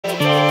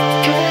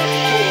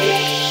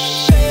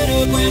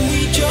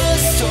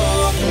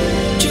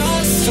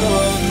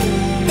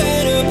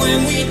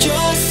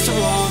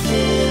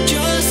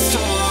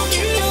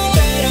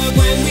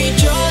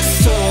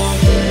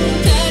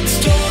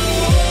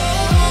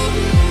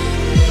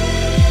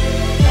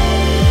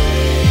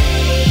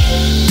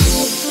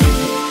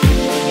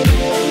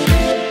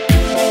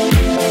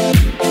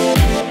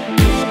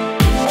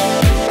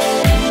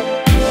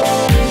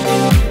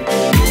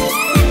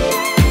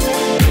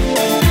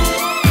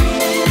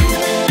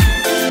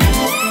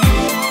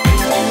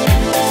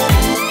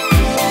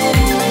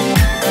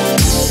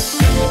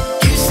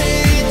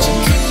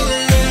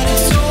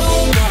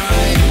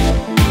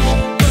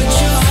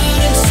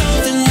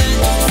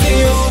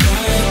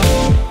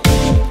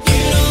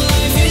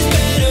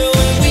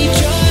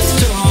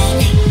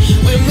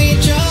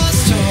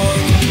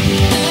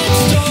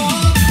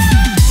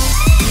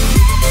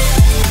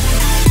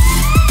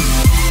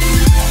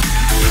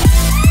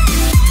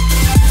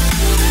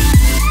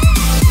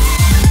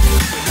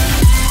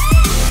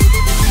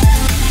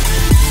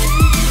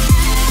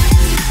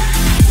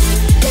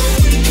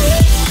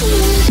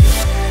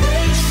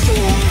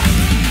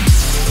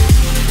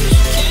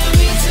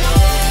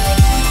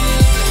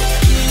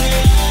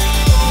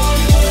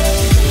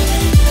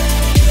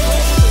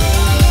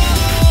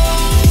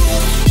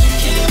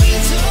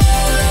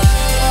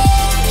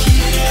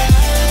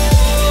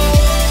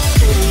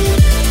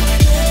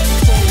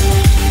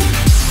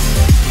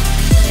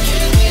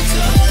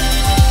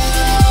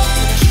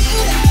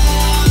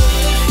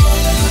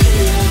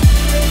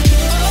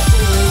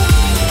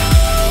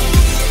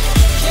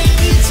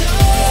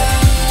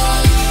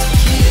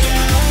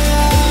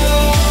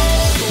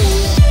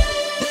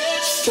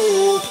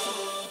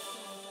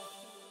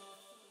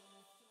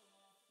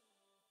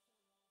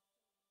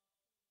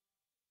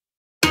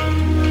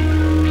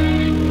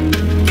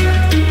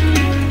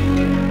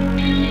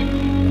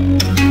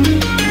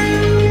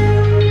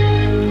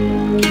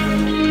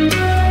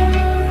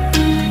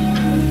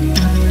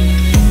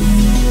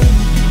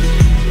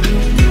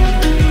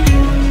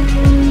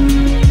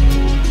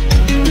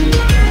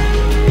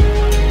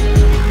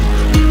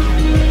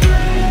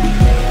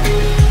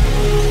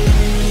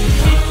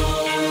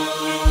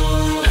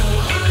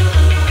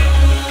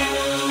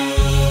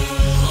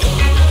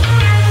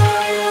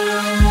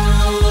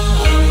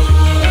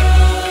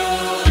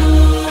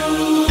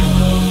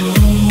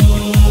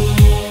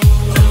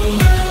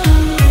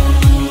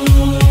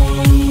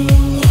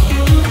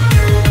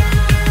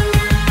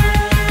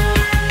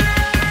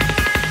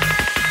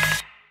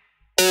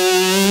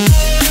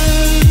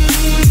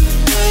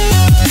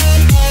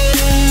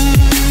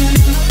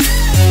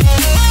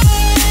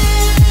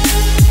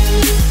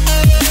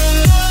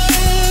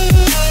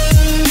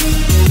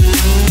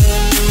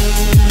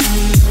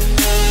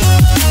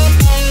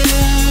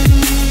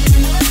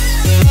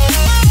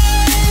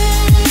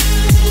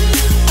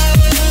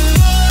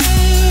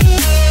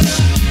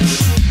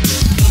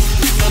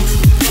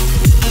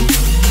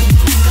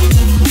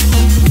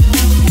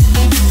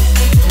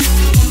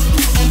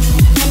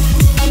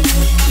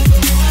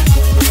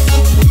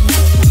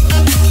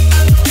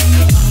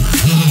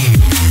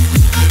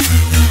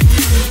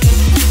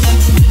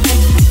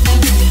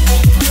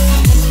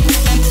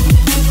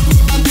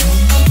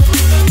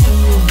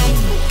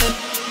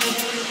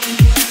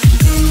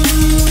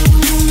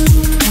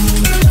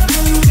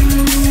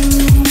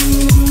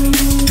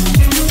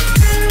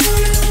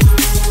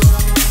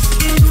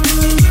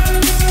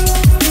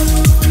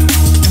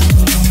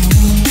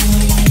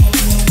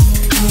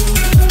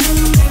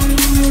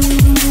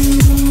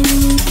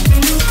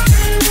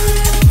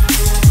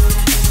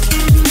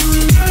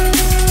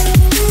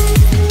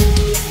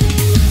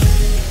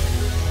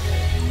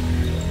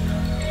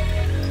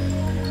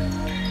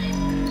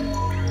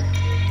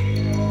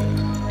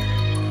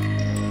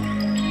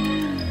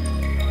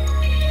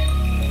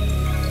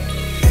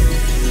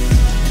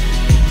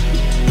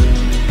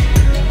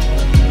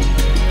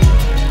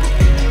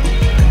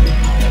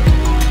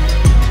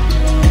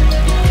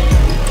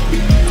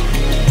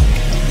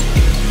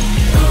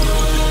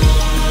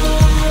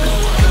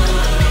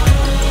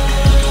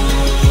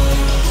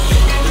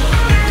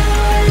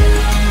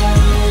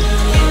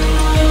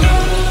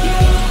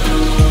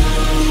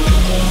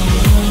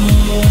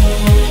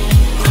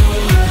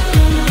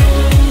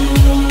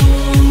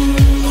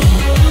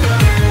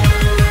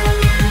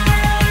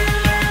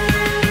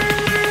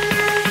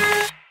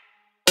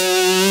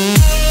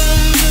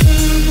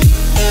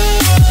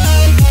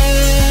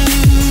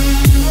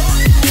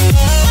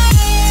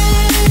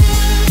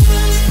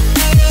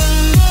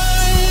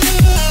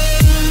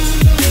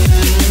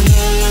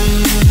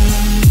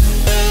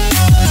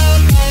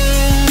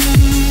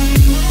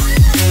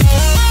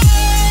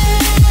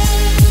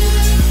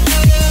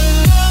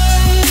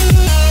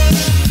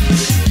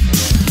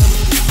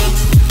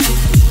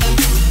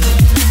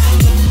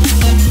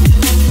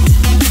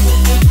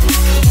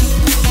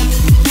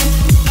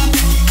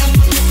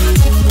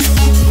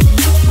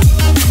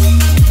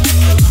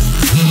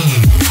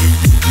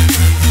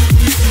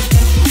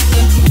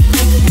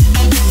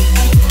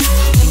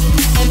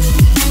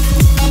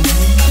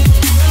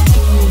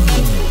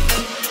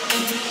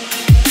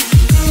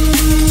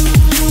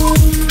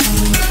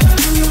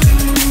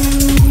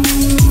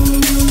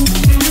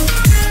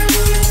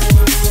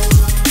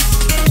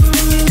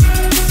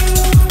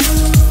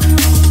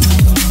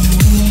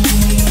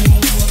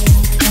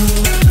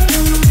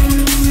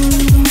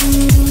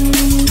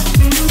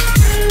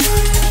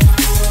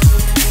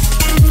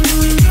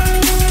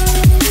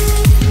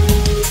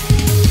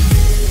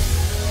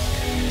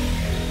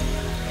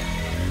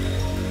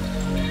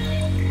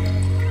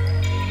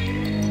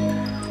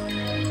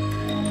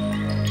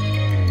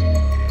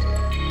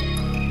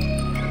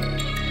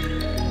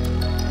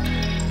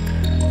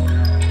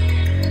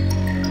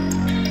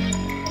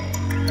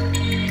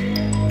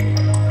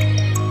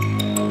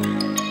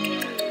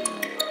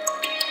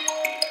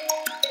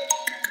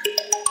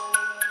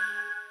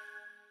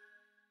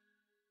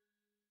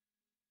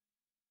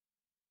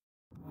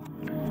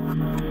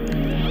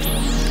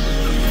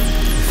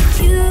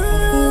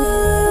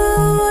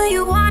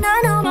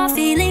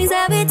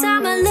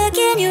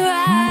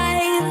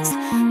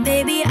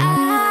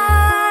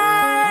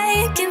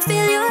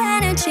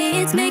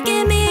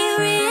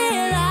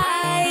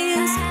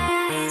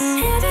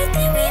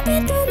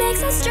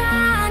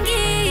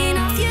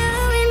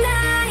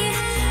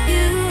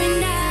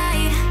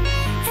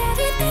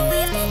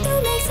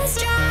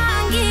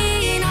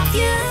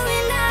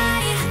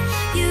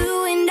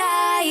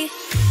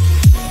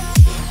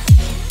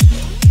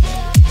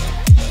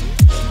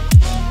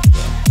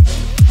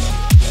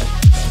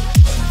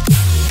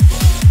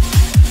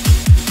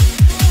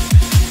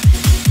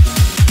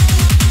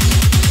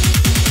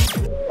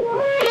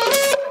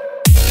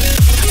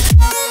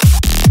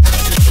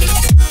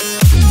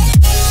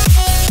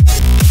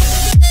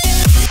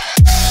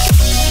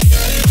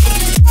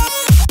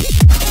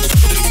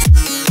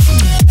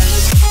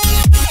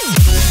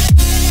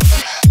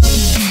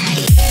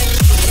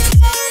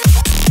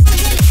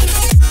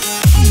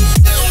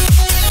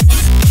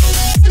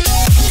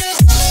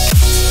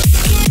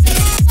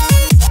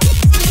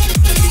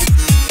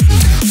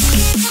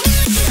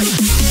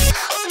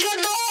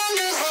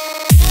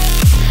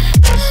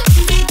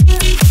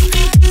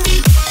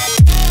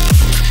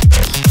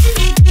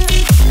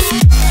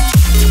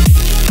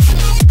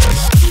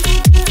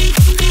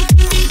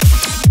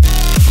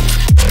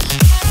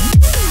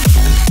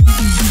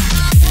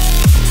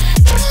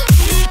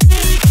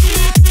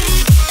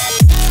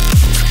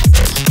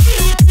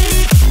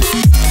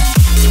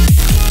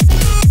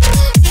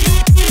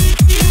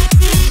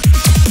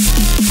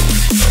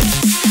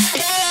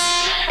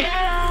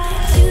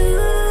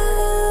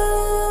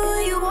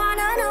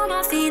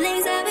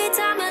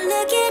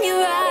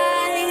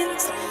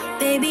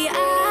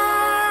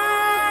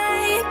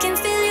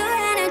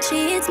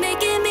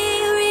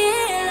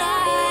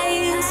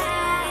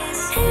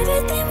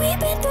Everything we've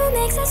been through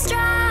makes us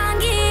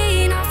strong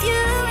enough. You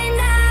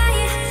and I,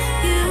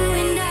 you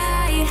and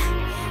I.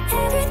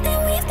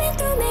 Everything we've been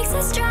through makes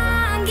us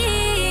strong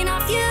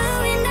enough. You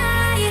and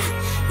I,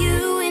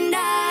 you and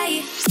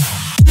I.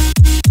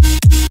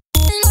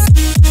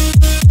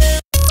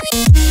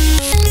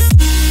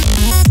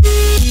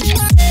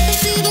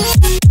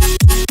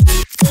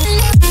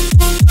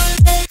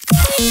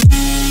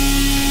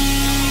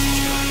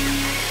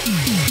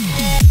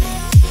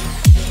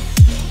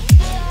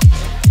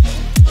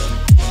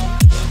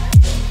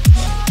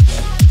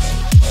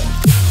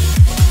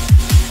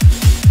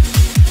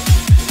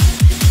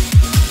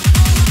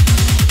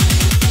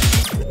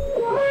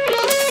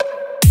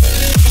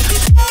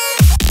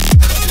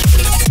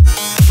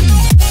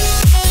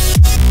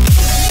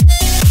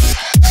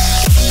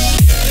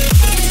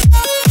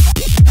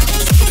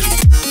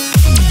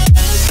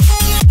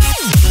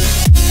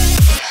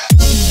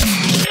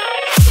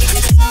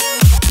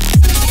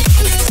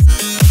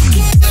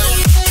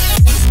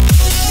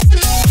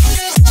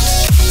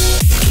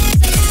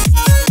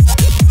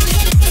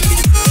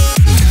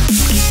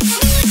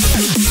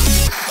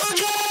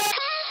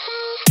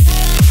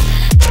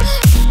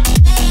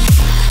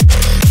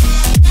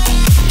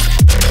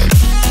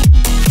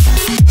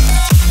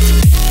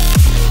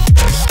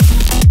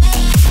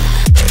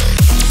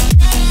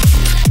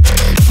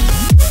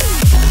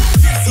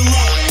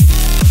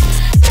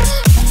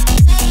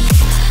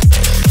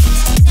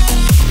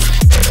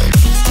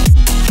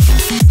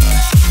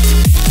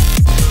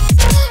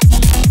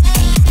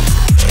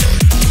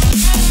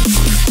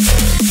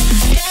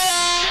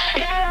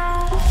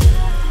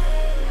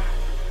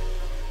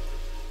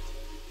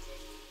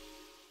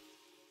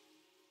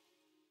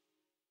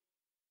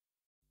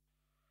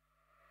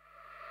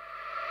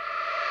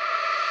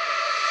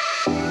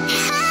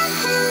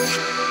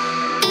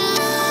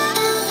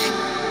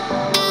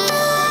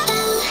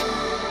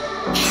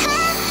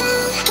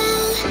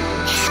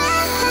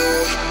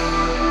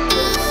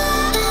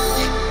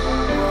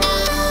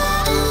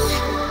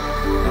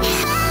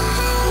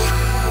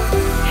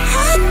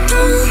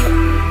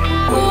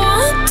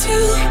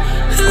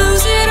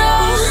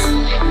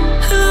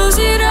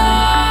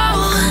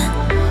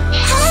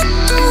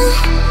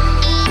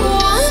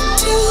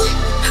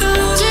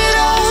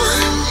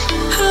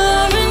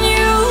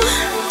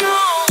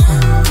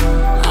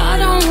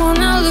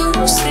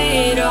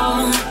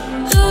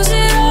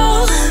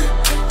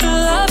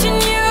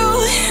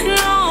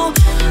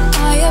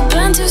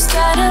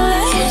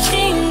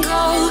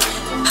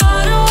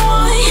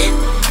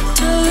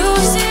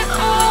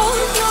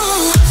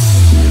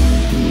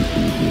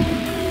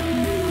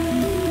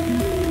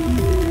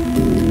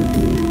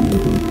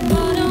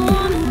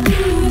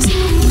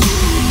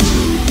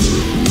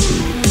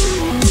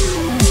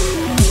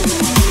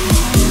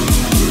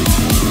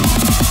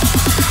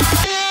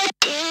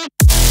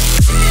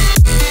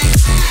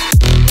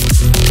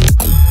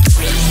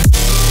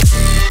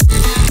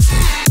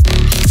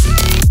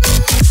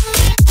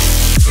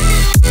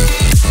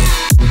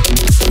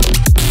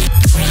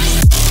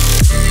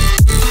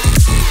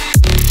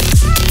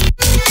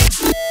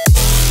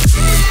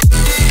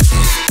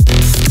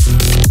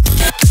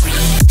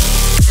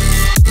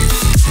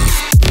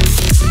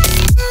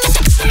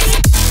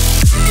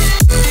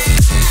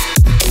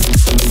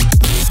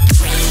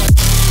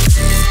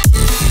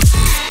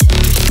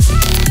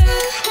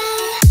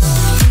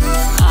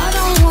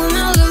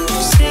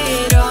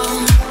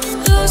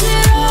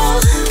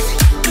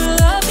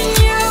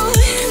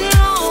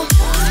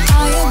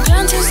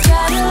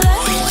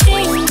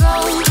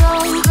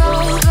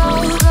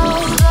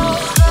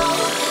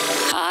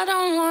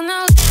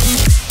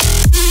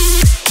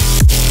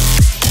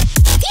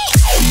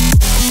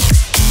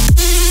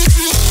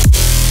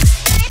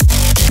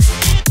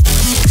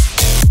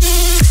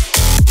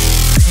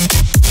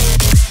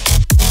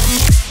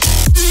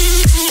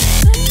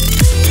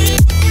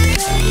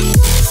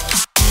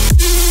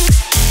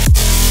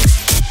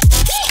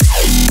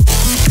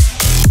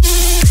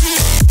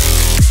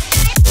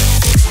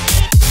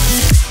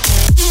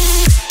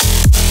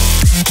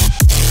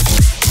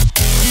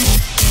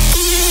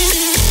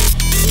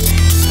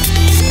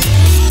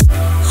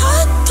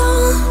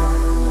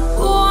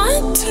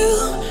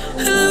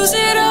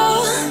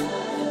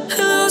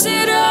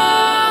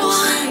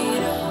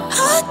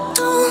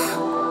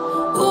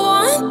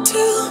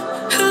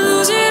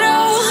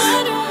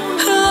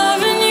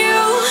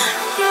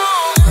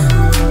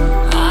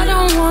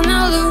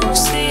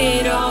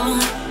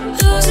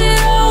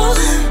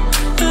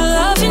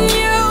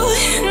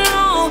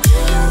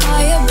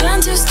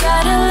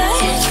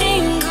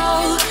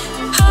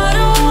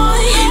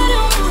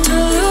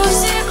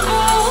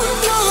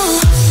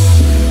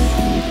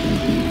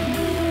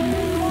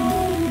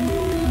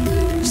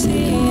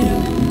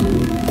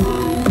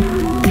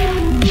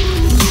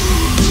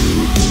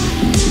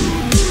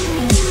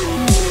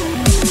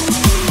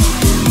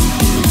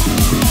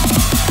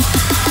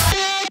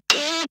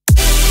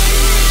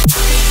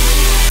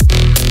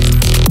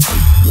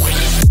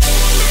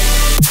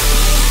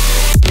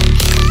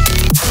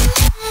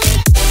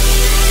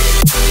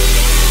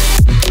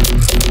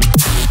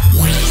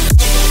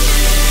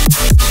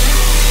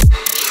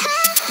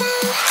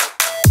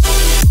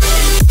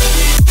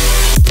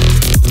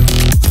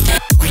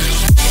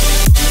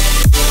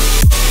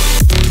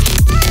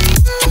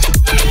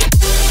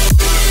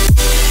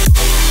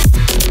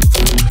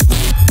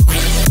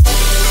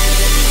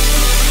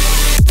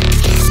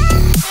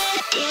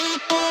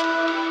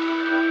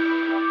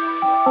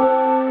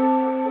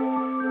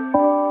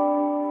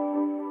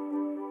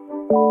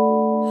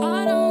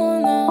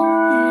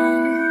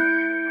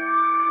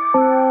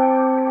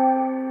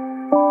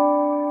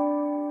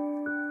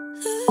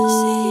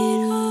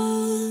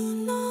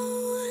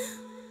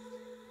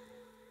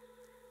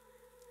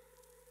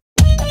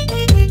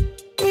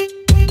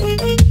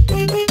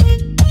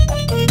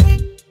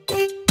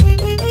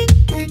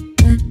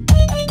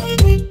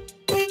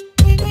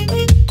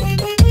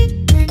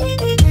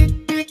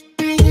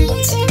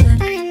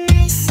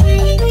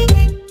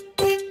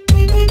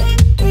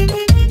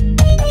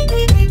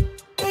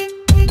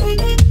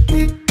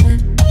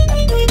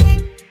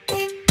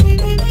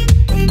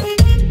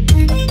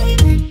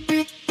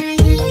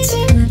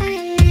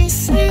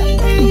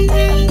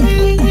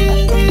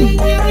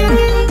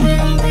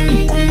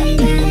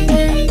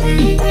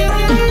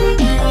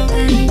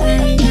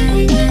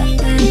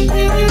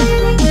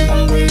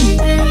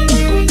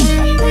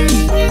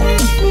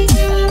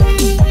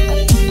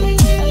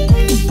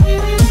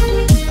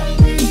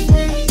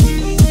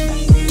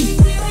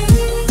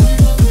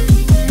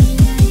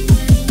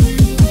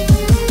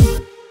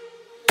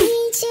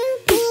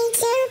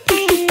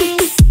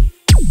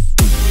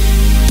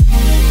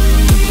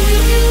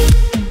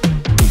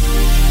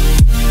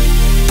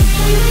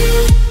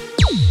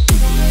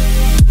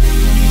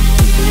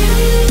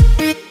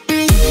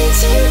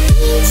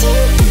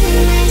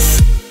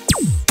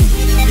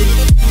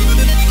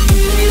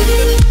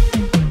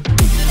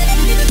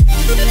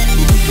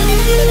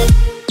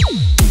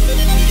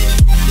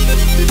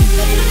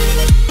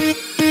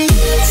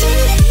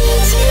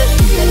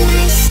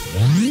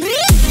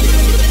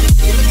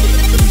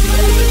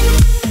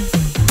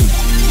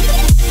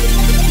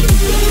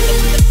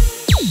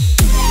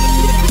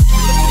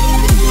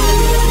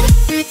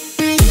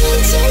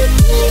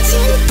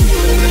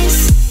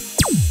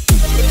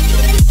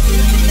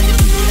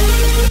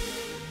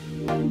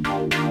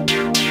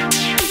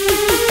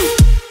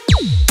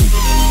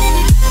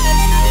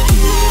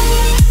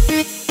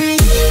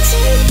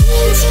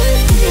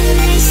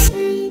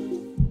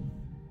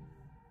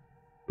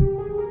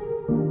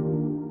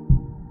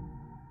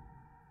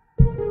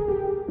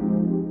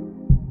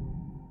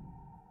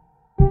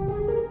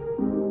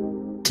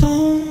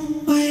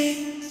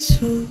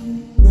 too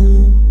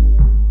long.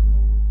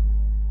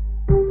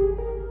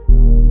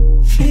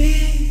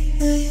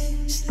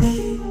 Feelings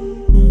they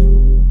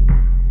run.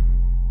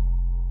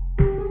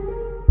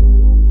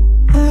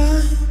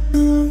 I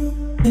know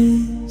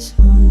it's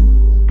hard.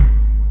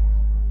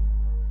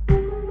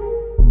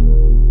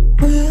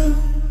 We'll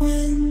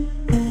win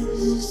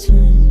this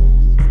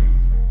time.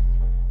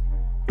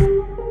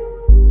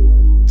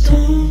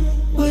 Don't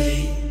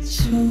wait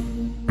too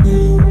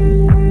long.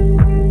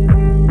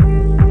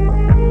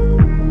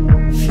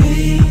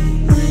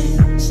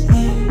 Feelings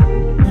they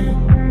run.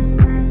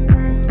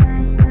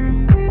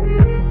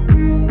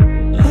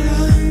 I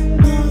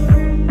know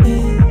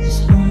it's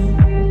hard.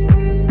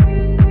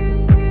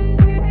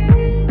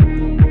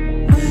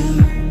 We'll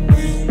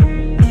win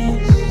this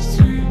time.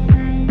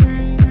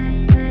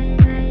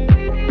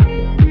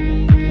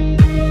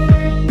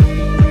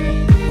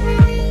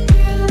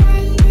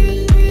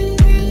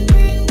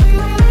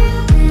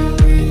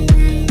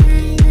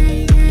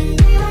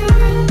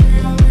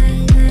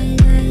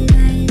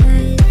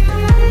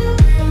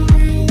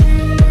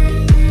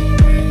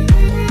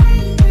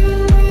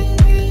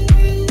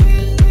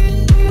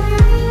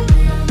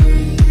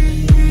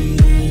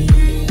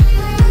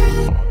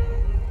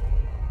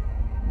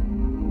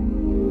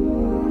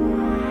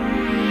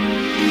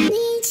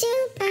 Need you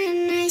by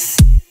my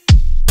side.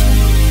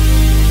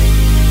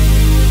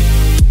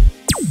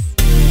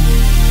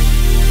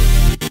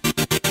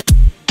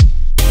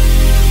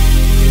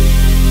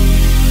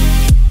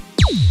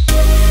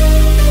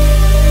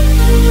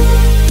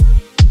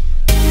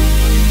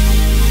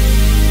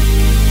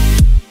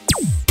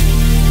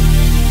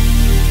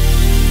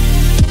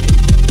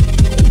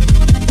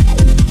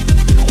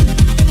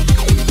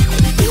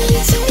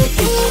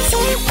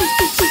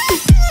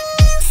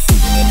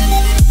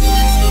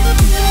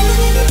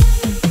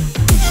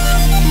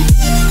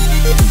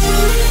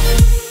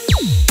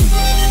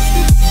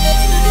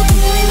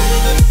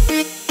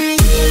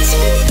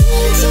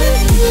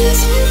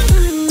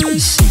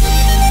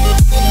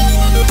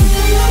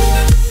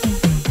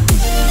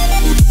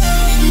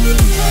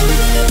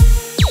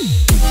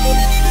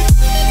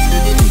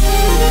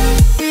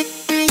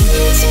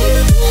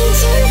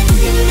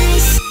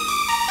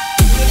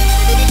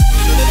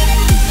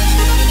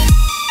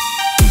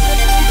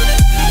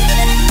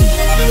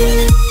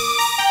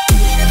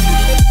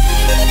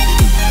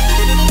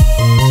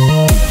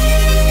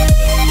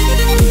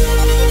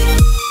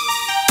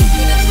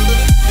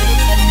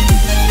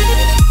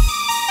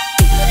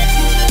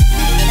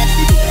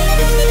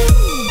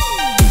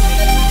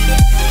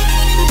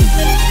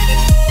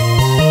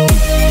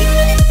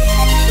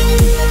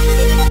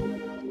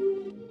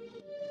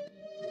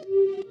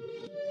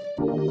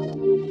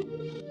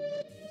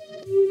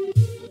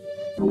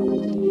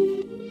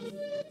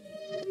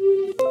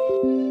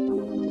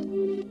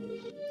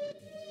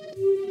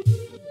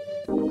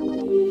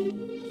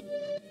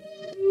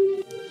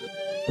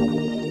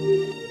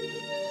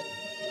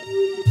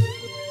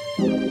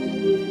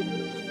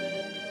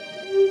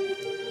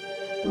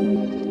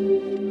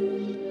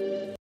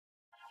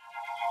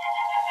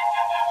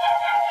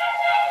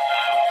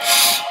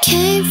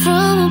 Came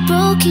from a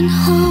broken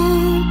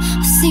home.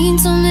 I've seen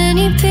so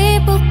many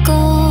people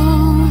go.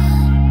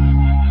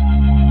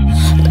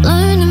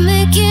 Learn to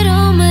make it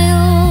on my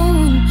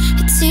own.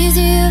 It's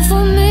easier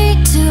for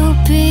me to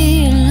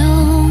be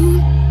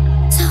alone.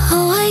 So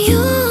how are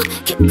you?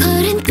 Keep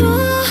cutting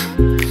through,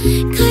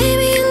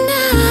 claiming you're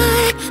not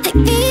like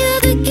the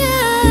other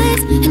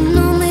guys. And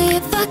only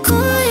if I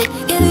could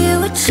give you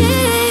a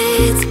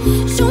chance,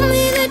 show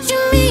me that you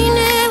mean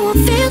it. We'll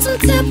feel some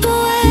type of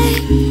way.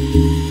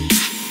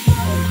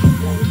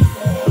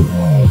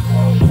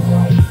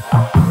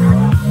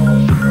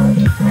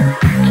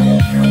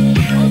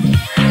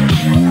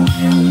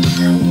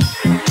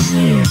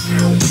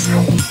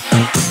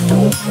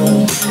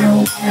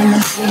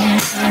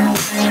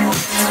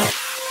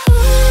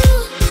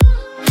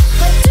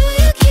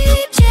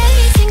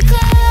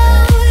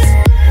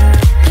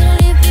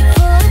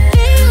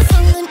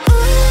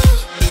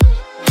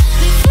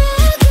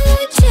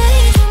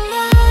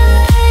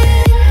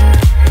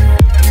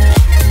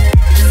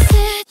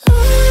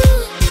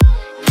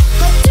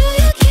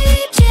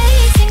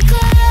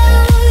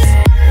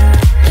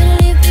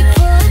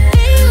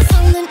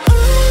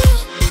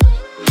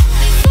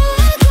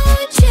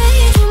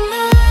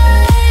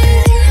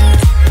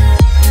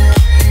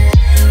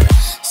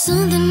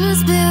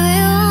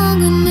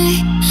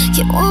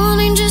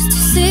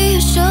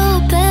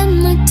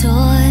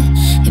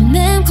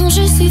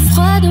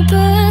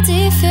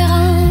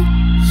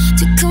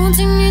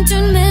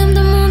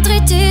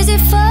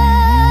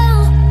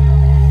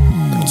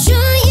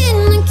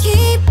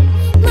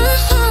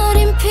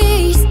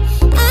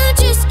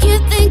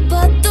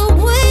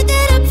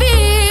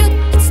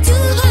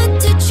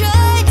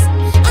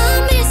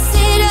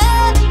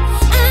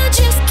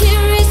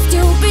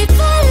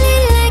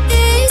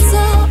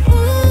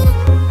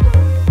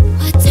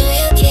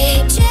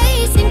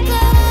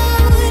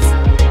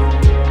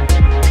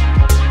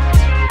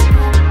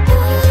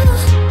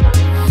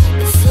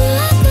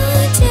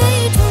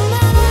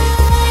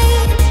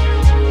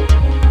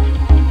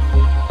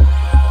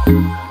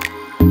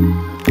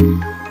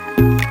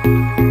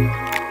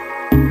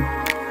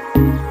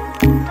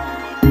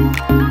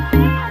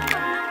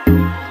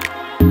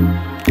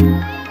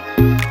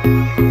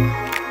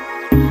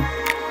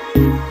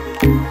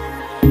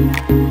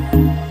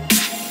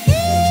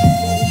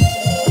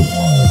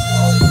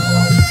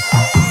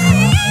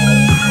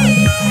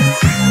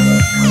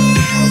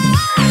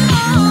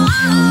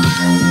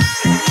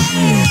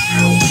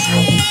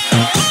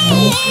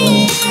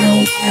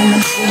 I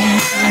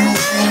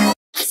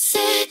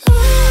said, ooh,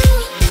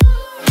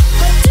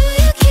 why do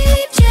you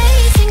keep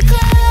chasing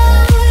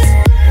clouds?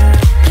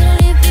 Could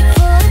it be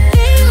for a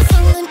real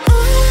something?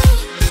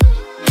 Ooh,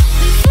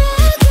 before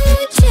I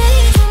could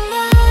change my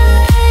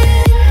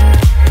mind.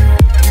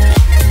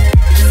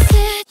 I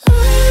said,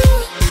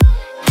 ooh,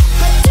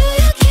 why do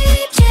you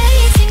keep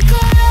chasing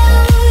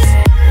clouds?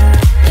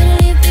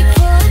 Could it be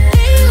for a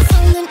real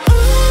something?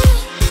 Ooh,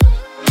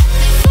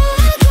 before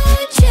I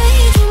could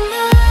change my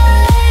mind.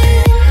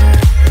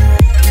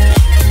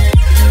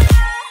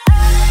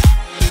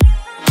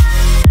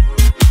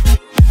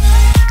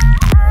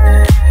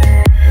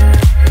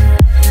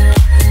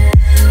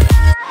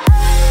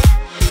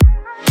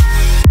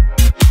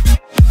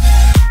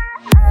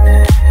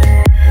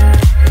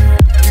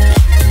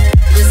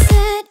 I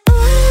said,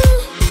 ooh,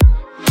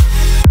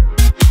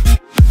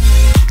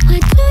 why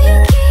do you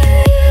keep it?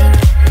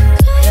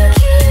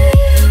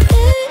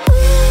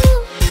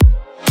 Ooh,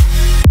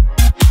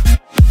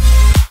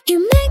 you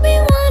make me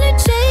wanna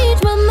change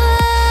my mind.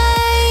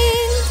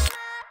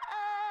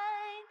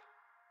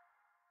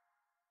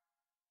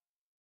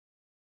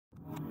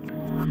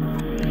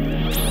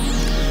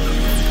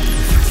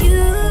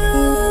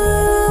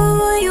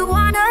 You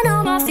wanna know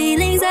my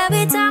feelings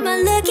every time I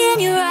look in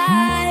your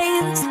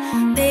eyes.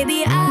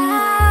 Baby,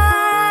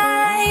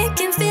 I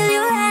can feel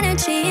your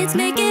energy, it's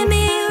making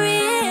me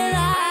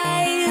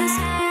realize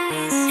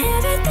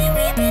everything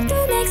we've been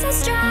through makes us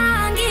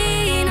strong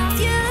enough.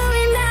 You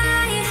and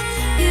I,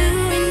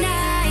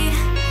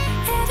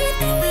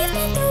 everything we've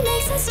been through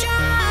makes us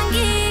strong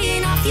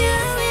enough. You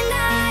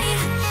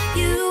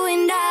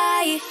and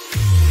I.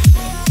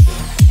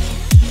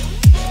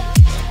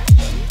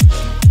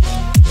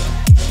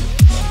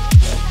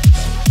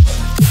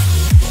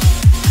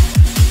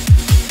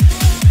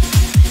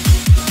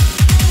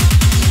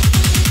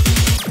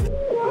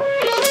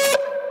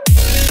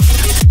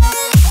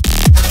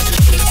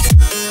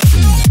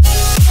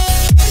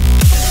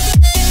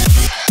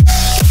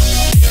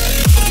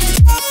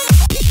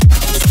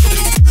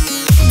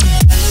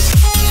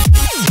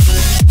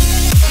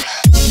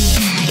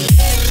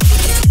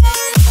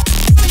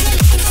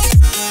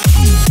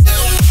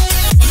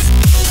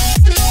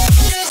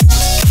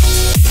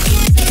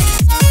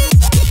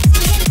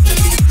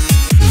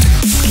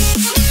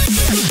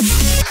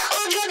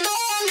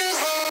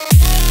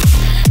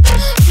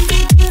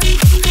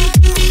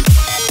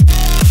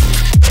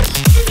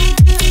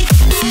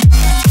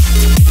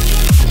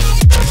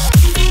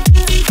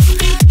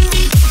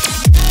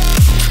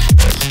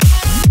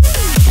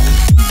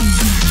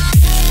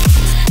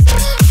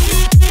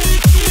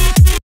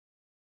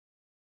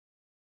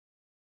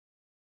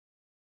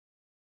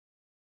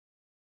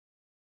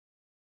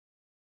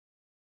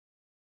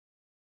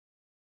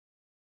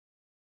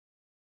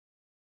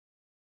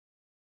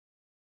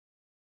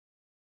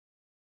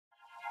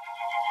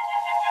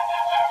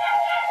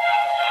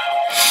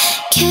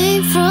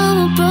 Came from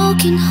a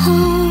broken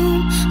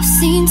home. I've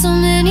seen so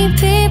many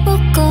people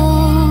go.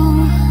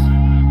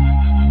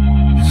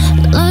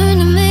 Learn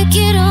to make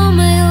it on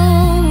my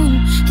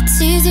own.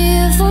 It's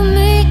easier for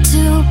me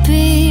to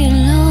be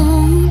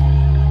alone.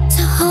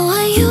 So how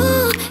are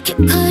you? Keep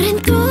cutting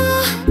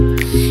through,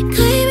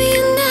 claiming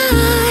you're not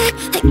like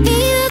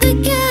the other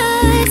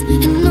guys.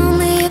 And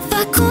only if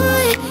I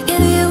could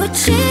give you a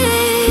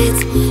chance,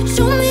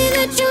 show me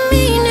that you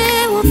mean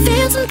it, we'll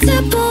feel some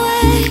type of way.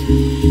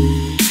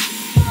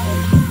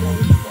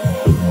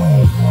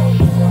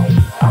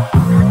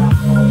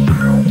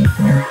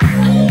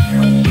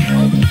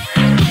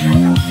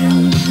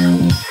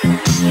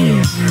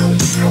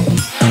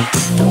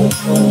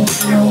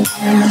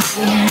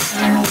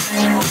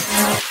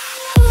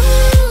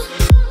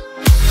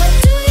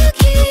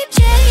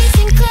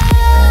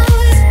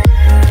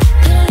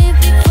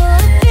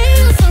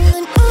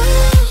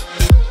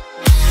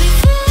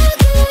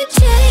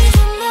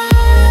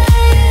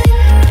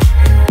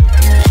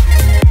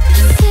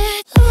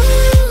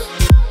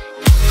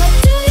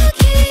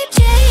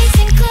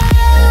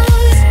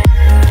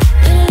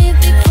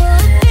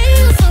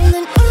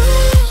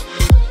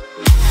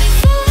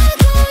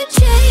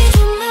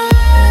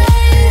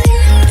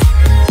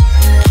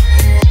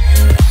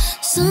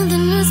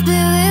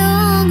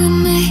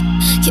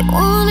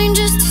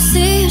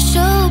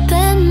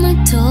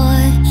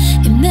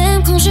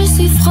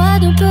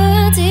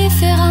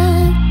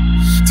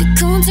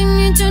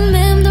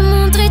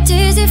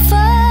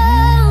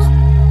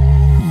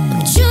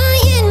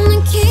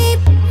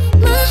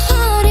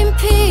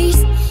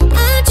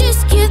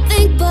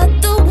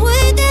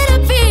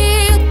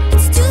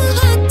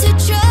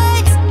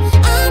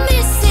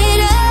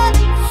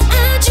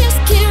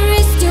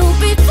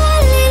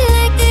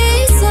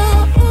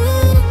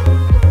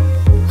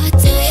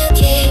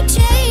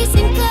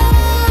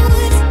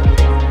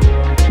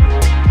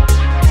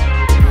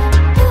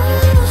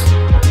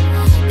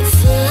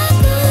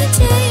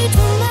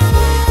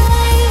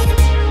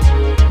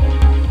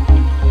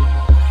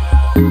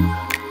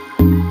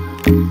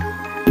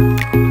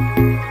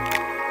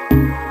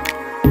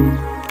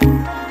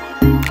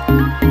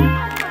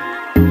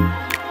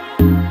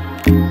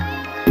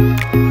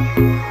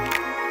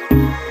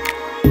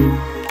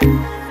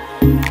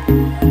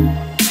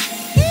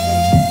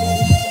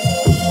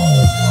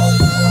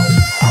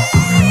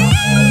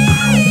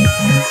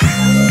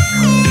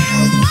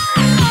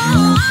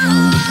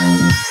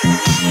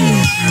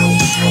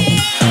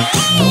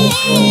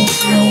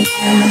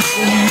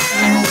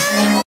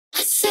 I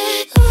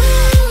said, ooh,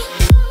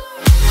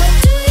 why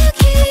do you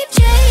keep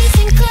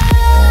chasing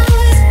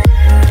clouds?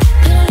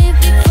 You leave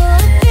before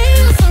I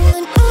feel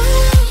something,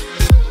 ooh,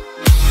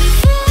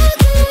 before I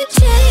could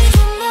change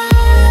my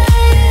mind.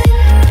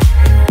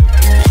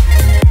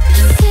 I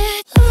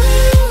said,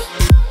 ooh,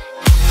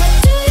 why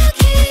do you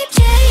keep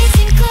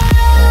chasing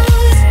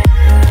clouds?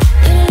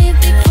 You leave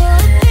before I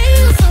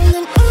feel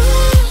something,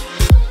 ooh,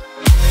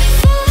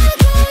 before I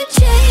could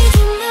change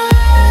my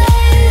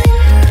mind.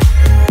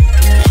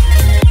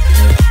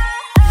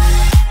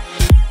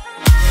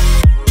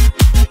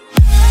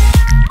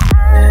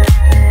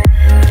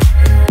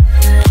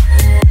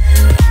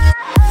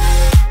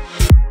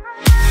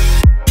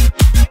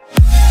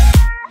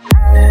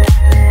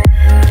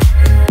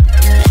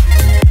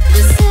 I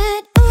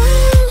said,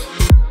 ooh,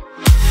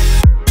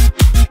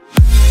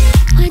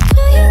 why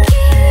do you keep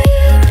it,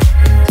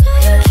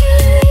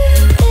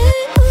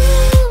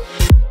 ooh?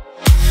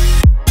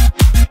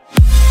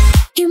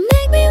 You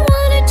make me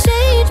wanna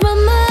change my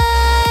mind.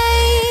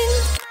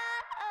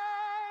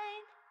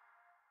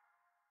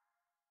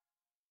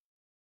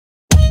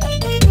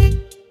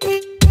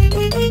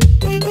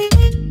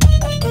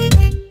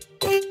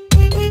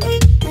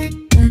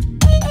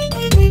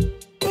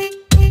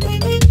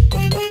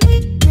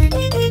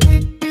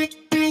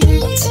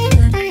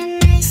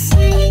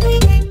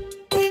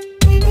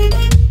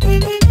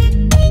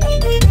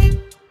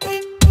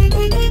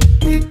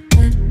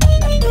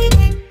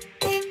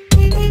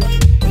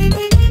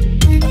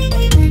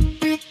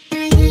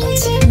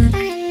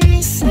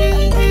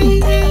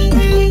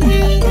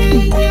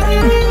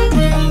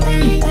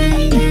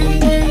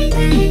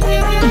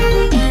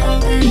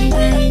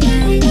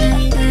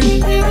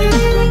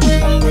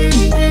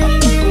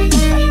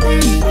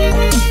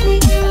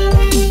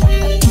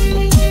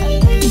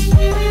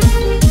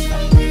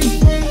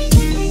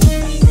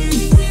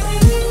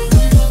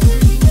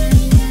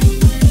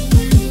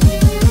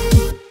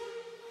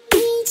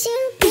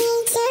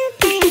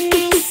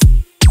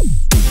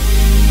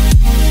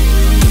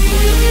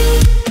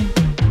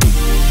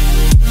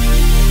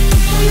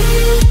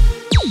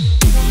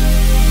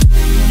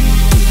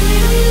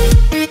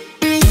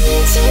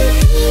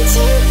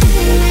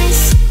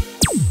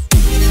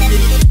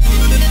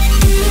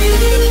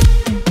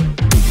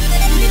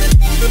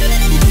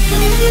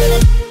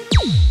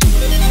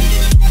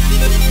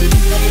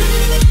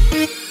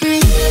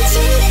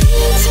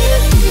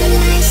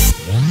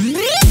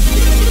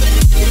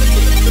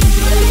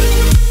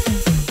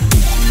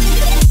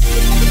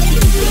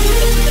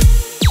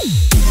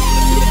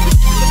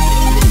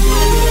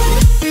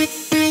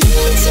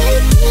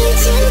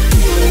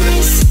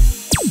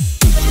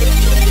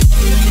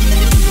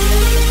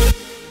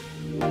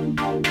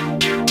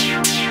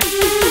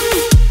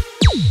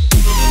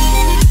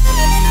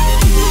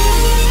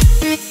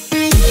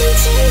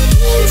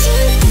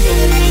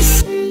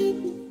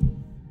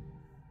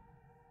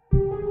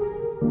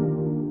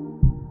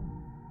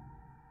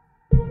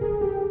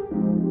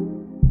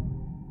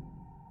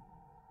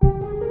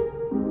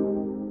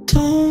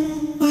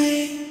 Don't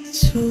wait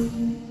too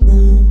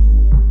long.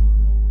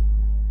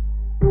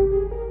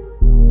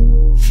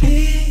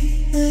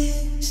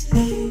 Feelings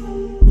they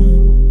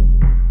run.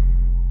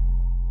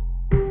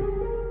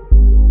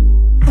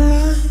 I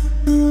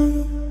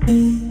know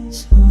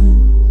it's hard.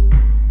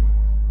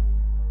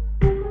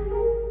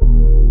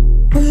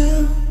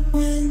 We'll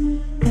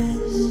win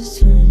this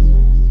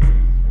time.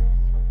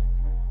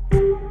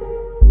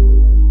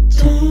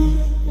 Don't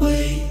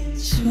wait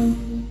too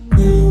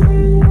long.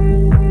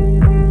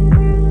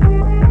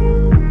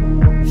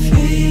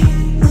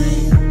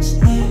 Feelings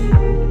they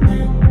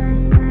run.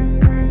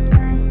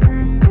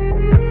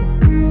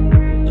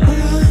 I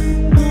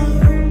know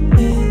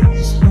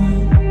it's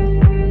hard.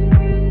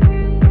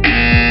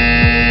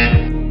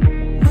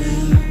 We'll win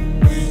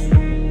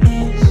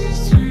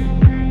this time.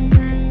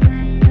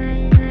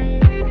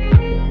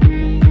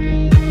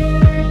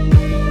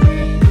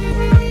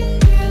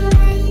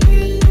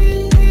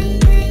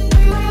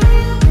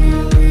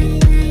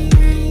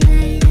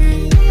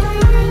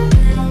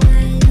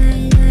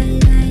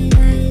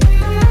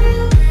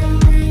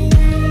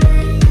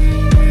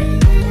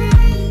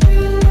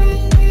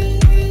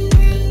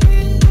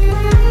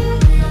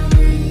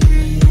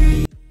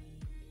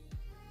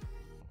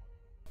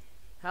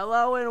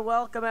 Hello and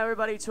welcome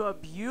everybody to a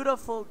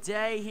beautiful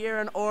day here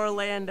in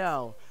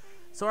Orlando.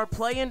 So our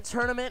play-in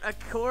tournament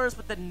occurs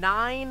with the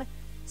 9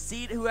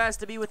 seed who has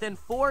to be within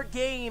 4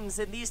 games,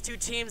 and these two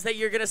teams that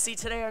you're going to see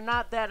today are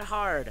not that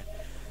hard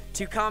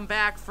to come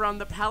back from.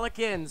 The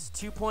Pelicans,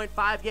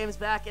 2.5 games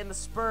back, and the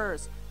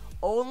Spurs,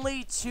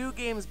 only 2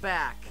 games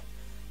back.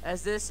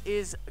 As this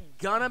is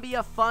gonna be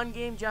a fun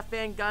game. Jeff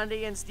Van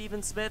Gundy and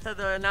Stephen Smith are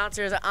the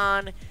announcers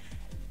on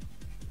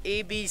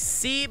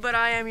ABC, but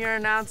I am your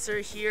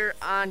announcer here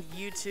on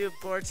YouTube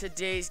for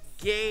today's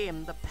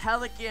game. The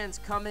Pelicans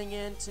coming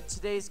into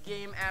today's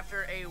game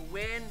after a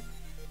win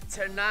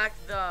to knock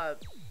the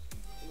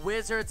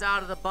Wizards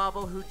out of the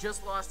bubble, who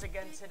just lost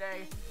again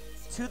today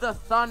to the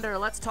Thunder.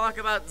 Let's talk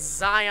about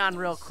Zion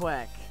real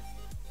quick.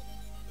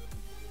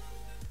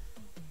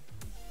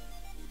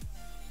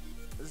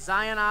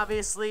 Zion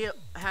obviously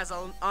has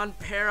an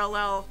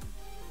unparalleled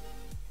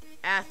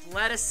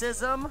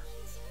athleticism.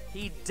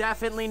 He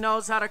definitely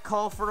knows how to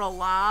call for a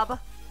lob.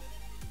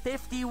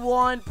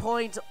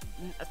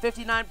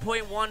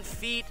 59.1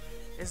 feet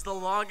is the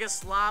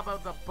longest lob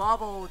of the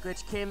bubble,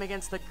 which came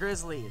against the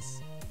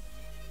Grizzlies.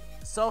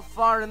 So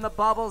far in the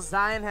bubble,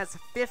 Zion has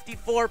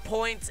 54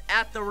 points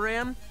at the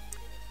rim,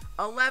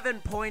 11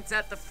 points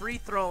at the free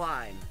throw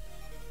line.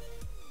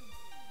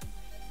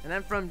 And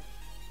then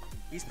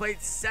he's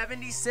played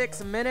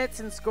 76 minutes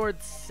and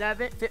scored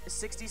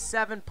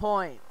 67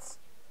 points.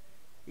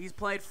 He's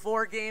played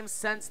 4 games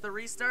since the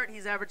restart.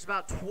 He's averaged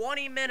about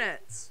 20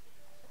 minutes.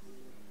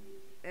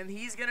 And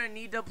he's going to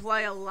need to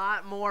play a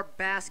lot more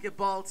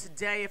basketball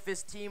today if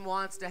his team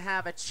wants to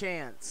have a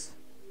chance.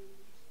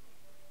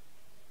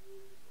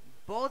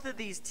 Both of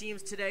these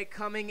teams today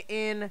coming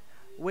in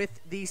with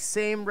the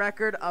same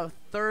record of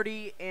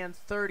 30 and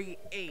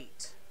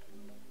 38.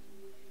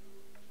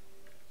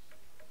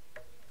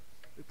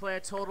 We play a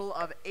total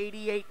of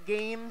 88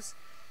 games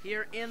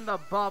here in the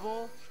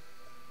bubble.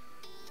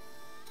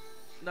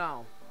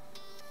 No.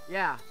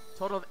 Yeah,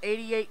 total of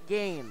 88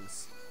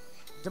 games.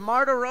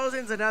 DeMar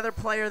DeRozan's another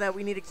player that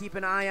we need to keep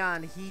an eye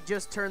on. He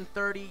just turned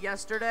 30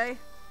 yesterday.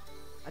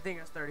 I think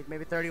it was 30,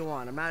 maybe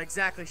 31. I'm not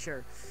exactly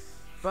sure.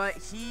 But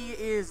he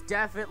is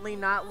definitely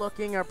not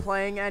looking or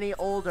playing any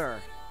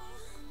older,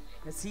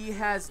 as he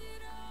has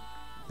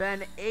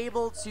been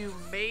able to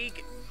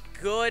make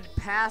good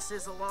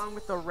passes along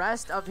with the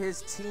rest of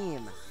his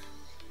team.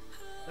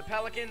 The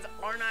Pelicans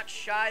are not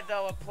shy,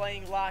 though, of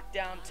playing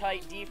lockdown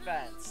tight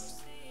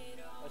defense,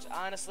 which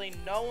honestly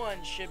no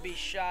one should be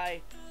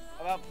shy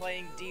about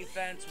playing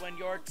defense when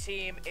your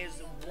team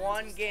is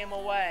 1 game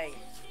away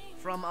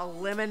from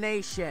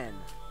elimination.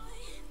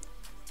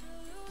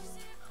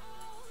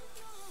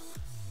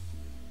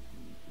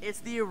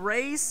 It's the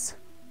race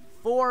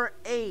for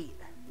 8.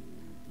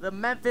 The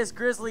Memphis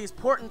Grizzlies,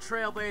 Portland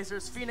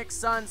Trailblazers, Phoenix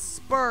Suns,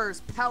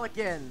 Spurs,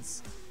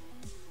 Pelicans,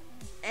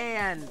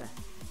 and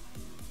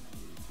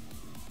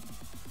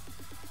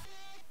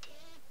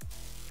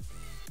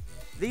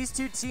these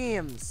two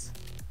teams.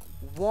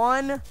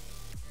 One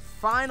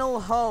final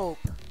hope.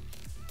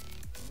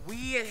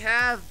 We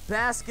have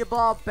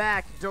basketball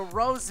back.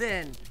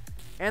 DeRozan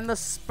and the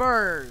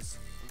Spurs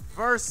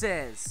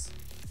versus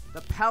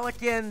the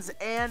Pelicans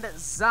and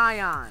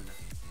Zion.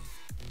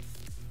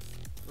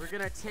 We're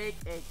going to take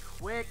a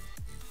quick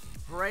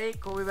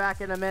break. We'll be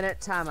back in a minute.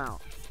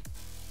 Timeout.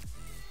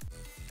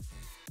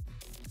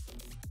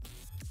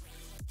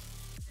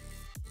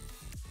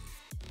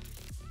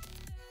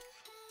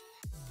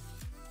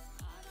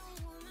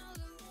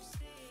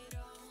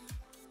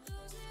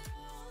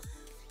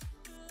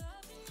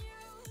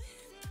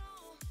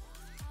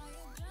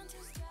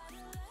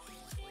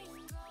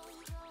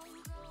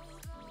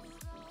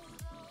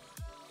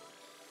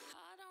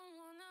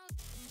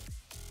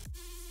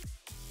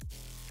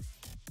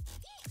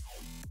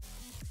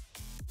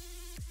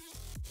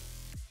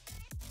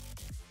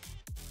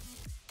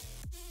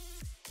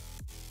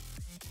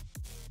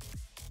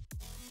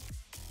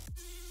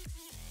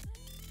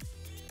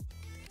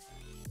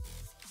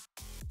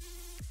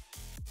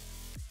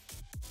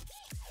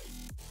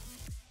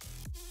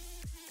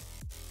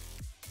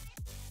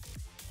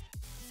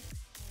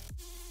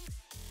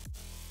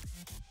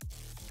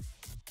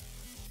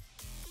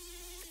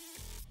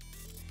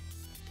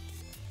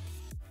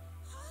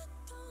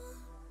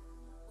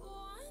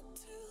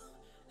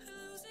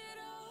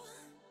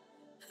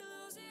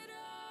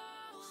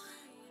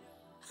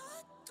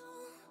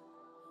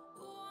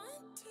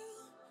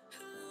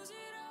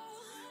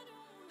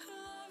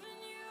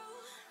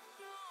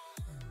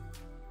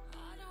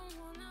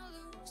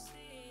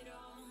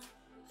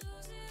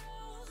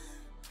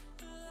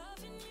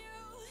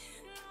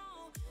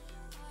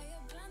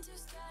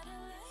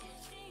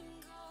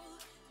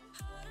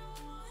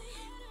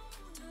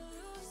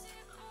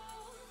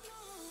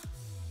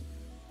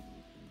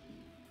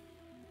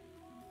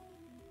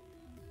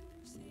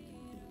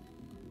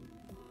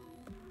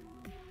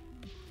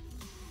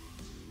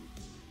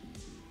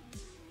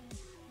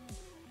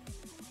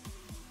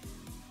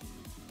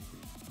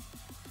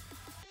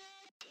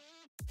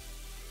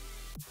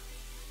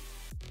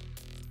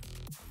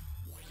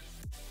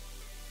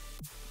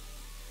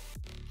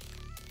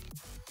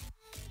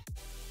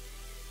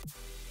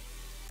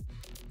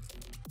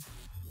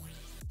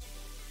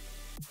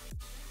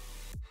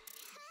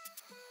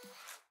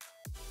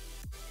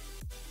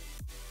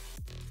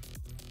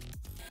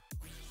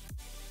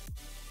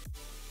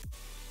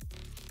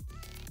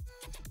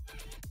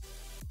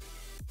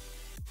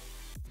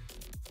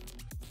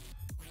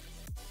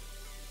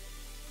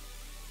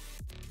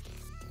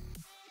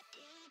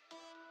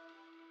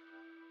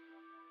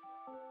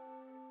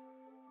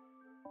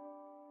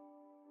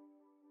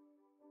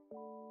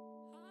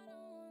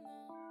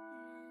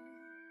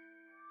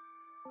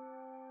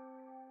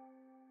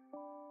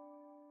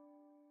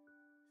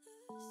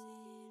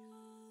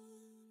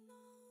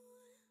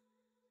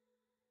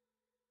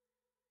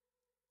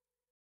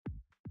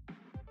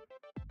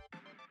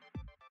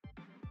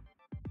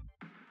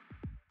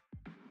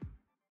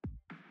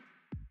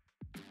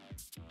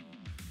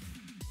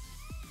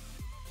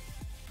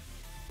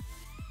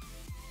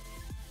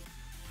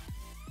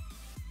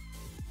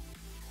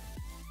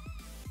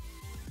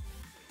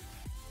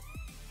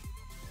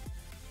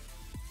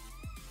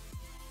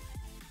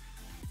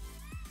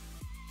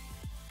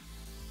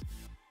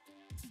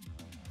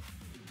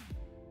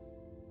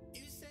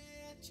 You say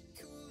that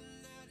you're cool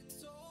and that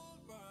it's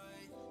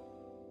alright,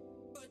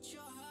 but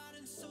you're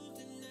hiding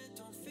something that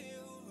don't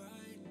feel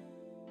right.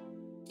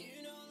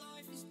 You know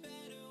life is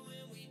better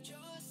when we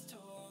just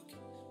talk.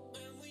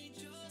 When we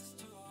just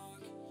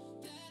talk,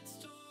 let's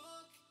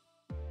talk.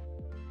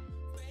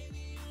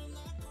 Baby, I'm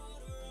not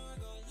Potter, I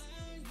got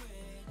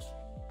language.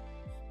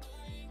 I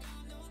ain't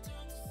got no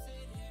time to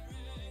sit here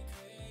and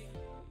cry.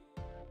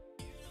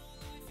 You know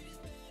life is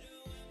better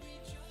when we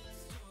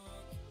just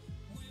talk.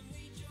 When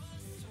we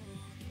just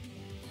talk,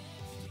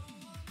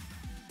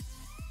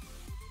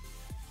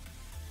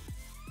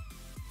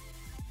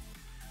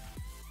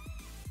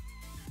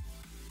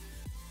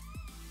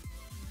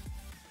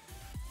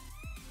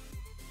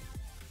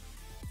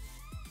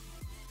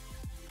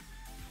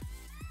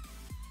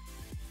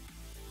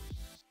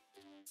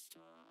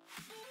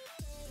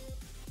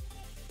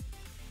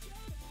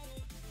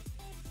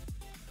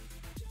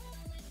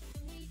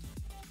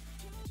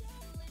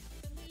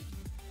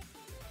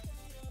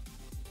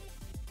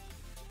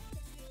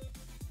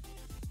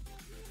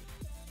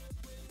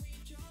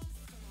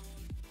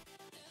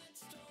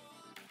 let's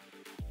talk.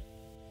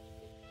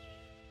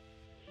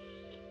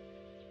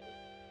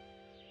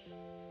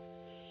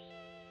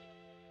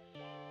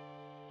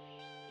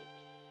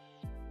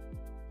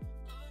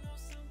 I know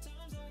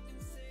sometimes I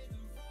can say the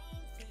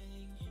wrong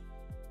thing.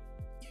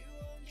 You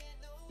won't get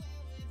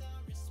nowhere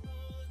without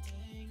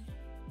responding.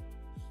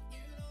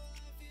 You know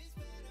life is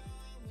better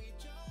when we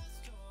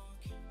just talk.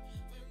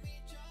 When we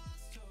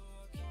just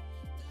talk,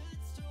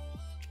 let's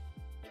talk.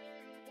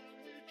 Better when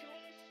we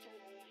just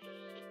talk. Just talk.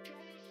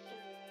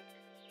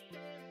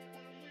 Better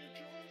when we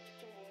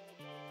just talk.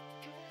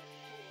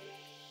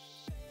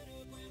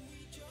 Better when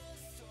we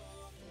just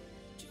talk.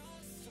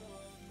 Just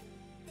talk.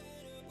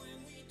 Better when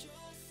we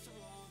just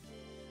talk.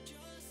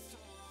 Just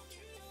talk.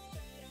 You know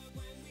better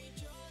when we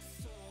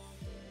just talk.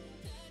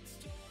 Let's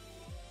talk.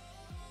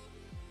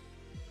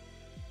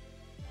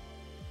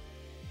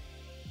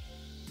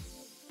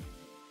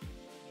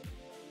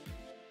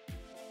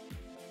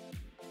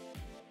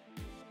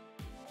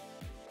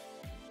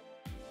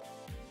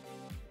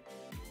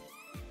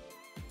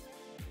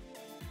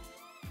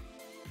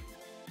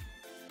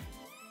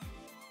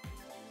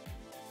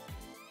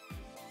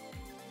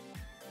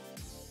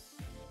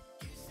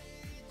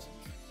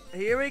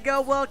 Here we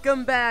go,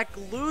 welcome back.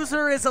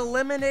 Loser is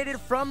eliminated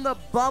from the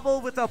bubble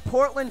with a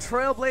Portland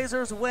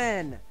Trailblazers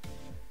win.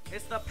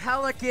 It's the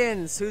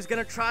Pelicans who's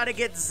going to try to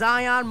get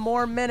Zion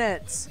more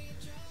minutes,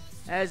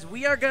 as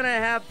we are going to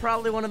have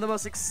probably one of the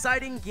most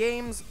exciting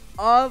games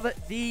of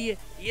the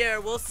year.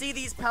 We'll see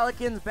these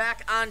Pelicans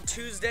back on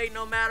Tuesday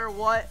no matter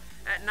what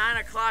at 9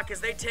 o'clock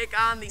as they take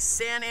on the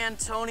San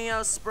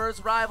Antonio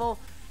Spurs rival,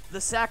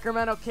 the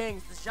Sacramento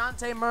Kings.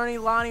 DeJounte Murray,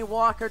 Lonnie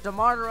Walker,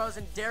 DeMar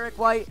DeRozan, Derek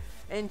White,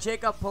 and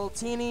Jacob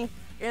Poltini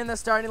in the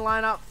starting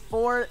lineup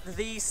for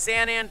the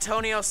San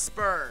Antonio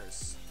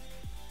Spurs.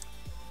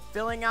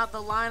 Filling out the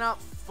lineup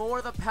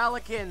for the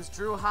Pelicans: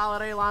 Drew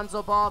Holiday,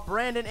 Lonzo Ball,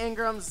 Brandon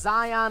Ingram,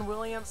 Zion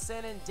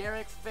Williamson, and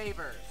Derek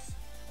Favors.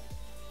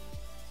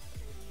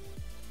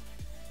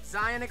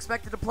 Zion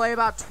expected to play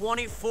about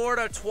 24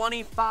 to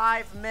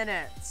 25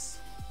 minutes.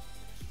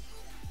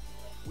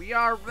 We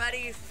are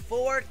ready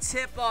for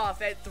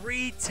tip-off at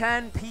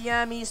 3:10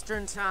 p.m.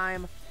 Eastern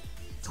Time,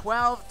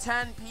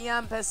 12:10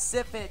 p.m.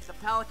 Pacific. The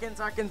Pelicans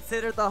are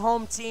considered the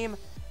home team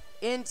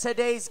in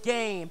today's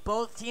game.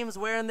 Both teams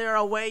wearing their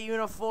away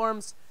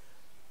uniforms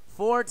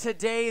for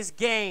today's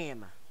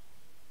game.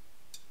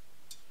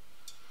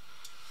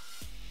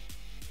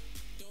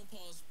 Don't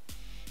pause.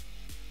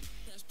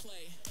 Press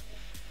play.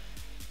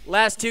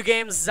 Last two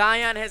games,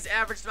 Zion has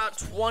averaged about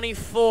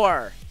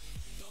 24.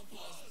 Don't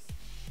pause.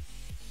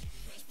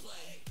 Press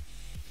play.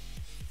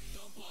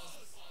 Don't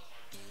pause.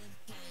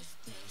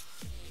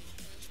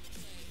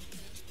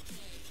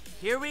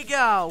 Here we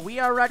go. We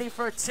are ready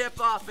for a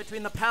tip-off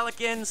between the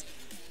Pelicans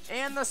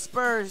and the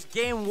Spurs.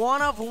 Game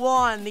 1 of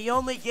 1, the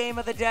only game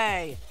of the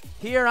day,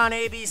 here on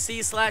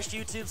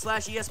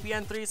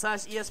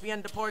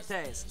ABC/YouTube/ESPN3/ESPN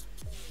Deportes.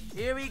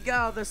 Here we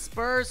go. The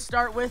Spurs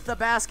start with the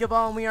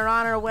basketball, and we are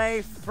on our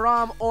way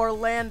from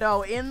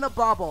Orlando in the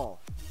bubble.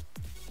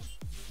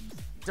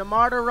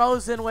 DeMar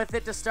DeRozan with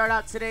it to start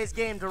out today's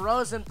game.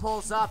 DeRozan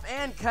pulls up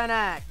and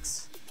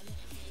connects.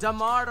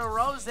 DeMar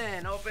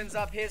DeRozan opens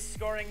up his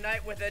scoring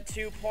night with a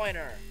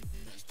two-pointer.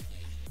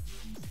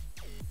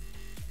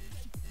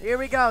 Here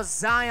we go.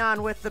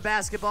 Zion with the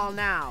basketball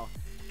now.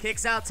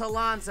 Kicks out to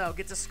Lonzo.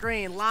 Gets a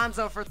screen.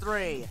 Lonzo for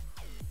three.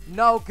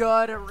 No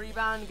good. A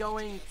rebound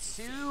going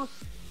to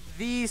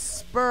the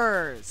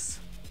Spurs.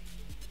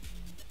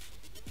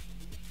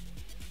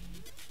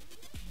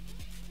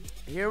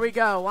 Here we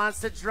go. Wants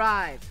to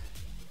drive.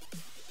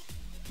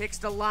 Kicks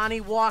to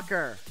Lonnie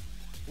Walker.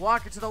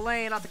 Walker to the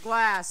lane, off the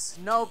glass.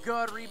 No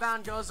good.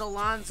 Rebound goes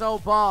Alonzo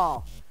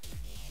Ball.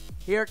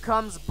 Here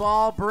comes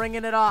Ball,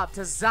 bringing it up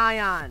to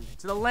Zion.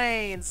 To the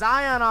lane.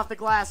 Zion off the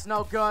glass.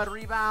 No good.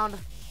 Rebound.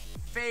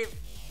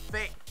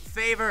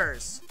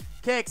 Favors.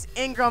 Kicks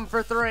Ingram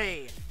for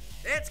three.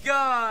 It's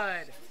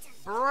good.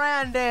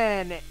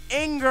 Brandon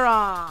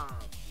Ingram.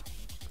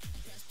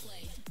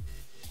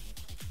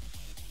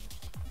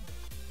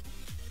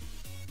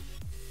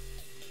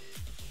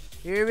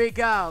 Here we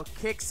go.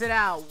 Kicks it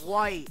out.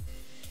 White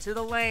to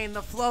the lane.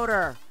 The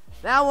floater.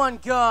 That one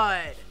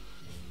good.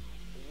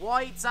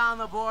 White's on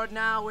the board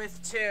now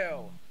with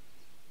two.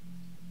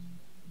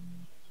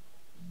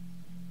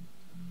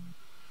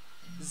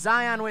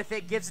 Zion with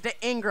it. Gives it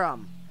to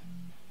Ingram.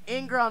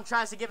 Ingram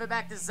tries to give it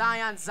back to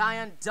Zion.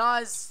 Zion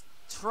does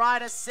try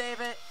to save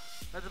it,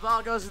 but the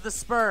ball goes to the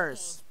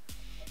Spurs.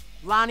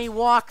 Lonnie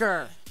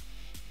Walker.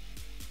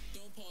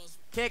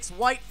 Kicks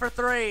White for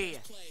three.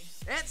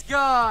 It's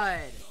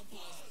good.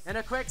 And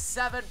a quick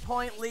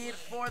 7-point lead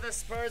for the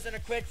Spurs and a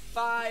quick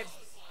 5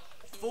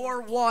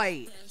 for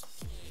White.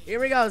 Here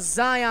we go.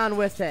 Zion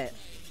with it.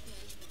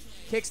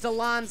 Kicks to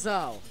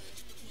Lonzo.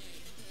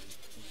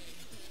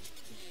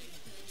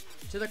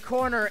 To the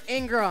corner,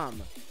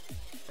 Ingram.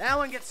 That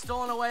one gets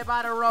stolen away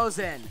by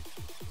DeRozan.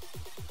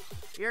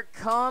 Here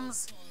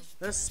comes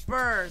the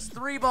Spurs.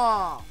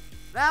 3-ball.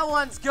 That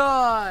one's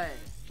good.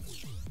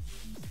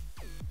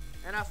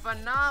 And a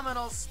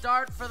phenomenal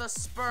start for the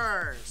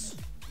Spurs.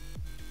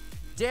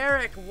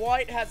 Derek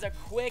White has a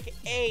quick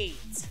 8.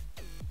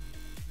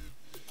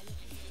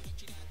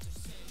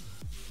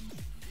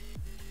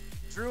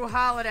 Drew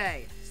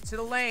Holiday to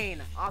the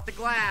lane, off the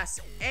glass,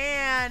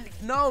 and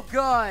no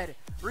good.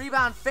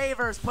 Rebound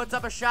Favors, puts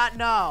up a shot,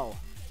 no.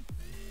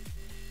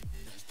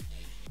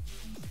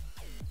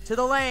 To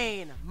the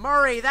lane,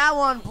 Murray, that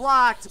one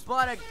blocked,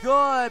 but a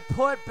good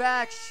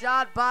putback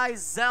shot by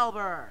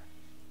Zelber.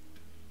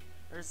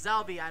 Or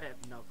Zelby, I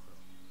have no clue.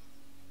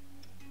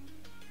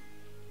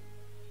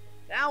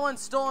 That one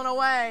stolen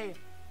away,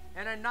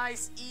 and a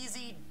nice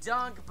easy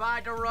dunk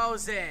by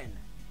DeRozan.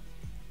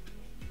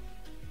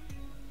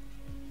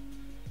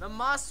 The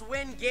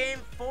must-win game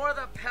for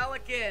the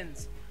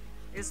Pelicans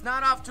is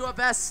not off to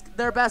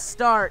their best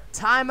start.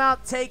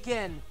 Timeout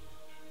taken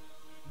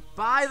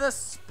by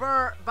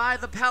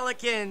the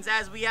Pelicans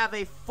as we have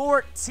a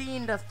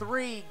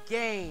 14-3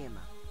 game.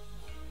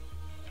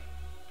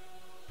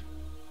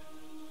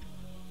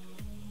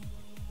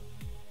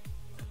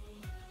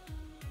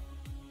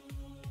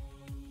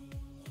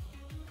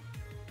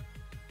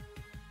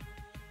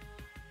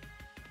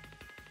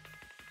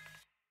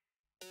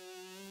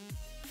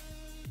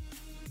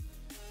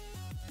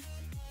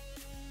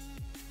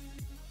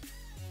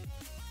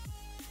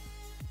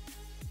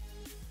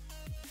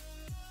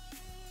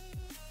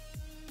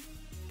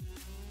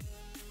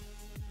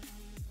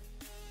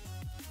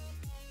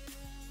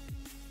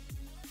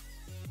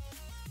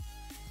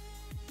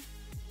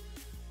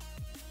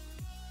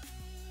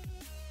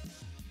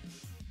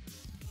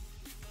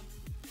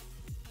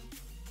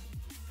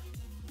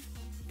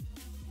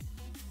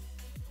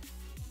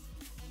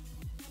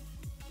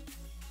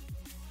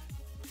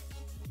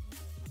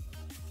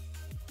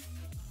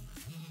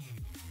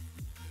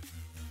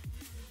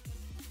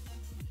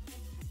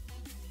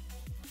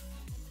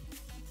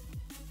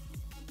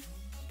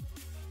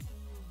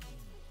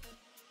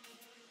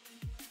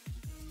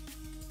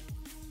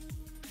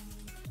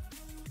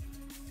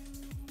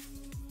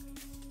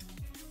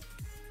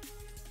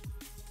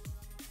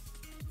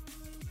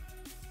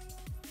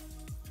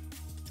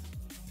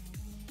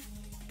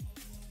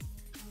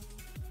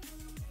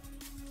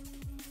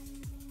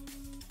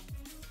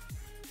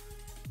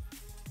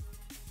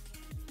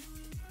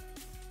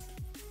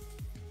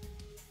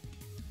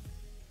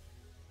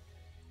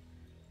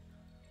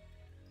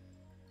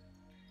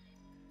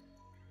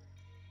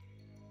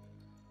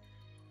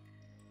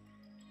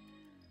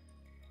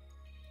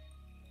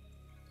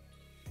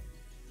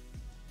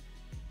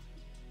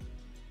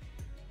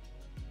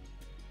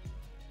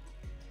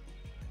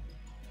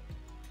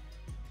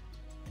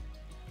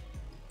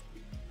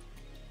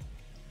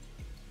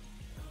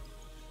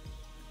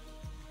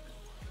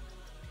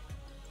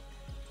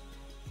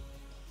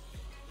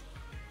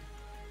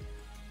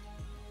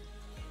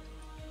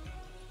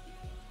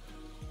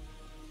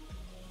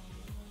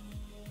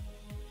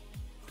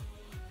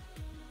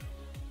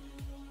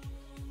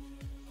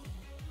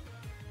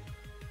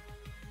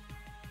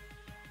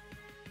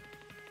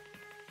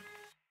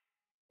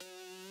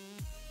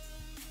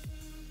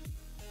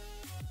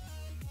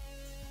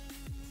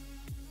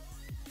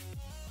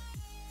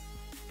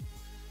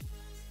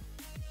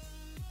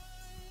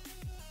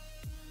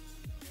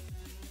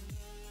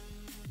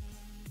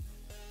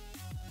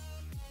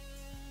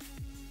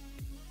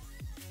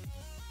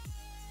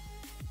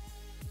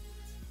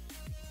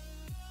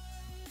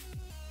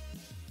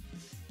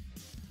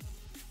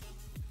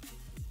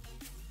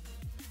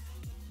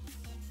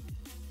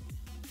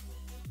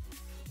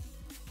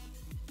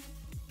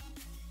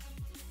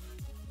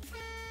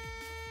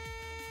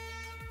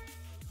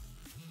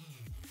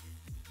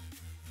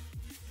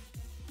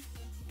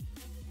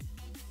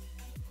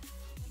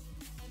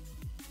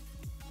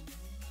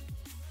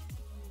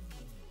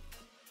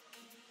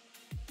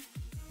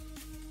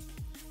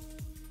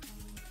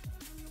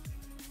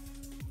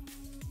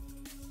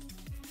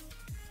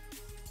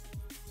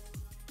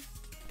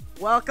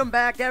 Welcome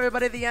back,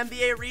 everybody, to the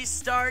NBA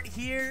restart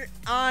here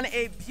on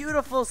a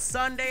beautiful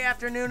Sunday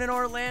afternoon in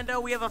Orlando.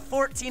 We have a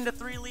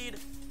 14-3 lead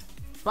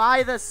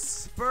by the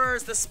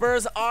Spurs. The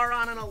Spurs are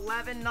on an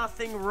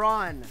 11-0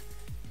 run.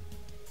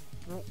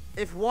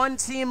 If one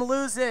team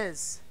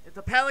loses, if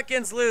the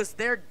Pelicans lose,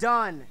 they're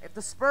done. If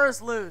the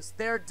Spurs lose,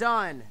 they're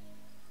done.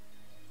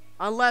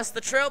 Unless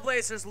the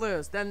Trailblazers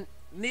lose, then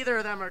neither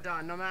of them are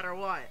done, no matter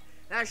what.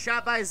 That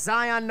shot by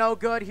Zion, no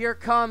good. Here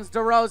comes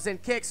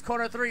DeRozan, kicks,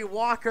 corner three,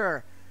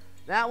 Walker.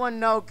 That one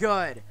no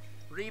good.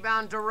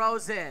 Rebound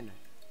DeRozan.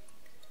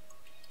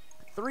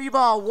 Three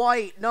ball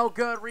White, no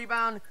good.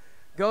 Rebound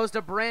goes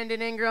to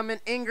Brandon Ingram,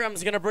 and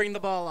Ingram's going to bring the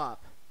ball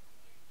up.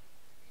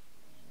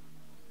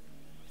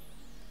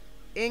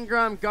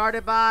 Ingram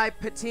guarded by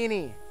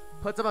Patini.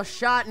 Puts up a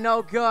shot,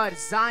 no good.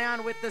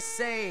 Zion with the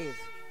save.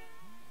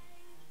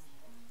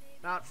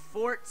 About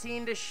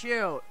 14 to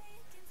shoot.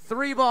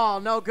 Three ball,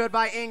 no good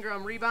by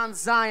Ingram. Rebound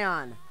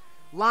Zion.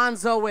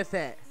 Lonzo with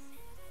it.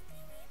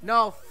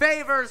 No,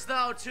 Favors,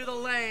 though, to the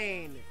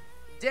lane.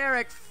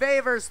 Derek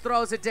Favors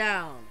throws it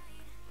down.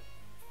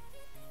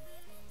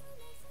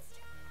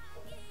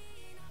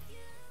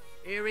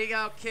 Here we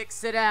go,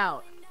 kicks it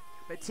out.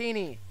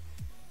 Patini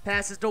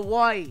passes to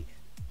White.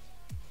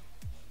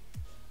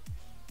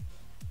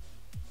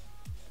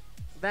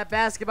 That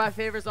basket by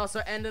Favors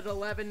also ended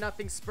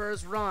 11-0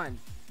 Spurs run.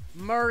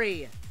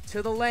 Murray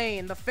to the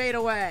lane, the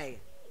fadeaway.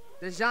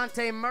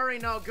 DeJounte Murray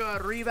no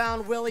good.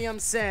 Rebound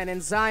Williamson,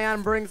 and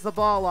Zion brings the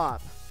ball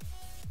up.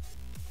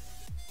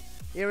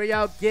 Here we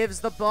go, gives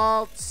the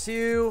ball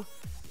to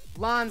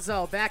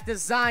Lonzo. Back to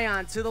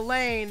Zion, to the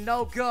lane,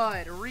 no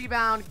good.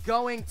 Rebound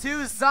going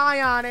to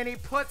Zion, and he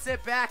puts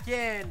it back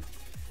in.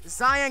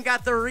 Zion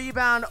got the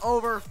rebound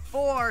over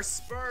 4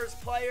 Spurs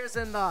players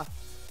in the...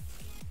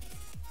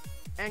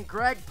 And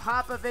Greg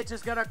Popovich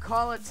is going to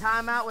call a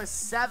timeout with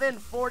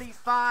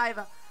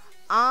 7:45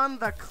 on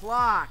the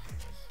clock.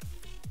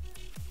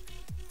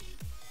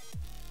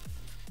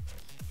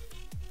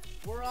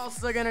 We're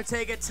also going to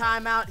take a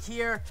timeout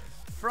here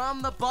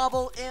from the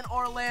bubble in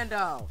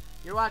Orlando.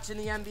 You're watching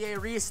the NBA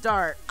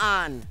restart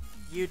on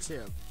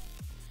YouTube.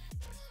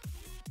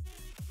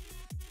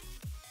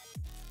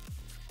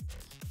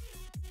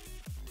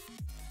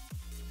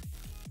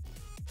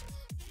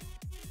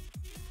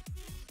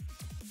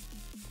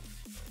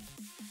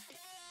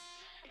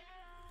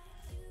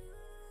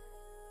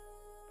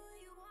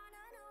 You wanna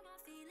know my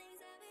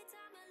feelings every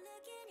time I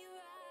look in your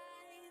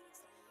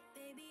eyes.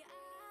 Baby, I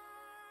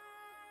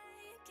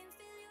can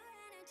feel your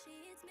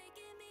energy, it's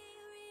making me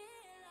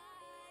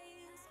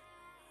realize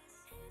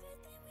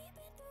everything we've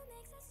been through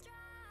makes us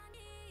strong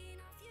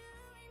enough. You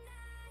and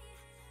I,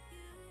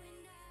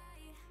 everything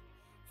we've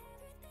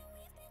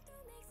been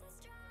through makes us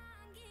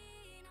strong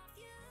enough.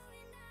 You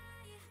and I.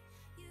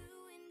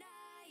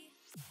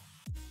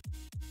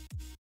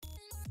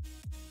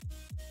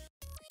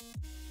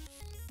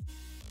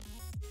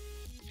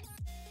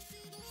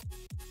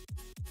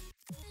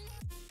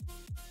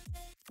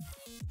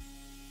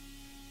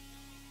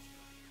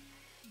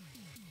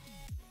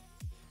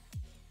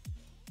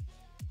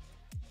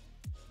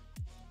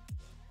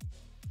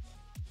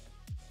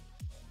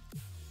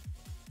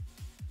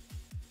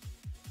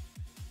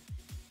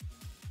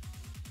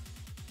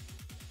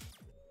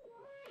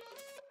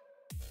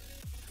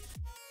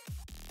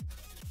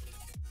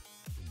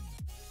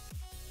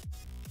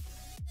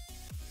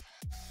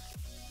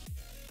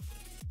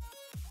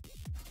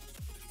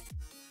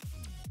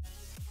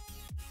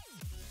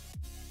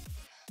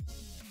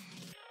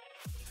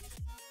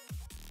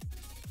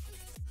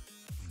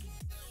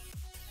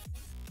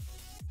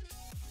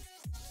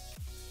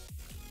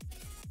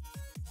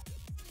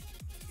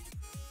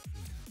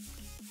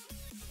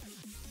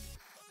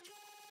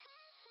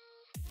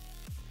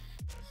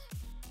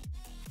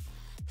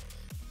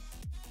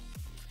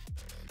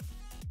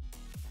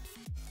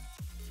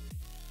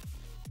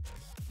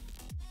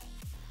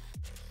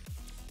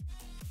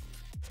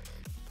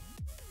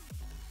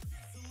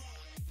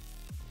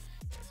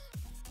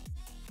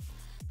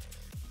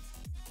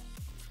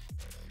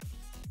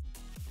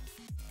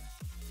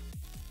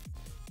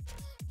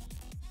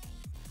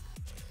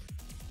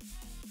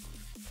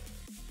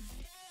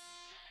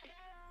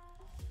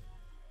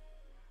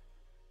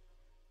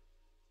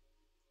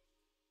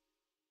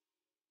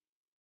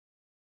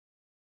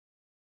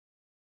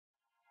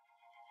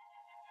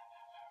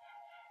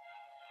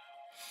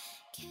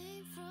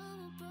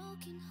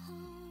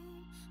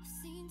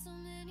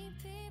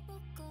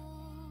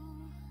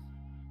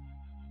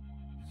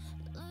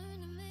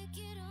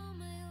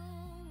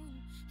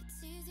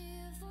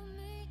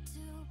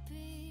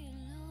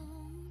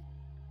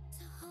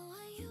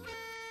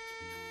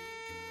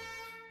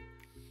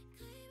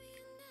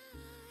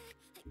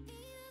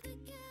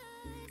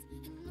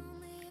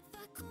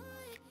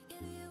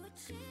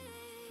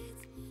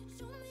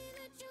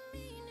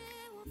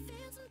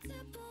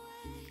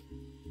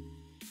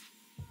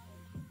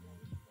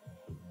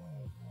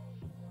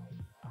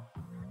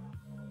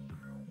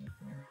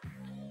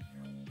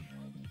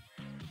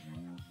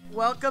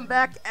 Welcome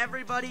back,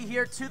 everybody,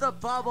 here to the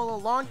bubble.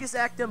 The longest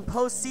active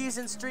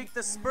postseason streak.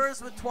 The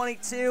Spurs with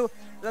 22,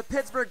 the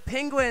Pittsburgh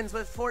Penguins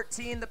with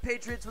 14, the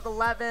Patriots with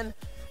 11,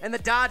 and the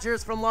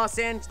Dodgers from Los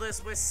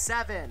Angeles with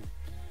 7.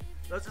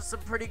 Those are some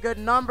pretty good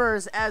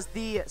numbers as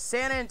the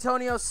San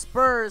Antonio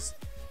Spurs,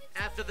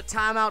 after the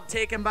timeout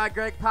taken by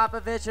Greg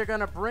Popovich, are going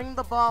to bring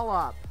the ball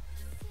up.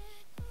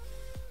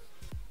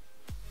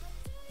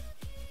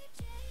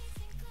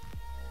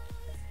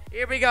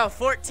 Here we go,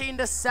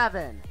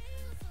 14-7.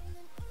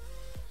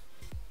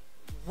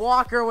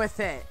 Walker with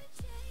it.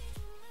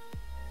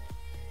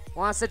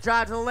 Wants to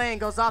drive to the lane,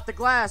 goes off the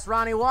glass.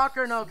 Ronnie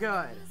Walker, no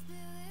good.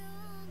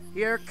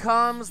 Here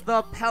comes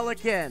the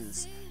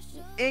Pelicans.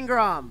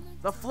 Ingram,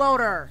 the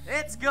floater,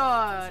 it's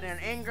good,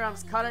 and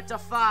Ingram's cut it to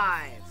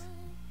 5.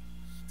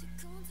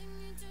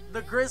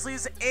 The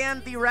Grizzlies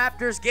and the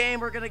Raptors game,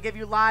 we're going to give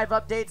you live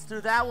updates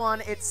through that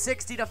one. It's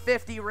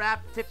 60-50,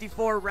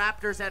 54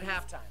 Raptors at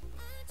halftime.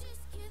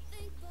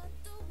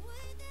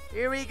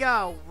 Here we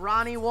go,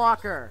 Lonnie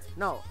Walker.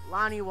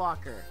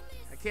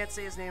 I can't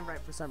say his name right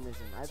for some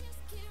reason.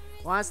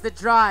 Wants to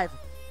drive.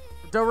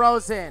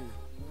 DeRozan,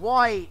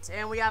 White,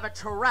 and we have a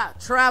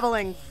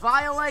traveling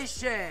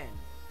violation.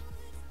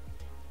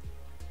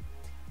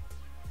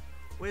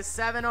 With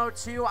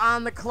 7:02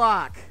 on the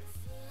clock.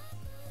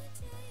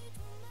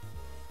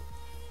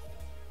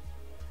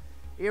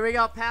 Here we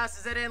go,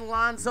 passes it in.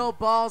 Lonzo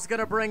Ball's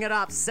gonna bring it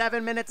up.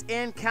 7 minutes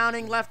in,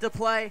 counting, left to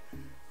play.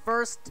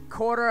 First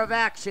quarter of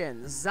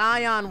action.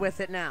 Zion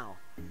with it now.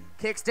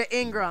 Kicks to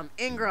Ingram.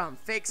 Ingram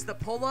fakes the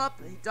pull-up.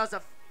 He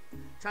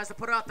tries to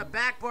put it off the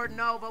backboard.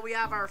 No, but we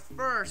have our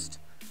first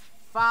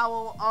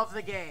foul of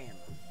the game.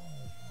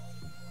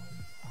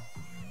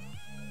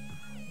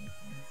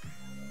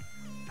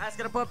 That's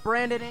going to put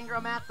Brandon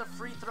Ingram at the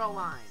free throw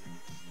line.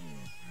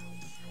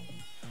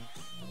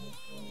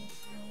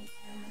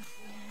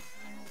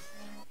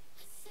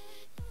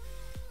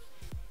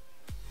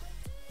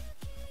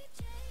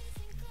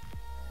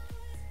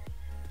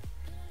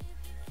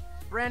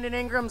 Brandon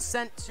Ingram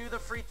sent to the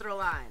free throw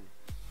line.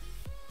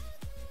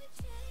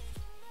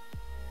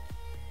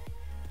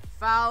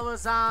 Foul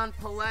is on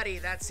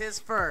Paletti. That's his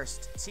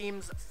first.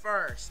 Team's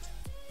first.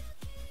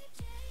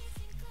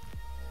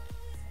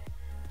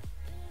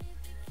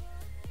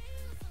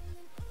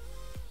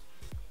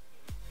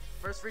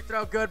 First free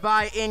throw good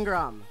by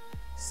Ingram.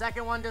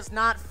 Second one does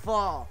not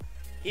fall.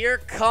 Here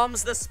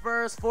comes the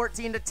Spurs.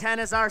 14-10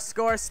 is our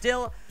score.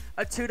 Still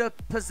a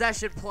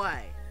 2-possession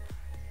play.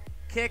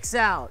 Kicks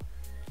out.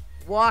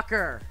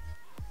 Walker,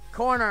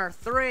 corner,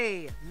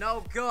 3,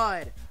 no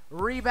good.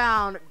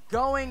 Rebound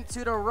going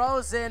to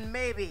DeRozan,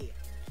 maybe.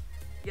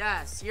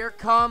 Yes, here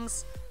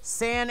comes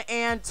San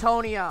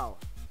Antonio.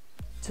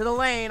 To the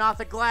lane, off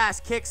the glass,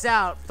 kicks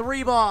out.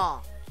 3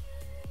 ball,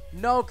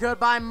 no good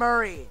by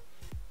Murray.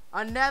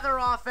 Another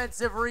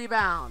offensive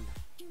rebound.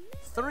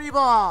 3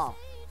 ball,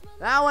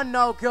 that one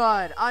no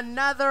good.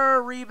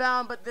 Another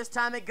rebound, but this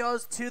time it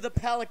goes to the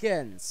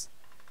Pelicans.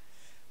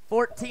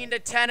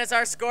 14-10 is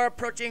our score,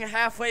 approaching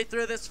halfway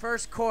through this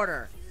first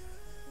quarter.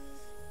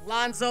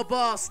 Lonzo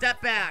Ball,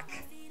 step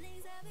back.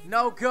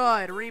 No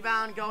good.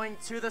 Rebound going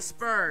to the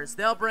Spurs.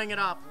 They'll bring it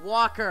up.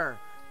 Walker,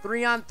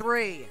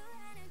 3-on-3.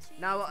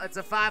 Now it's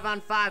a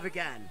 5-on-5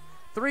 again.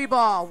 3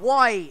 ball,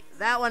 White.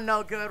 That one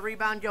no good.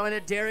 Rebound going to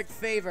Derek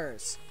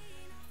Favors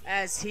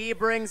as he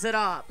brings it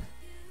up.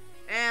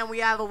 And we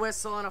have a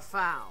whistle and a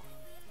foul.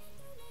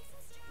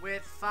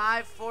 With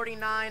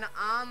 5:49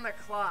 on the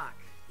clock.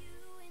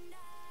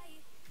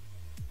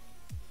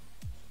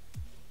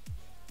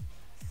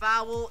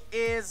 Foul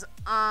is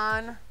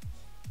on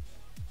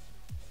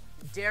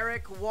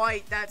Derek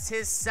White. That's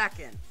his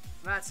second.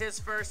 That's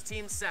his first,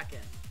 team second.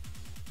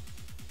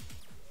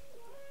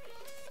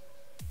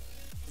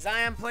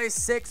 Zion plays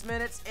 6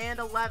 minutes and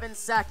 11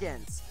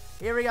 seconds.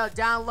 Here we go,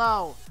 down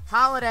low.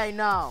 Holiday,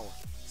 no.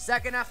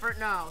 Second effort,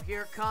 no.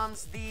 Here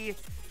comes the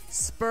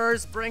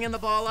Spurs bringing the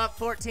ball up.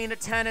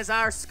 14-10 is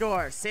our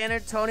score. San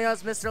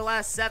Antonio's missed their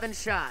last 7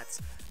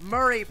 shots.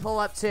 Murray pull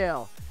up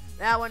 2.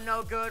 That one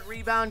no good.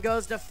 Rebound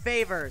goes to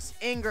Favors.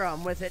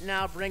 Ingram with it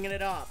now, bringing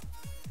it up.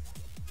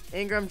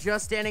 Ingram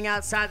just standing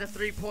outside the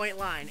 3-point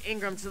line.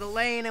 Ingram to the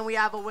lane, and we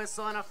have a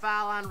whistle and a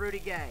foul on Rudy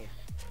Gay.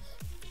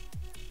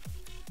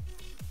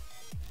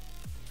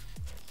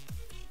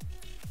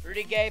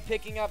 Rudy Gay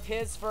picking up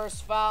his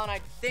first foul, and I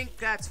think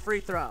that's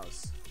free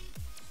throws.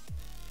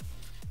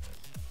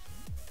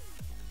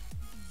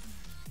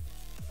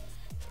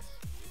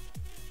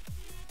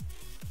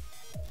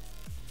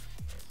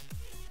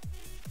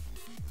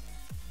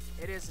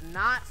 It is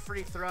not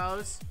free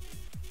throws.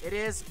 It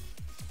is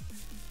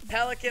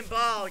Pelican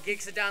ball.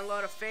 Geeks it down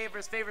low to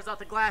Favors. Favors off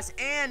the glass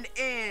and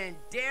in.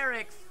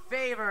 Derek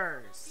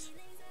Favors.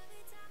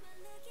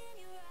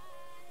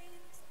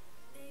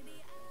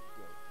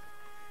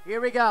 Here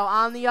we go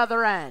on the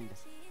other end.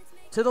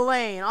 To the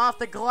lane, off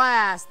the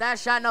glass. That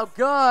shot no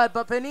good,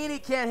 but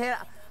Panini can't hit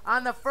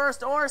on the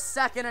first or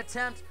second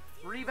attempt.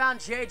 Rebound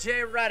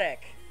JJ Redick.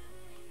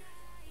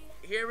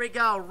 Here we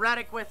go,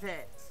 Redick with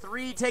it.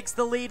 3 takes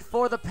the lead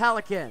for the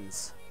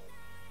Pelicans.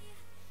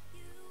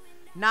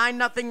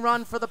 9-0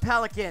 run for the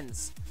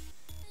Pelicans.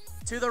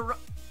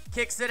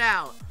 Kicks it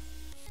out.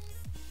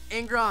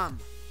 Ingram.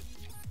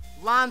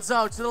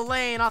 Lonzo to the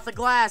lane, off the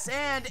glass,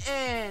 and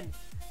in.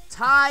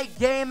 Tie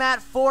game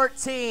at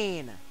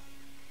 14.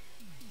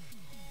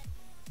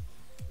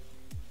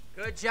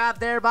 Good job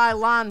there by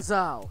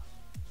Lonzo.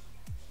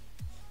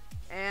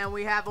 And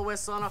we have a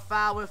whistle and a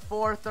foul with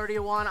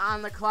 4:31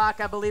 on the clock.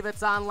 I believe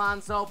it's on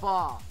Lonzo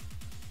Ball.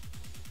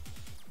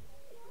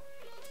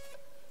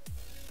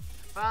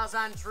 Foul's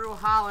on Drew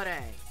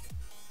Holiday.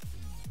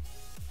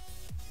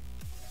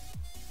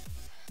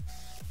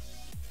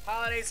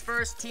 Holiday's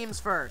first, team's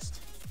first.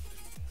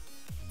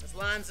 As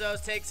Lonzo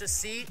takes a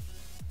seat.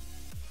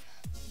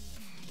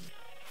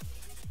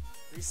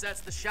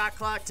 Resets the shot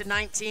clock to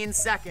 19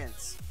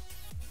 seconds.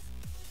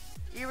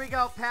 Here we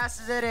go,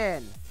 passes it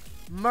in.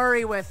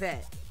 Murray with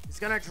it. He's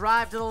gonna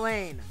drive to the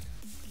lane.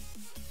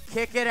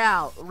 Kick it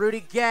out,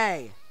 Rudy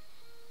Gay.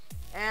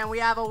 And we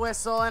have a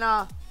whistle and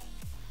a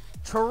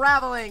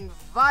traveling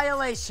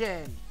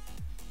violation.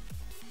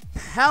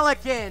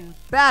 Pelican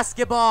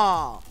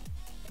basketball.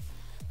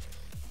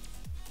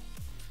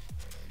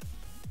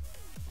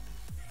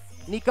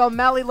 Nico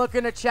Melli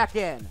looking to check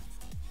in.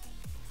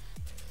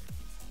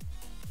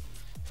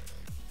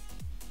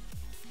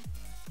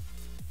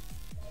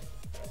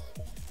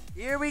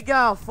 Here we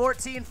go.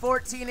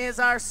 14-14 is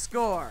our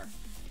score.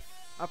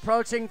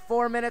 Approaching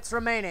 4 minutes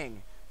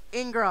remaining.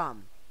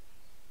 Ingram.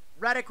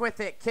 Redick with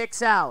it.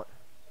 Kicks out.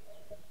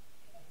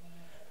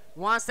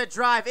 Wants to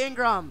drive.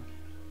 Ingram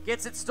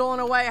gets it stolen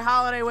away.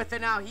 Holiday with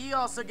it now. He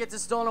also gets it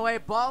stolen away.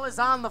 Ball is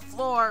on the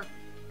floor.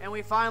 And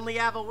we finally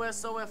have a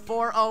whistle with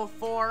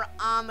 4:04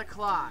 on the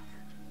clock.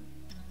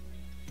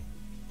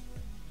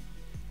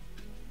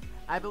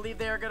 I believe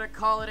they are going to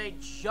call it a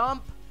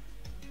jump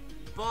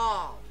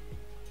ball.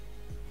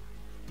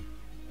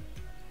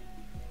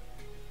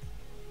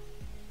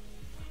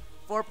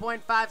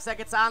 .5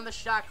 seconds on the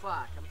shot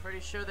clock. I'm pretty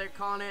sure they're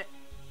calling it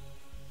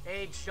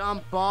a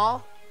jump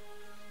ball.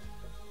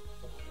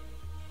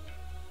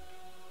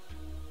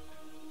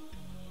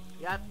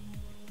 Yep.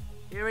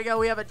 Here we go.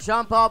 We have a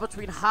jump ball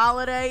between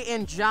Holiday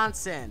and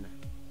Johnson.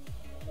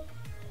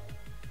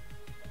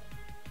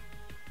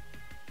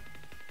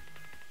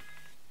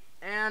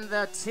 And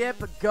the tip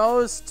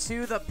goes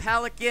to the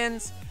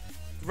Pelicans'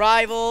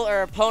 rival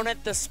or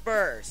opponent, the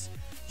Spurs.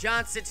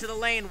 Johnson to the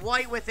lane.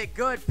 White with it.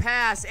 Good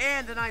pass.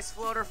 And a nice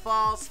floater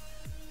falls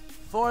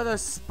for the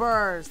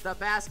Spurs. The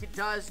basket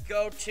does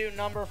go to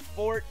number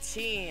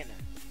 14.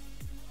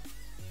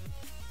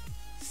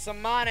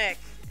 Simonic.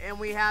 And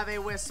we have a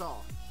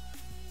whistle.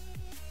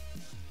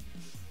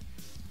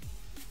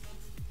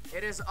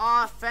 It is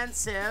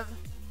offensive.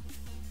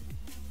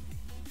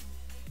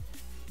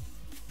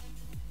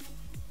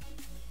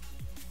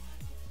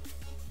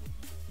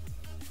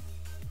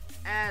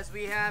 As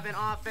we have an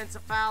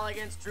offensive foul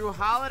against Drew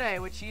Holiday,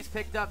 which he's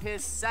picked up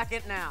his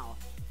second now.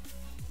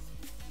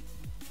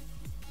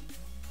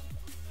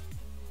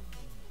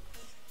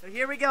 So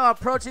here we go,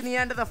 approaching the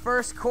end of the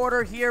first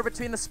quarter here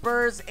between the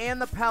Spurs and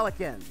the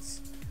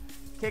Pelicans.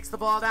 Kicks the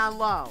ball down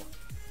low.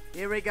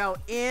 Here we go,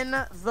 in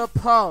the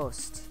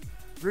post.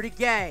 Rudy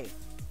Gay,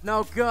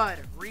 no good.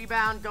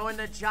 Rebound going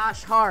to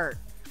Josh Hart.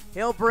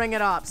 He'll bring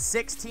it up,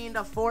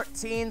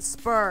 16-14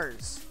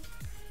 Spurs.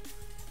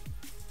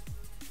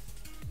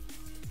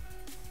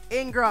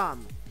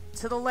 Ingram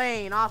to the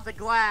lane, off the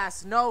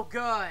glass, no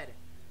good.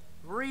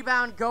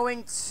 Rebound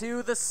going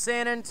to the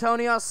San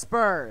Antonio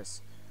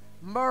Spurs.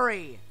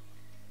 Murray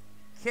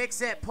kicks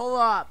it, pull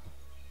up.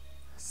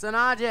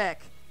 Sanajic,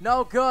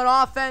 no good.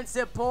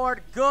 Offensive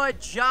board,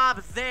 good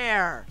job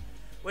there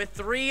with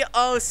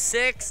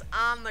 3:06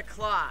 on the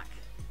clock.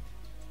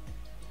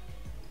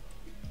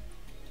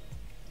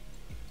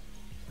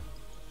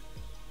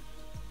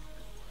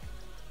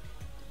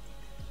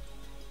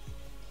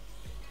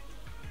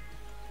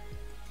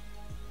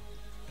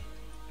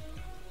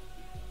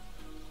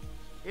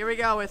 Here we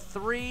go with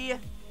 3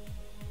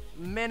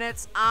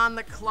 minutes on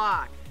the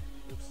clock.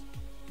 Oops.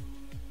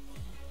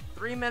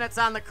 3 minutes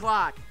on the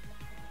clock.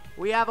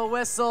 We have a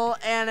whistle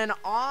and an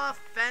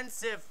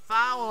offensive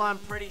foul, I'm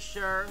pretty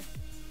sure,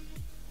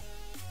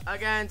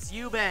 against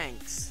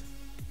Eubanks.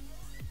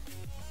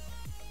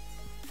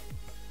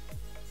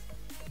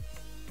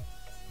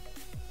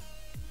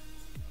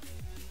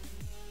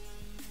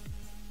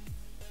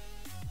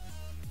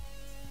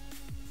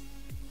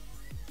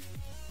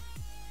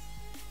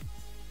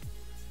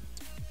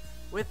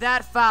 With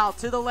that foul,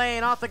 to the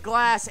lane, off the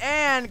glass,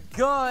 and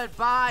good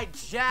by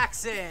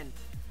Jackson,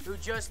 who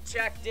just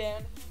checked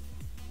in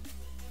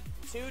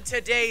to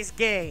today's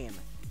game.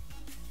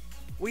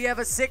 We have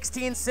a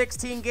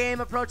 16-16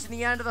 game approaching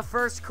the end of the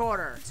first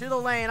quarter. To the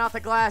lane, off the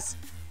glass,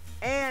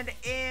 and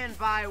in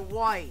by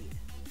White.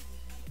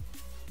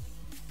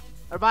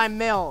 Or by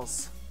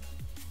Mills.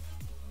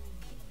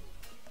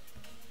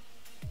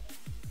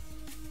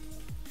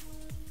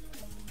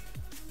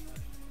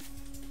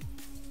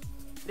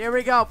 There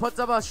we go, puts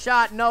up a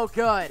shot, no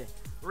good.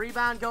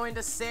 Rebound going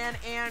to San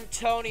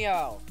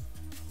Antonio.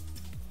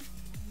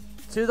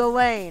 To the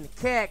lane,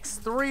 kicks,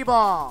 3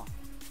 ball.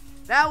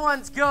 That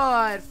one's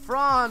good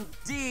from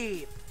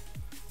deep.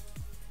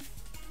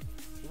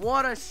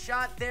 What a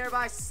shot there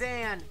by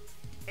San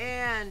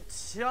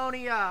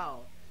Antonio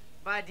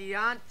by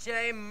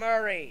Deontay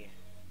Murray.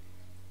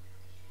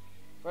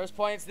 First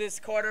points this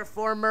quarter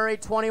for Murray,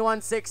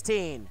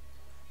 21-16.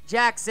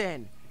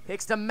 Jackson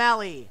kicks to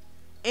Melly.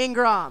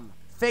 Ingram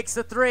fakes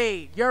the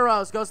three.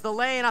 Euros goes to the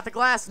lane, off the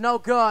glass, no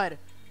good.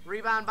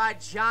 Rebound by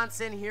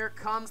Johnson. Here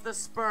comes the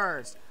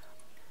Spurs.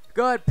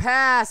 Good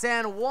pass,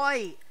 and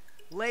White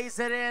lays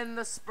it in.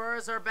 The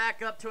Spurs are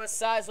back up to a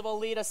sizable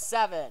lead of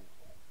 7.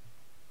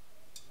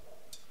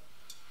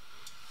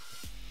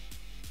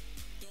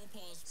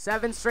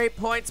 7 straight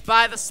points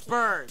by the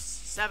Spurs.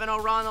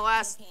 7-0 run in the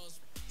last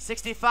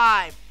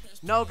 65.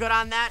 No good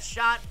on that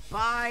shot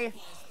by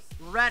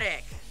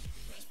Redick.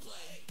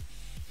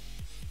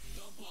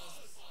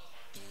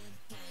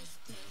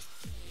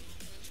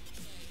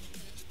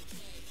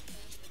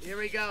 Here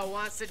we go.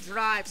 Wants to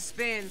drive.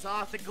 Spins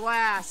off the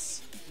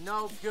glass.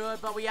 No good,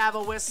 but we have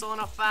a whistle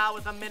and a foul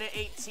with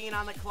 1:18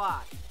 on the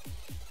clock.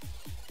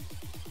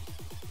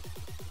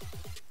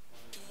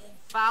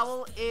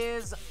 Foul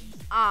is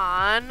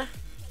on.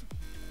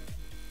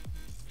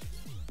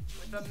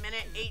 With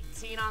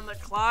 1:18 on the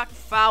clock,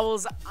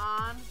 foul's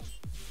on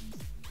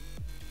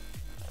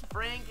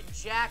Frank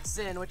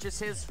Jackson, which is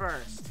his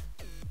first.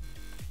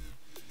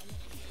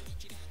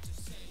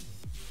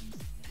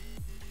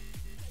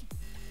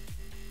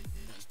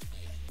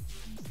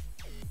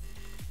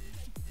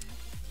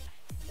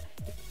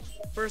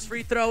 First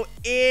free throw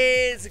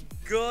is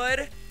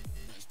good.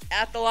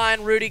 At the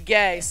line, Rudy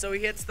Gay. So he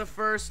hits the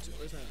first.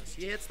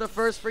 He hits the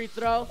first free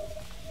throw.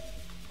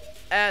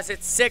 As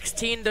it's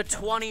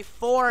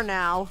 16-24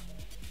 now.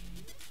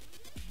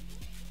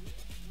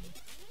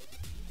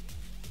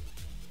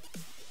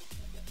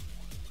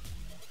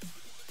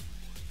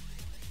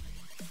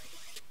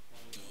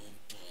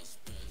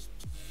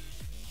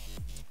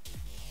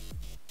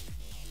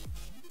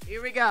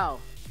 Here we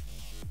go.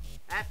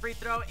 That free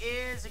throw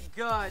is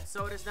good,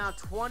 so it is now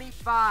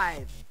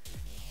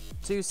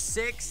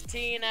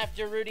 25-16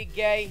 after Rudy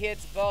Gay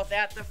hits both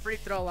at the free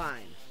throw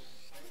line.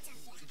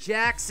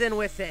 Jackson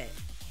with it.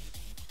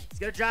 He's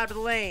going to drive to the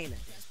lane.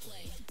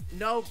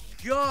 No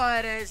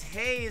good as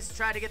Hayes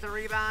tried to get the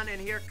rebound, and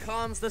here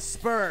comes the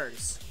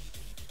Spurs.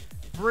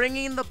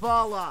 Bringing the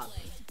ball up.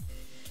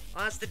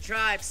 Wants to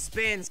drive,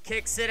 spins,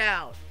 kicks it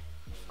out.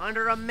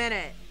 Under a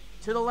minute.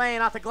 To the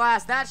lane, off the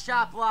glass. That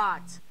shot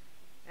blocked.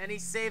 And he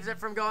saves it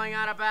from going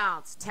out of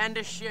bounds. 10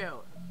 to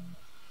shoot.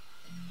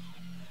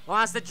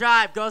 Wants to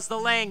drive, goes to the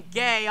lane.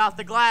 Gay off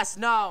the glass,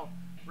 no.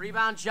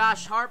 Rebound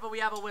Josh Hart, but we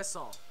have a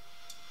whistle.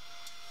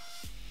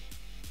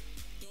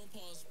 Don't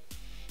pause.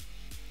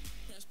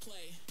 Press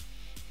play.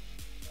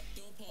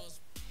 Don't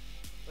pause.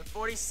 With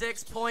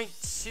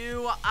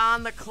 46.2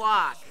 on the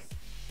clock.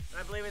 And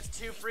I believe it's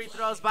 2 free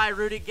throws by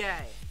Rudy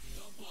Gay.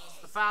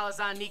 The foul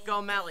is on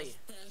Nico Melli.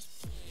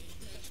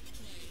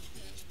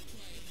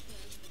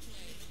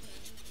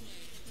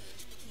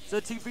 So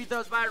 2 free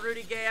throws by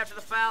Rudy Gay after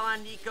the foul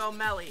on Nico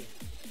Melli.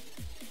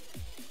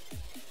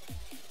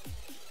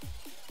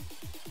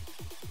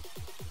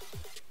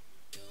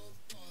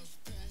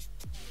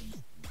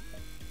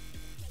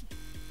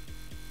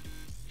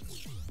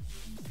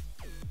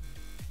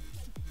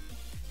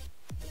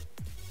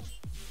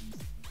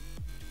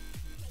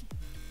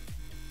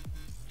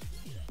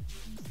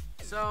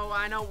 So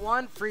I know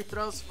 1 free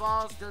throw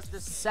falls. Does the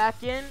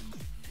second?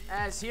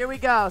 As here we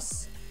go.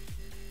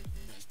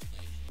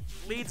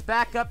 Leads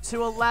back up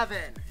to 11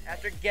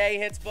 after Gay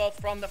hits both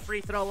from the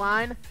free throw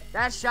line.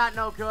 That shot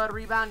no good.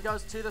 Rebound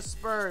goes to the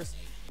Spurs.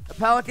 The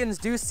Pelicans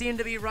do seem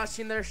to be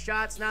rushing their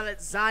shots now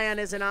that Zion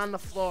isn't on the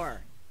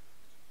floor.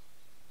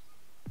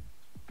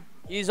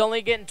 He's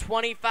only getting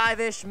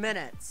 25-ish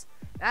minutes.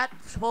 That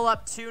pull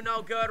up 2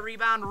 no good.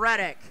 Rebound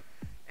Redick.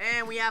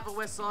 And we have a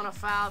whistle and a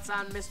foul. It's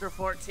on Mr.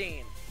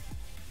 14.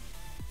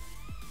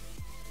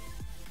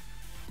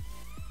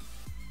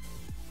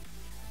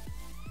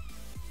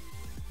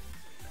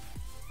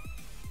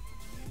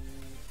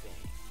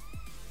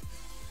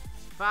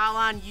 Foul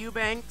on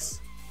Eubanks.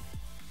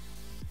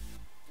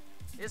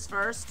 His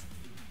first.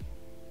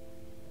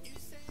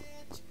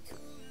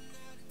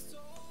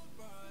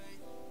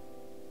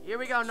 Here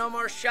we go, no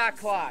more shot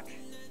clock.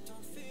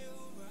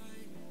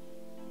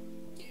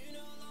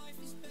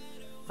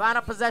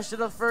 Final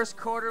possession of the first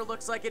quarter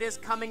looks like it is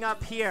coming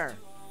up here.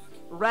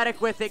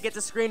 Redick with it, gets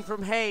a screen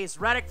from Hayes.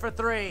 Redick for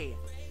 3.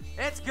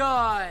 It's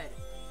good.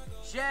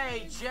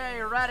 J.J.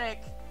 Redick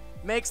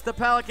makes the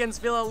Pelicans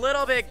feel a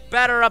little bit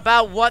better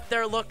about what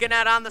they're looking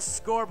at on the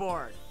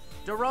scoreboard.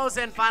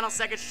 DeRozan, final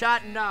second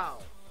shot, no.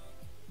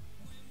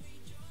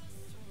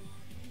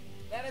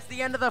 That is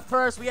the end of the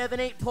first. We have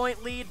an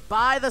 8-point lead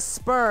by the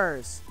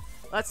Spurs.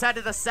 Let's head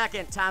to the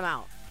second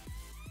timeout.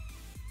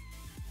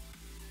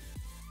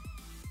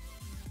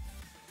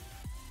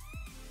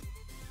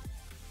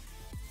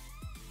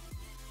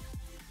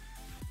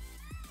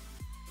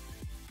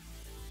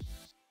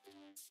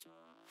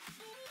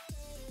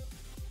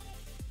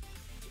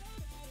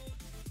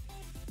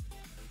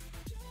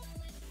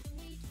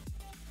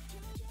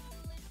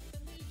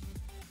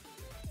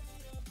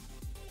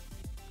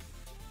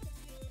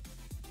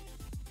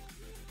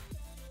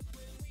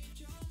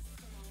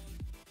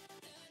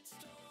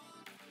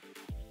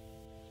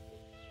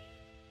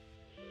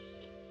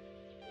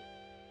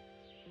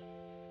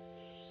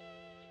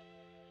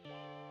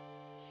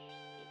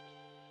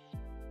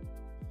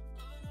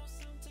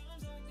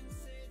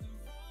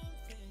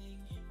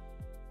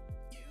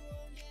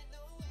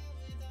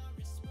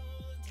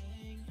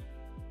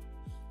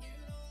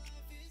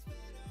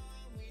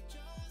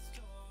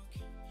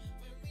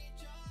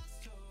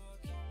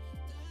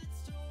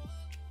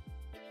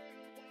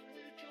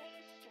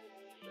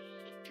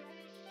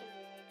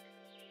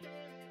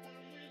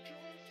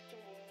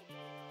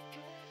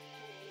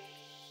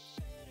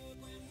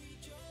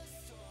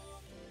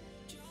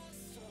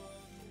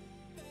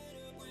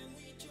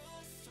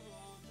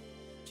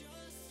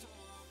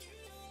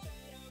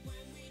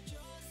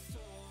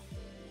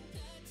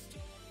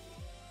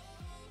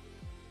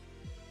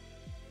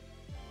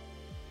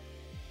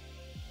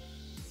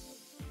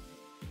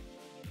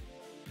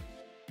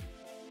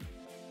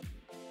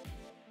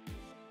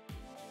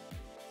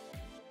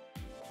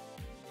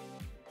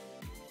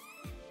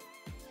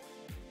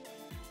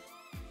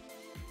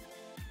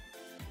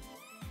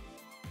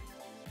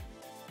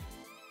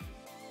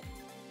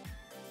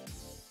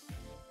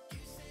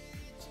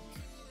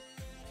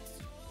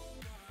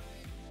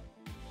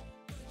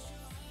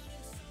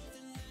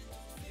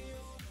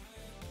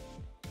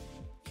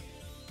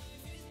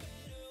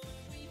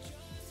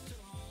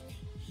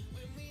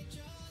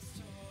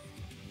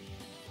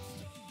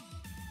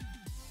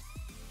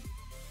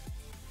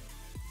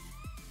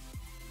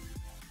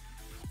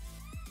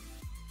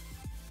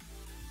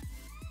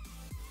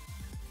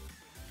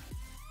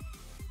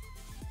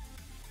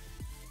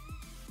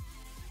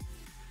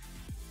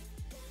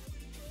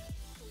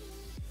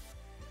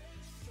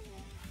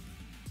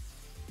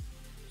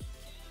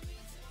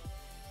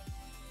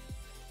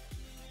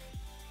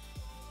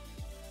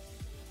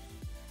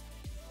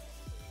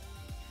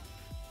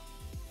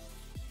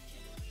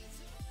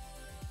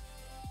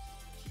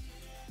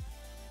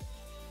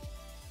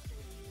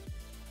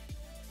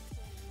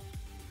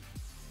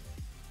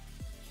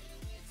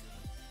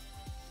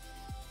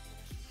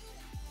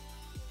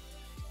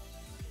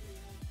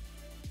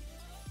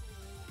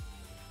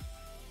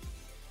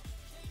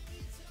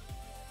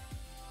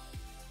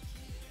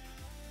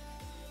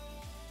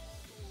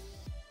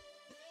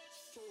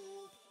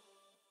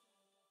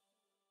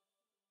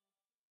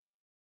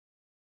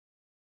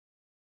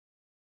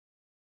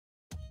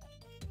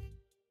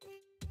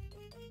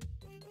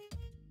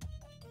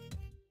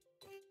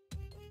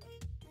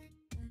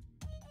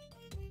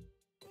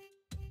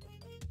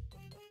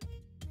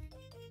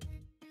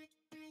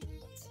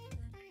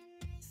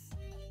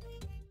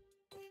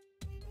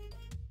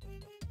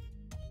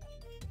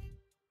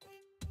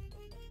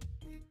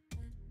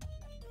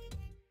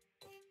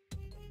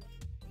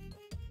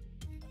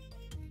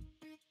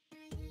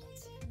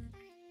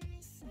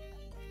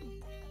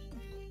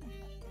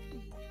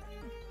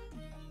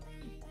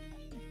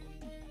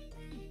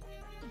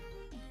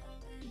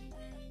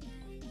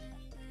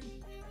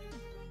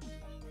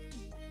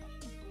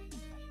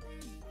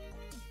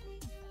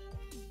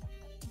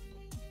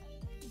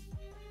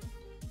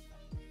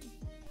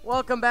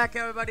 Welcome back,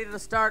 everybody, to the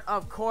start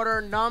of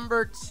quarter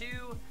number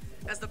 2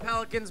 as the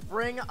Pelicans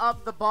bring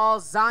up the ball.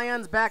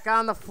 Zion's back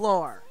on the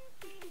floor.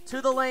 To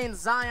the lane,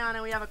 Zion,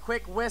 and we have a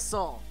quick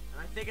whistle.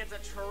 I think it's a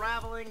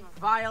traveling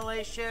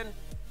violation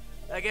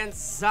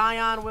against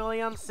Zion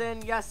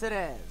Williamson. Yes, it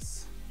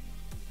is.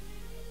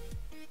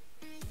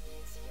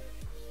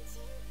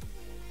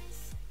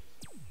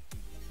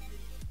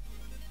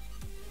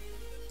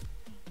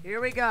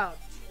 Here we go.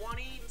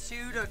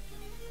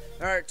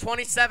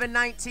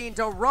 27-19.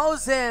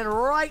 DeRozan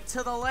right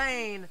to the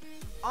lane,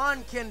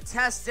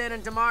 uncontested,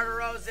 and DeMar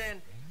DeRozan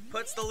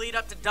puts the lead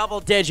up to double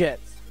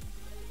digits.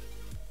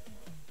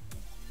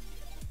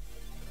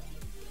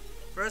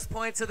 First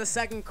points of the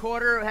second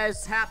quarter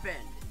has happened.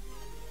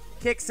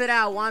 Kicks it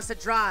out, wants to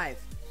drive.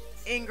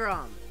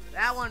 Ingram.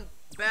 That one,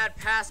 bad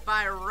pass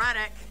by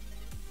Redick.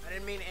 I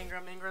didn't mean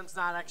Ingram. Ingram's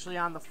not actually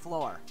on the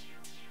floor.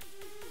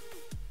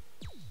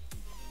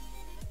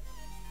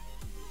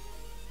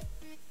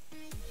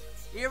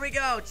 Here we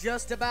go,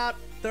 just about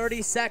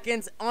 30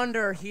 seconds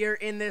under here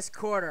in this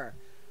quarter.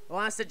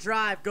 Wants to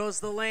drive,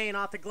 goes to the lane,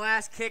 off the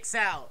glass, kicks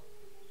out.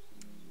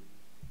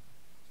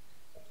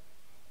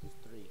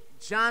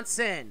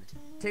 Johnson,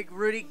 take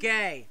Rudy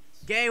Gay.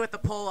 Gay with the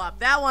pull-up.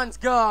 That one's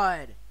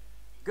good.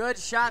 Good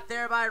shot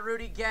there by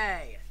Rudy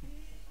Gay.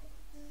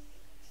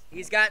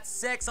 He's got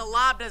 6. A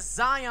lob to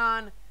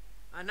Zion.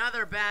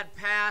 Another bad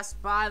pass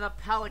by the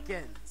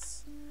Pelicans.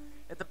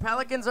 If the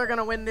Pelicans are going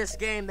to win this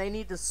game, they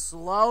need to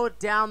slow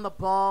down the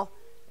ball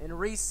and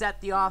reset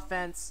the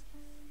offense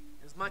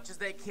as much as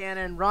they can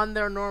and run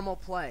their normal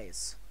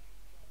plays.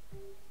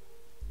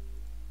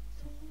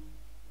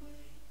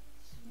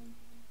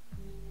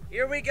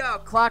 Here we go.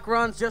 Clock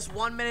runs just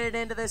 1 minute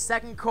into this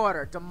second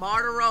quarter.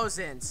 DeMar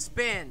DeRozan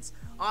spins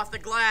off the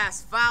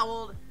glass,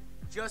 fouled,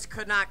 just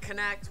could not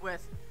connect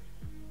with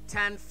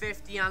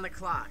 10:50 on the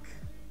clock.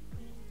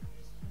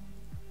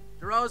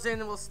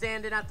 DeRozan will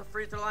stand in at the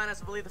free throw line,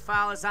 as I believe the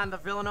foul is on the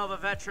Villanova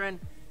veteran,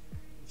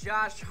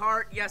 Josh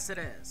Hart. Yes, it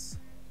is.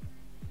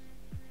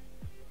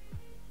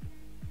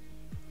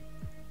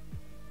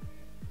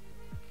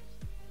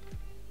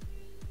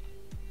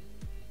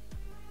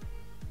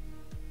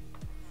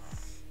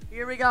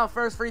 Here we go.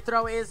 First free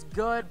throw is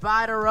good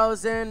by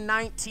DeRozan,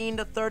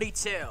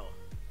 19-32.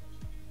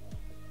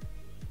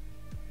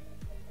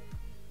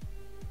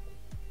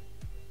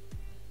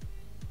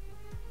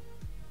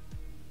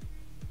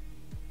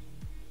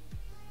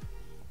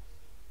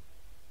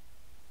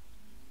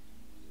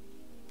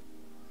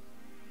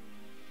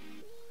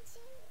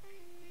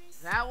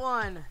 That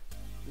one,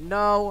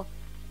 no.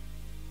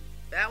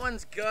 That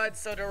one's good,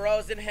 so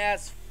DeRozan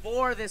has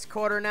 4 this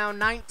quarter now,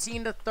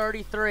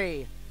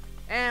 19-33.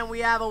 And we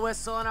have a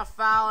whistle and a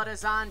foul. It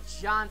is on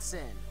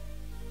Johnson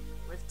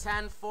with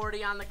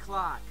 10:40 on the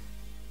clock.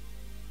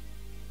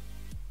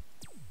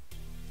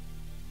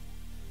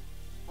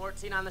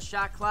 14 on the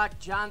shot clock.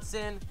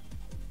 Johnson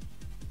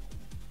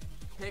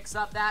picks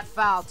up that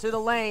foul. To the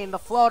lane, the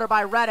floater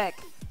by Redick.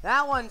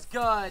 That one's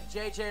good.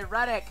 JJ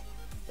Redick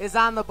is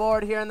on the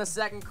board here in the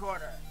second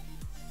quarter.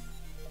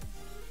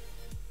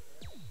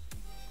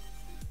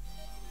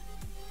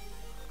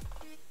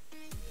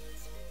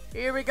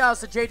 Here we go.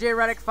 So JJ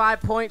Redick,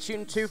 5 points,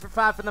 shooting 2 for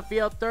 5 from the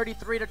field,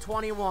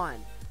 33-21.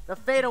 The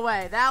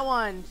fadeaway, that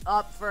one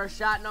up for a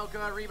shot, no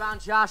good.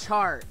 Rebound, Josh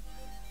Hart.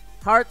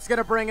 Hart's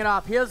gonna bring it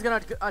up. He's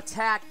gonna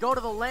attack, go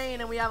to the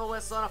lane, and we have a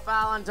whistle and a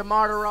foul on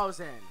DeMar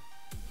DeRozan.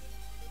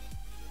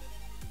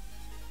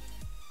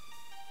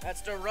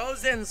 That's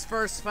DeRozan's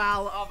first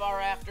foul of our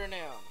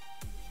afternoon.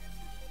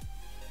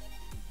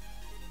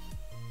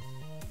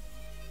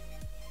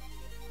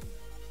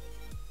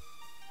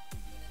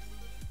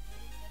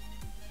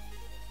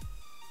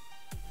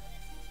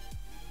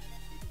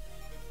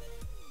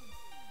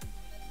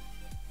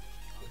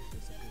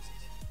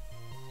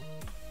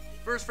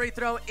 First free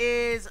throw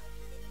is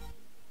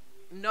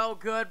no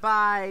good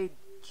by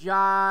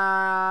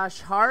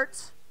Josh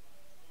Hart.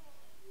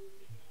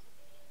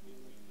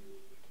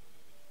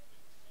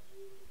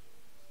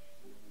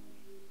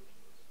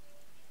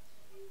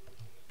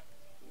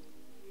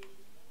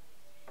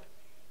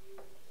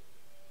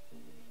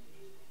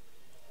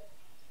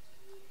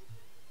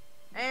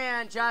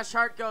 And Josh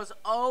Hart goes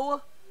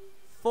 0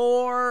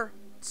 for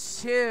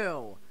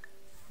 2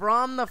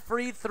 from the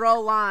free throw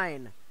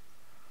line.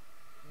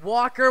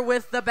 Walker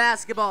with the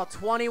basketball,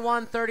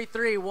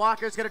 21-33.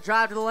 Walker's going to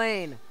drive to the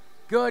lane.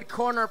 Good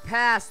corner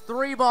pass,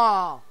 3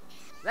 ball.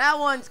 That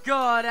one's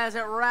good as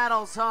it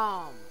rattles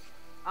home.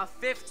 A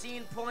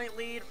 15-point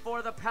lead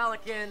for the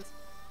Pelicans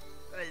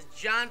as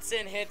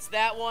Johnson hits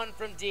that one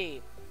from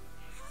deep.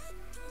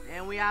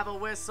 And we have a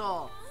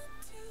whistle.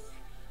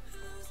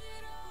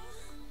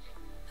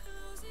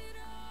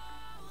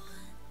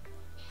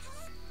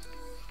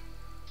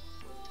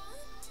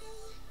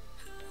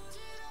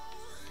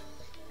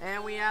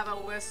 And we have a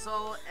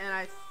whistle,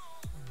 and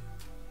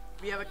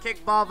we have a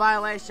kickball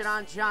violation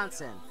on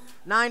Johnson.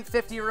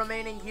 9:50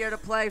 remaining here to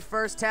play.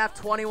 First half,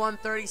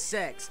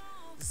 21-36.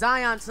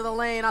 Zion to the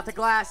lane, off the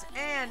glass,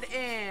 and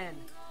in.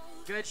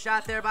 Good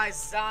shot there by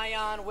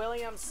Zion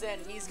Williamson.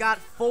 He's got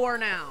 4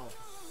 now.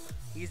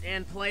 He's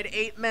played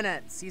 8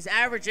 minutes. He's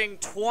averaging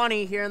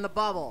 20 here in the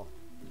bubble.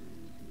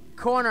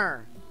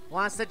 Corner,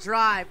 wants to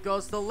drive,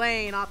 goes to the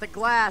lane, off the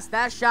glass.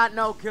 That shot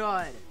no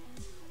good.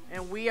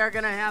 And we are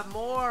going to have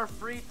more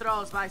free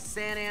throws by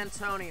San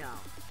Antonio.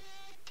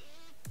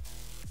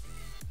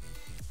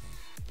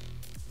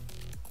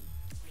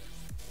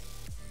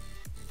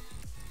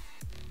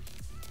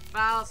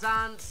 Fouls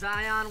on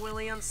Zion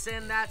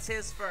Williamson. That's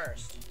his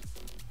first.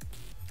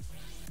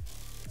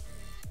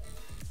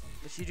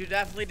 But you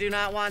definitely do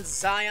not want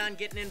Zion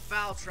getting in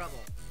foul trouble.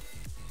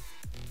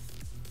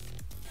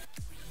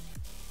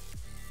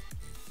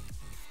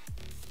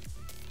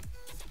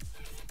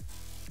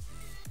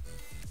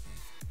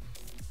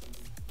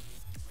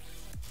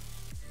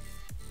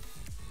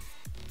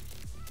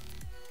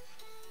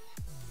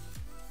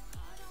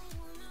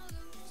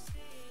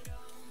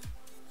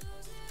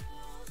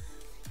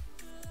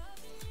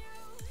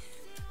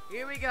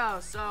 Here we go.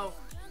 So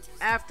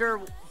after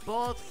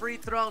both free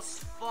throws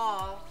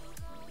fall,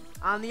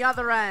 on the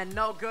other end,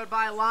 no good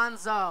by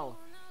Lonzo.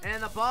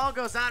 And the ball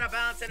goes out of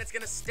bounds, and it's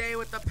going to stay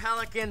with the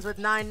Pelicans with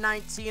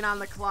 9:19 on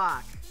the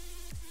clock.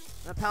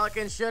 The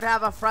Pelicans should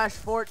have a fresh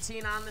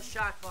 14 on the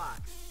shot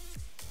clock.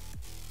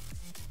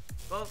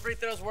 Both free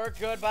throws were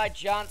good by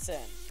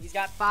Johnson. He's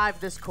got 5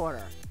 this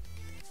quarter.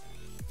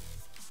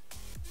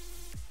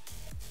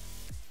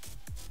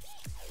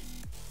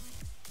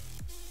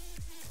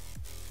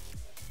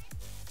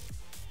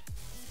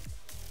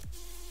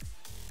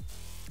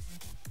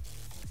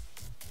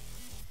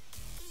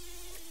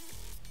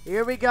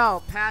 Here we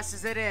go.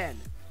 Passes it in.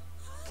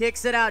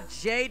 Kicks it out.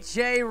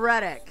 J.J.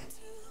 Redick.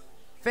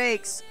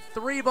 Fakes.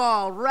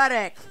 3-ball.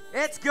 Redick.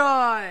 It's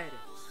good.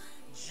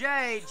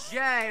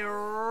 J.J.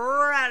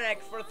 Redick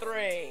for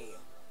 3.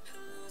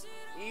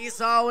 He's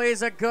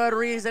always a good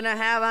reason to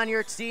have on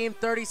your team.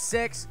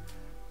 36,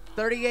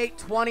 38,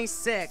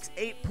 26.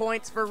 8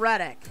 points for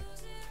Redick.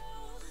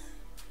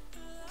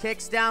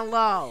 Kicks down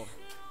low.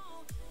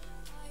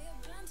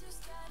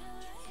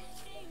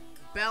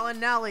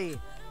 Bellinelli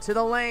to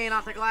the lane,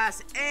 off the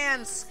glass,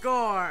 and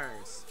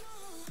scores.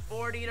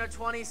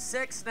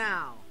 40-26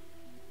 now.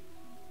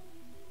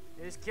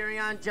 Here's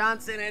Kerryon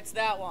Johnson. It's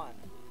that one.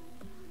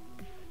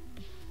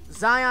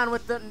 Zion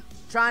with the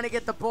trying to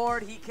get the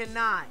board. He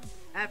cannot.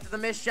 After the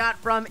missed shot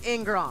from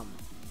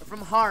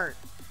from Hart.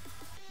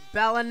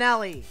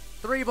 Bellinelli,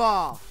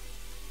 3-ball.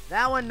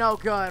 That one no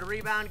good.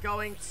 Rebound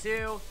going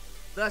to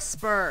the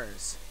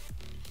Spurs.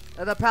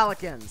 The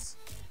Pelicans.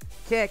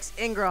 Kicks,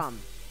 Ingram.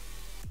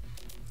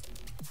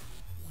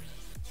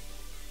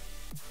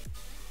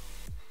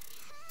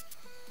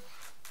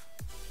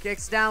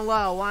 Kicks down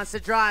low, wants to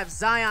drive.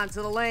 Zion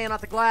to the lane,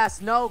 off the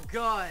glass, no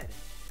good.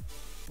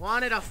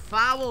 Wanted a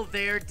foul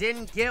there,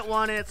 didn't get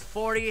one, and it's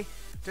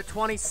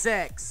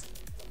 40-26.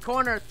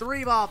 Corner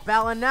 3-ball,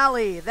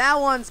 Bellinelli. That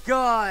one's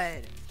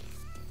good.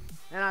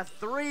 And a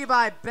 3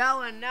 by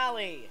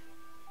Bellinelli.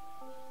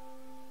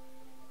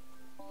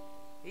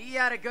 He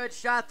had a good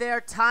shot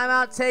there.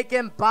 Timeout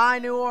taken by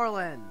New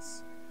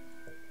Orleans.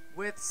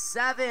 With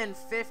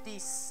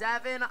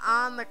 7:57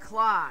 on the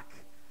clock.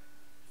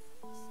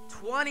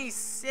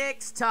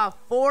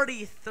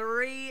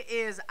 26-43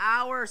 is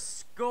our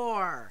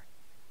score.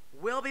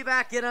 We'll be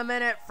back in a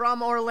minute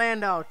from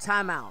Orlando.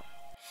 Timeout.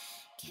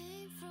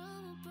 Came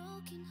from a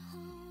broken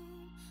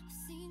home. I've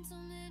seen so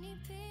many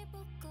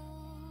people go.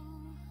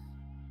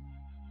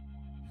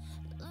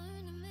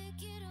 Learn to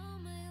make it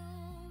on my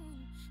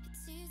own.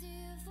 It's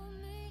easier for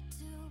me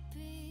to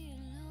be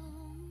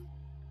alone.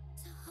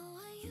 So how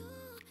are you?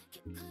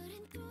 Keep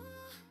cutting through.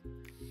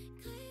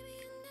 Claiming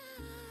you're not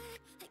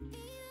like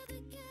the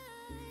other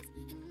guys.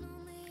 And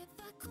only if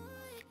I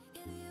could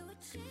give you a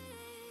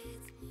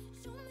chance.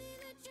 Show me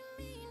that you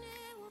mean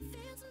it. We'll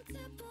feel some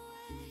type of way.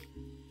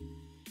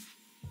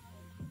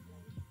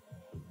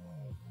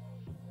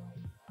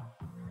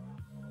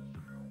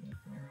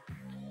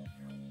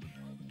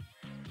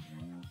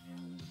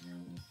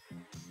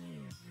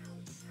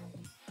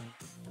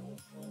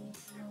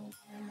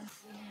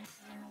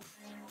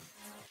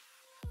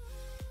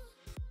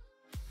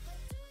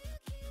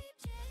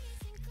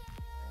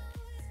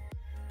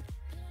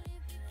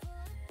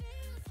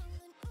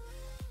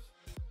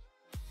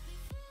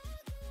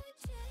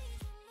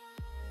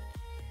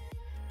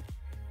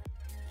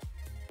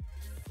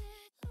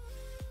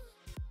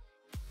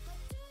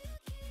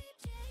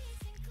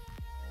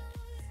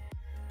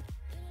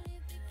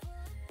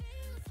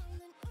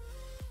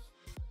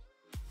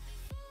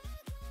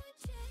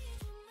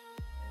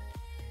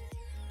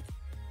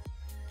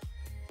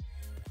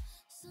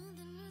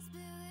 Something must be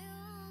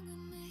wrong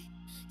with me.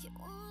 Keep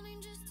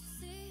wanting just to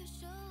see you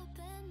show up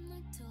at my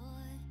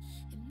door.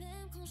 Et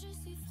même quand je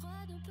suis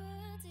froide, un peu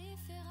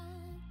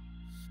indifférent,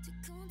 tu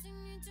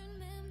continues tout de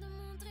même de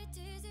montrer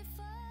tes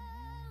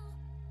efforts.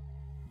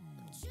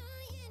 I'm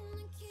trying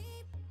to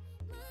keep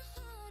my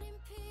heart in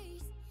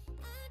peace.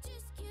 I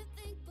just can't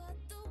think about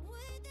the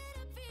way that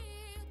I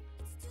feel.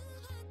 It's too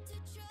hard to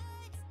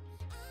trust.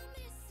 I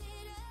mess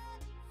it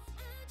up.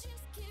 I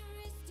just can't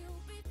rest.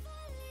 You'll be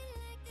falling.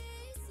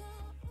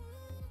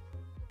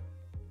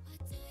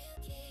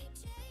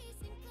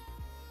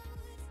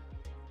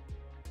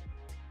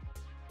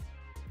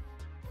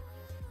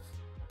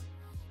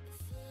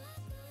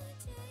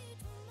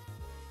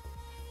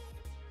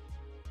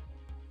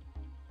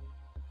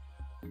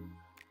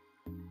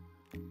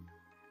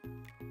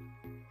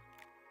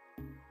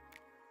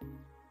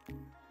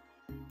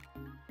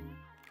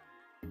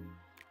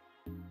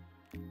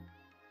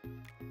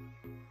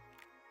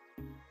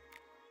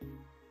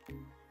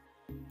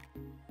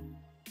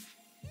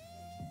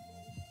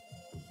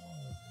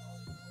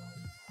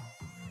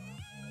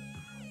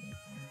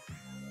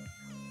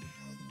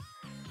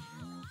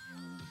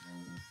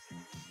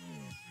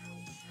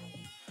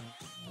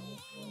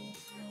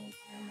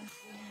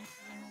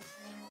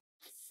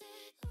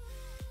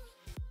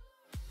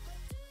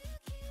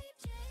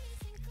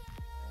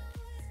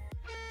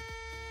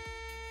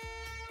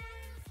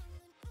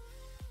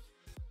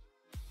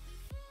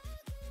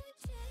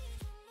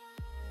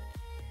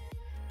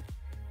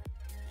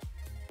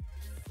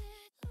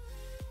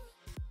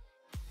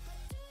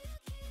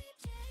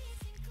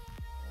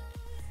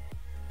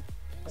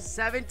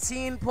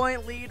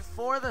 17-point lead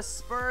for the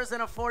Spurs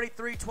in a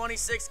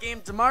 43-26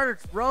 game. DeMar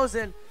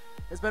DeRozan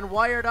has been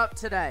wired up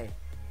today.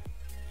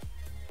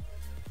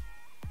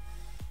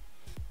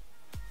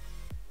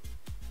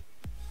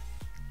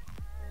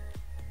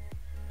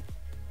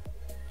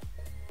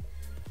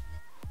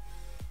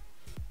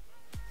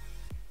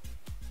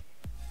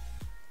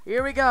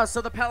 Here we go.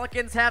 So the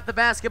Pelicans have the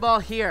basketball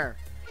here.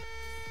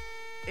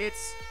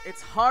 It's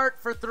Hart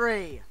for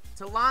three.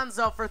 To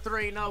Lonzo for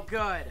three. No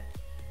good.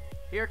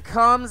 Here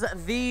comes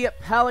the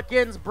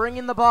Pelicans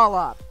bringing the ball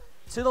up.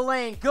 To the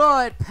lane.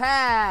 Good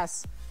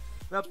pass.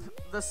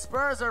 The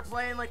Spurs are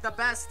playing like the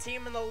best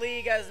team in the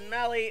league as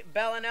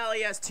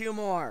Bellinelli has two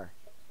more.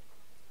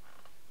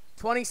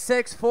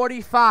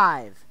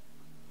 26-45.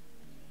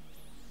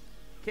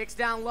 Kicks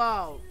down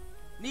low.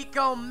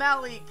 Nico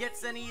Melli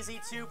gets an easy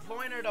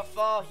two-pointer to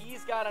fall.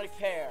 He's got a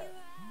pair.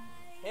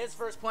 His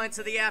first points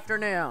of the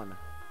afternoon.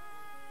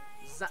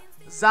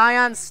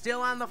 Zion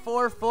still on the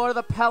floor for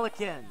the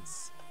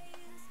Pelicans.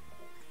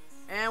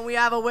 And we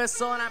have a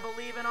whistle and I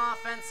believe an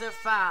offensive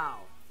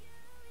foul.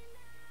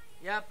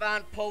 Yep,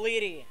 on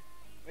Politi,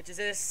 which is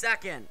his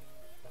second.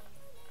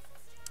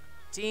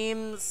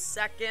 Team's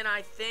second,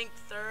 I think,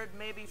 third,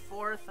 maybe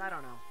fourth. I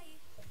don't know.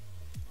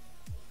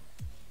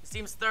 His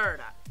team's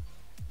third.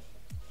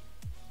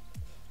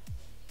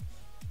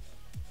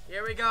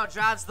 Here we go,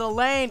 drives the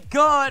lane,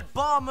 good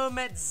ball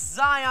movement,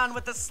 Zion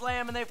with the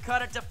slam, and they've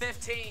cut it to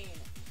 15.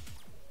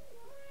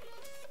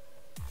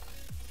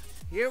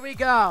 Here we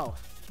go,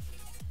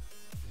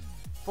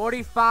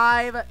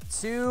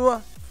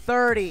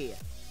 45-30.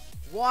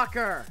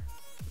 Walker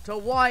to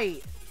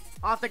White,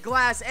 off the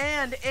glass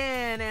and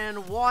in,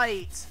 and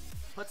White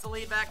puts the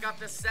lead back up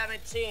to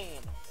 17.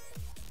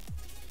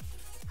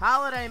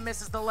 Holiday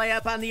misses the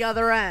layup on the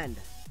other end.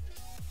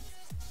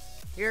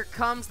 Here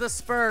comes the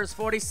Spurs,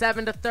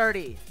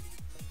 47-30.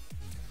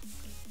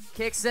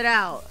 Kicks it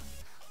out.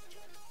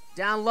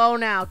 Down low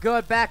now.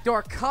 Good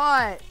backdoor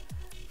cut.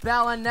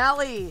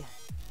 Bellinelli.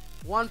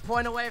 1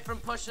 point away from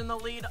pushing the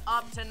lead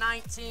up to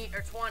 19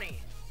 or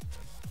 20.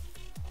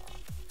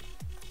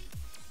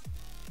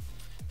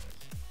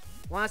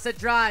 Wants to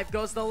drive.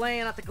 Goes the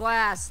lane at the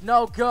glass.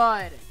 No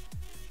good.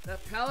 The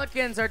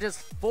Pelicans are just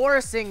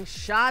forcing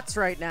shots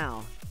right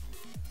now.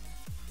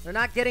 They're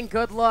not getting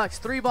good looks.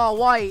 Three ball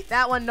White.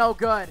 That one no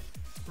good.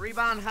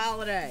 Rebound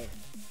Holiday.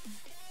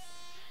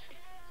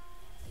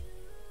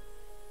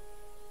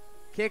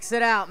 Kicks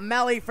it out.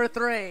 Melli for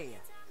three.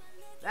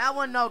 That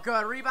one no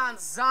good.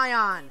 Rebound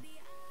Zion.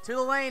 To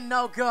the lane,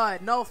 no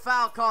good. No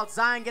foul called.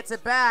 Zion gets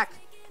it back.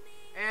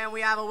 And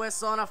we have a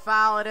whistle and a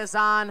foul. It is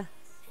on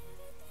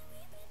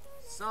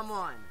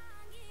someone.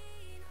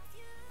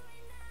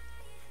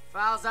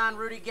 Foul's on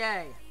Rudy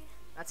Gay.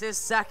 That's his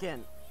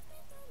second.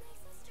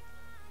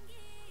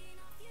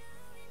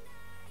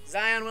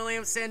 Zion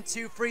Williamson,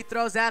 2 free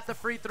throws at the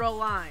free throw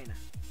line.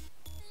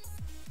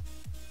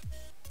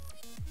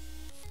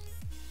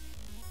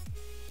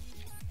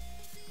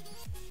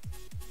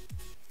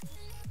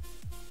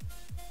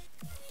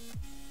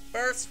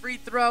 First free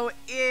throw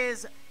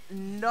is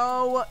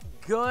no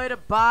good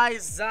by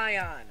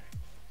Zion.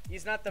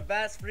 He's not the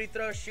best free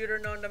throw shooter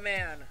known to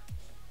man.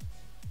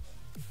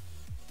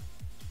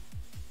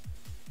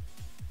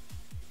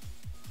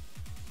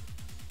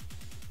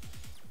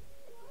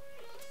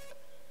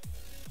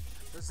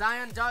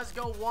 Zion does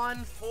go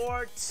 1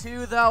 for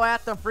 2, though,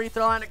 at the free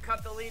throw line to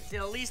cut the lead to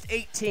at least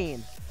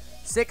 18.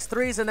 6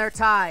 threes, and they're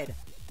tied.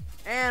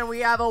 And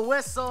we have a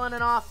whistle and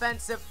an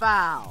offensive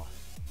foul.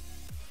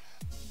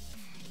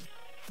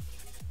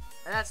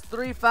 And that's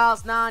 3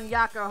 fouls now on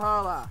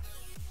Yakahula.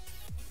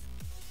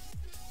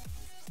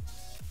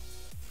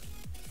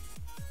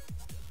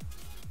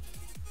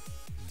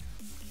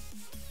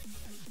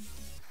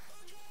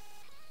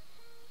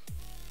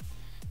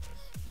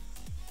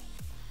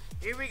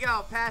 Here we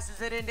go, passes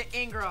it into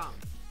Ingram.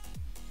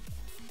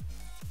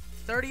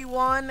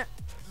 31,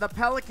 the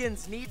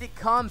Pelicans need to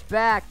come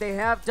back. They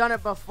have done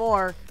it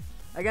before.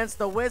 Against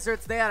the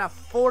Wizards, they had a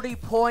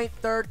 40-point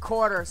third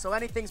quarter, so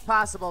anything's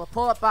possible. A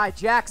pull-up by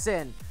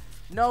Jackson.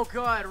 No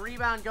good.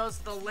 Rebound goes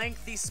to the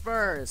lengthy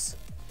Spurs.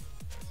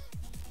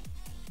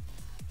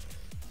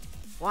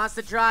 Wants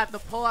to drive. The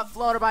pull-up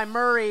floater by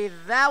Murray.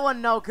 That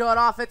one no good.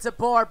 Offensive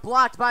board.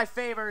 Blocked by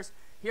Favors.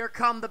 Here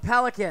come the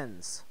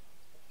Pelicans.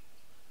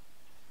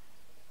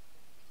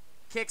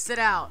 Kicks it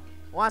out.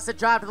 Wants to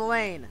drive to the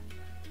lane.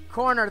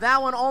 Corner.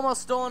 That one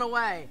almost stolen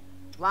away.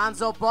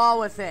 Lonzo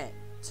Ball with it.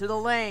 To the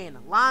lane.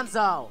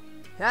 Lonzo.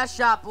 That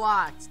shot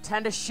blocked.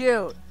 10 to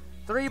shoot.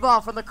 3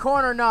 ball from the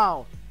corner.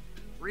 No.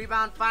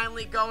 Rebound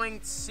finally going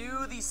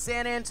to the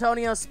San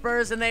Antonio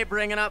Spurs, and they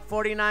bring it up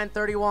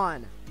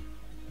 49-31.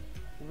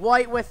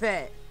 White with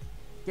it.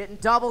 Getting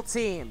double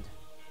teamed.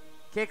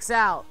 Kicks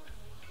out.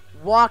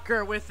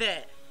 Walker with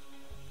it.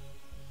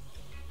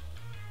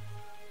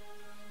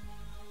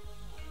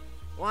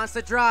 Wants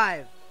to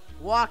drive.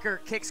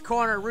 Walker kicks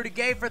corner. Rudy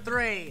Gay for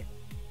 3.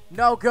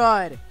 No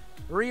good.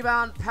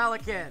 Rebound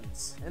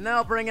Pelicans. And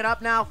they'll bring it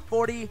up now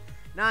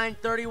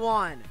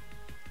 49-31.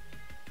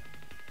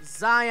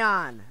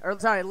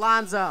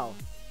 Lonzo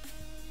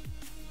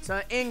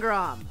to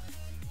Ingram,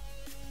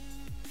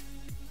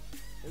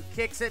 who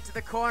kicks it to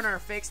the corner,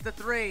 fakes the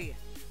three,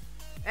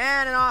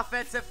 and an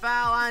offensive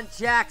foul on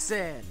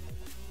Jackson.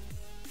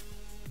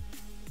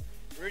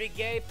 Rudy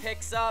Gay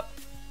picks up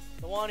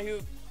the one who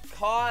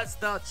caused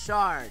the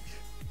charge.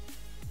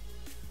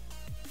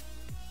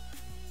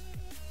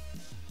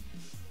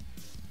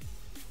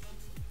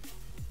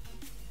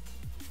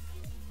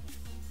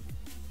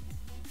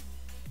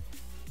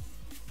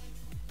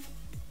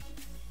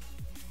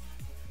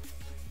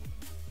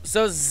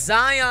 So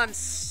Zion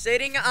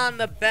sitting on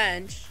the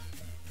bench.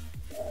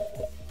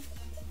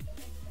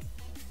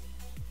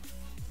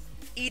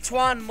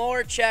 Etuan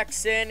Moore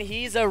checks in.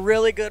 He's a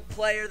really good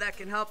player that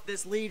can help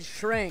this lead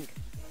shrink.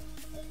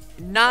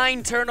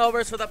 9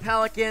 turnovers for the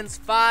Pelicans,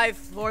 5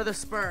 for the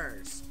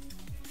Spurs.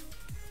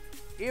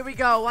 Here we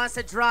go, wants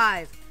to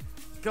drive.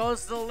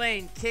 Goes to the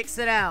lane, kicks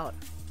it out.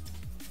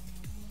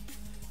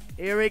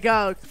 Here we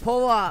go,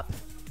 pull up.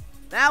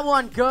 That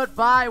one good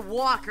by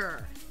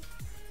Walker.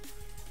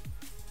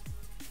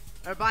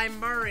 Or by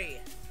Murray.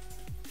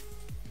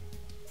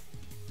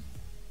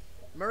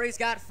 Murray's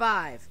got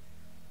 5.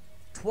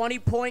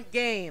 20-point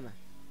game.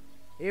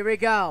 Here we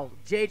go.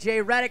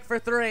 JJ Redick for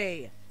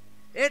 3.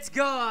 It's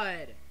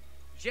good.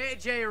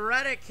 JJ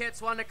Redick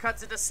hits one that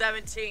cuts it to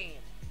 17.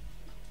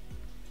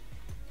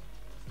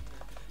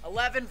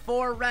 11-4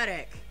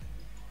 Redick.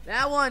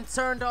 That one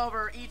turned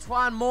over.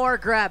 Etuan Moore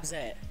grabs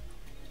it.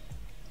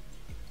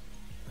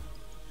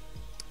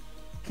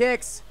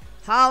 Kicks.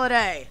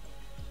 Holiday.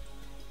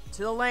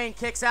 To the lane.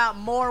 Kicks out.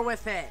 Moore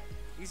with it.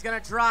 He's going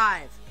to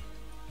drive.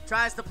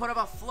 Tries to put up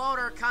a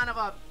floater. Kind of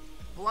a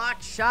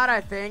blocked shot,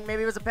 I think.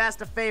 Maybe it was a pass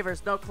to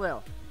Favors. No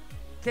clue.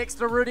 Kicks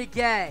to Rudy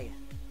Gay.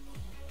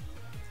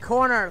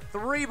 Corner.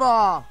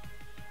 3-ball.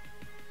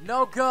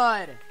 No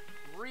good.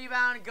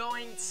 Rebound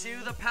going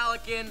to the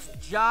Pelicans.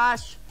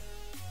 Josh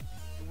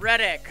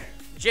Redick.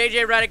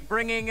 JJ Redick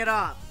bringing it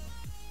up.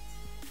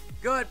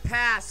 Good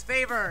pass.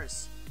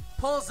 Favors.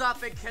 Pulls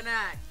up and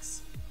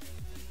connects.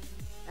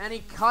 And he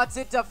cuts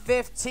it to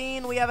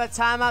 15. We have a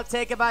timeout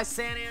taken by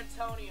San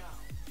Antonio.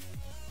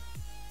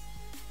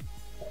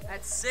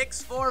 At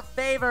 6-4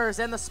 Favors,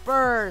 and the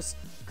Spurs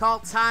call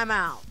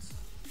timeout.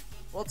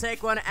 We'll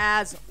take one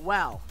as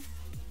well.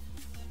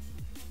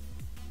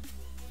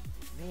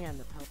 Man,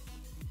 the Pelicans.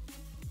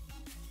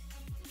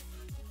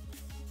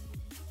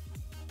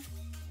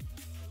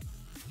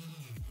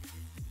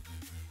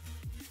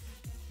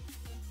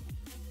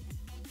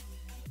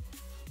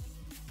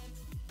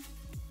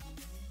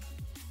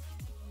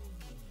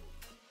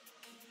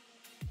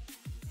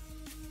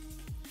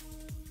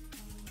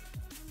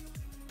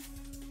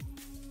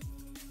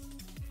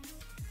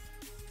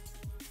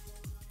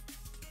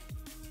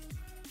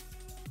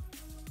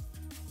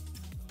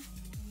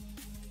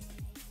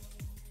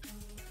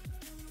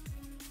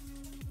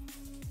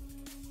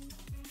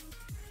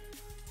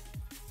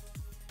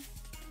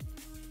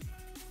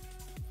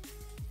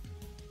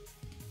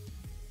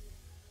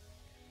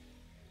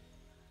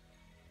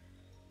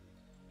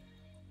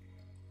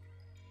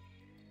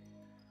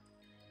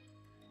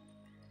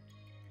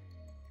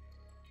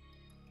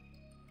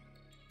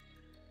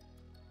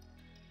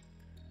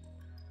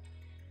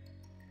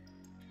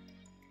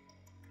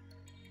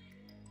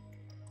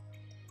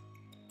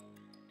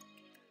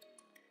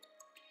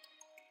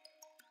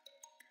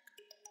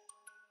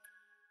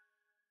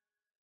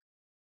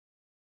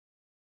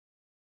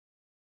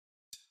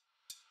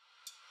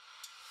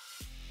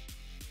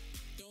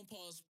 Don't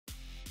pause.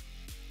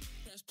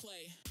 Press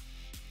play.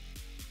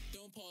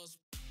 Don't pause.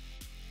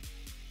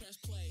 Press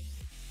play.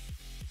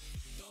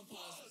 Don't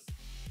pause.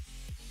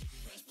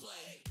 Press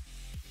play.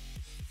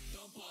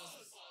 Don't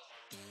pause.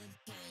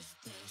 Don't pause. Press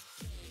play.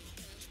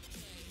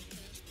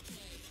 Press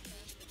play. Press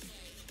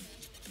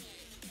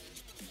play. Press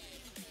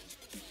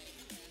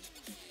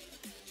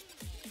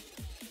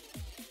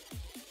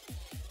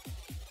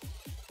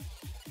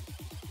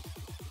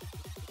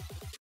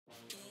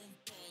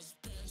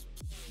play. Press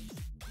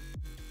play. Press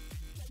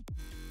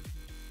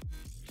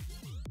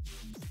play.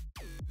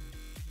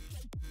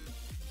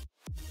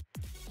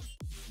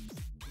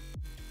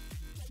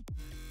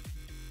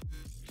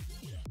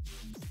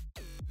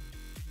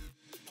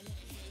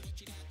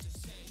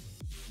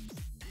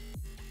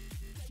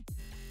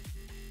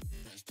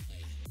 Press play. Press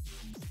play.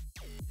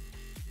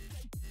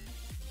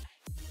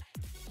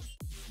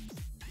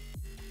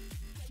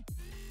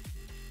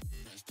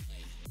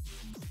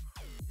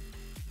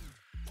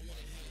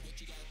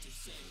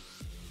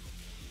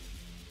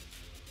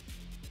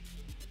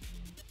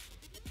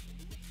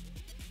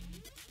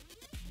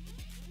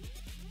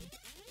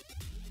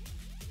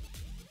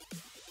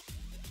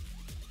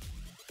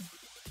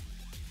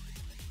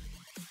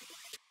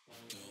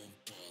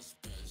 Don't pause.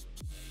 Press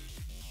play.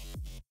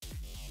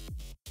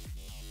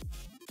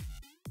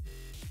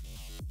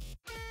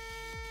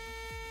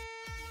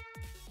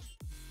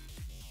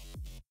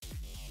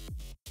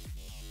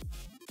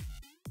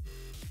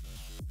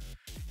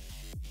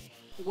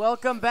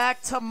 Welcome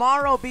back.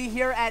 Tomorrow, be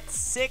here at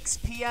 6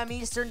 p.m.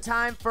 Eastern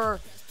Time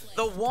for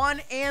the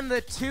 1 and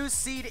the 2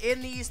 seed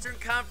in the Eastern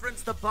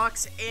Conference, the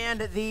Bucks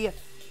and the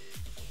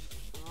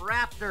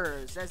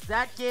Raptors. As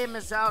that game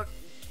is out,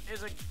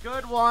 is a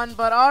good one,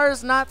 but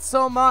ours not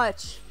so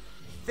much.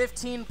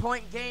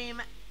 15-point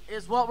game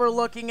is what we're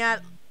looking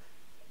at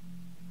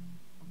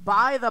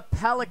by the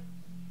Pelicans.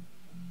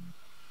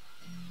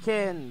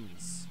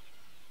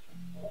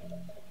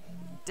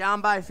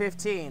 Down by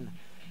 15.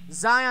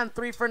 Zion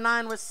 3 for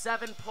 9 with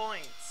 7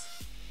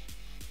 points.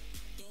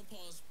 Don't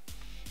pause.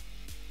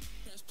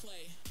 Press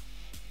play.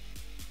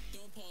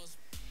 Don't pause.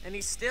 And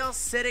he's still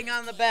sitting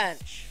on the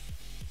bench.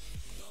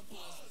 Don't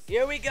pause.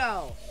 Here we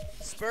go.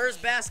 Spurs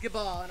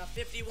basketball in a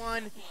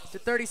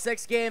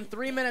 51-36 game.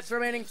 3 minutes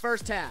remaining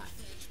first half.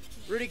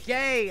 Rudy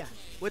Gay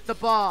with the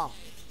ball.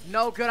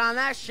 No good on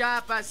that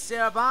shot, but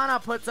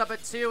Serabana puts up a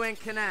 2 and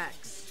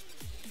connects.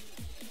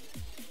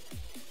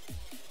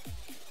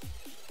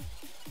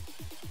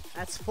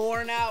 That's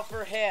 4 now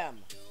for him.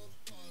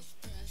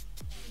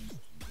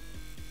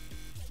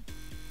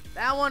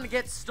 That one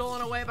gets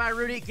stolen away by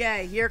Rudy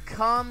Gay. Here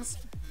comes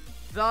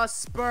the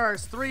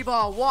Spurs.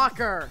 3-ball,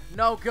 Walker,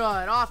 no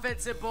good.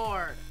 Offensive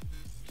board.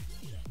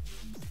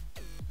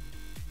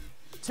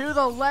 To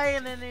the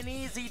lane and an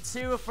easy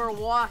 2 for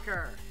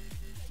Walker.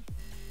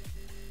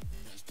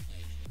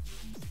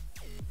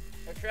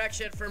 A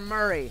correction for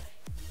Murray.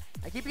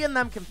 I keep getting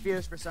them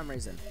confused for some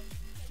reason.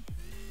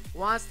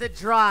 Wants to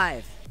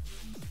drive.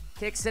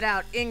 Kicks it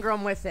out.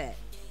 Ingram with it.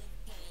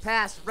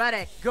 Pass.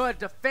 Redick. Good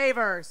to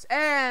Favors.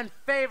 And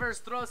Favors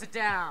throws it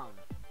down.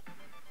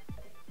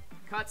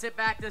 Cuts it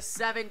back to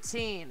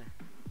 17.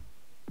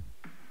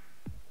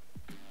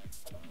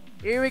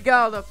 Here we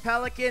go. The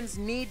Pelicans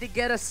need to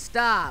get a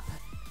stop.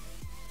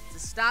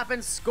 It's a stop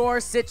and score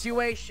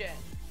situation.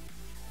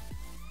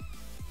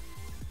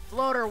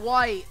 Floater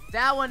White.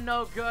 That one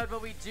no good,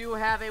 but we do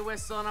have a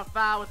whistle and a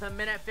foul with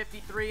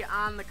 1:53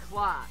 on the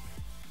clock.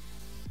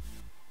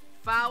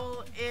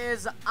 Foul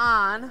is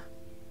on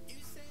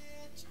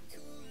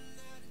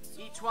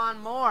E'Twaun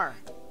Moore.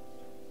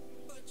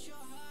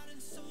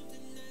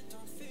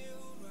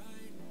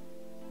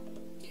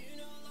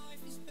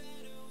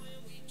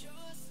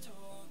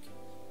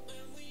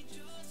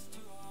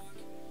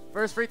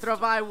 First free throw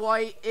by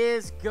White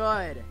is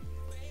good.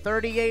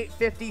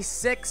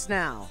 38-56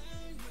 now.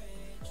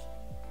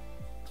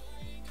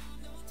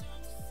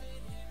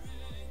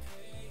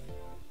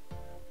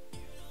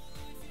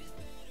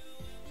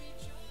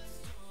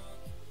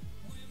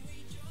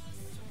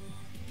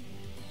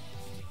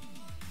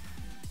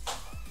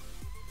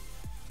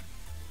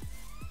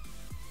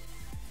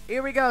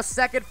 Here we go,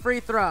 second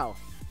free throw.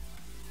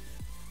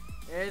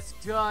 It's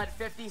good,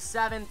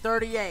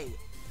 57-38.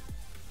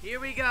 Here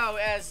we go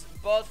as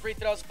both free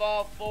throws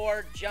fall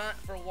for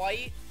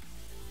White.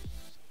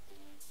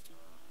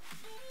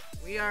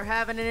 We are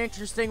having an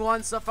interesting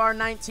one so far,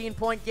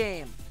 19-point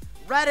game.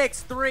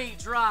 Redick's 3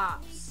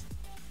 drops.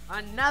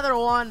 Another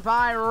one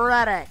by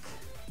Redick.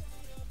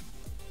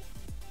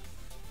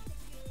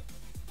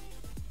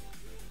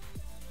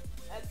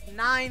 That's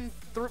 9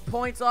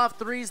 points off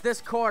threes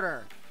this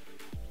quarter.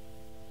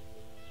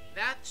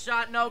 That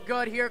shot no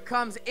good. Here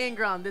comes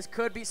Ingram. This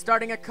could be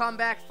starting a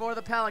comeback for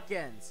the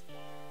Pelicans.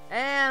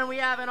 And we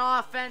have an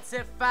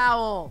offensive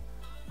foul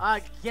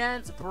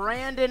against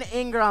Brandon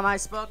Ingram. I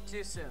spoke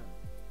too soon.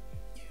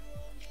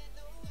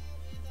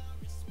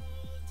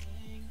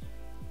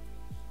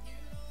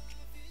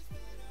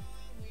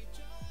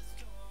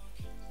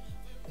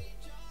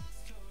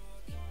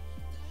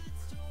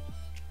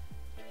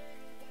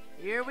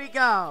 Here we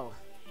go.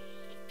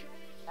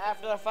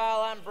 After the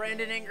foul on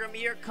Brandon Ingram,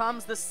 here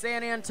comes the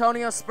San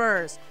Antonio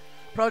Spurs.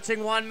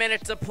 Approaching 1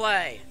 minute to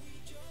play.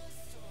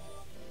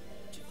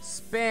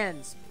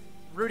 Spins.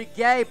 Rudy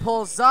Gay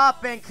pulls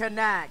up and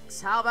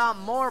connects. How about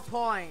more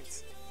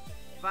points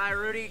by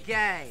Rudy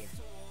Gay?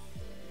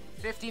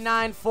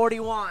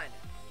 59-41.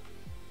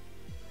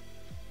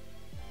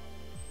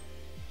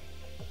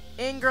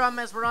 Ingram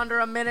as we're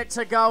under a minute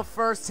to go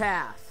first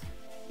half.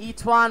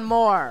 E'Twaun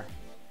Moore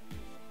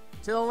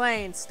to the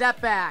lane. Step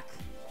back.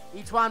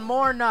 E'Twaun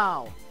Moore,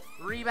 no.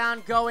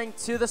 Rebound going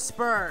to the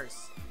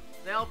Spurs.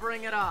 They'll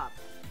bring it up.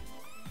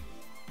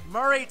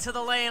 Murray to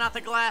the lane at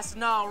the glass,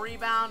 no.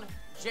 Rebound,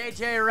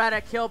 J.J.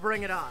 Redick, he'll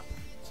bring it up.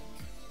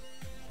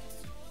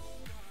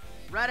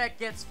 Redick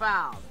gets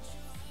fouled.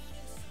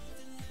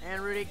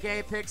 And Rudy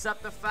Gay picks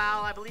up the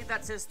foul. I believe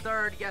that's his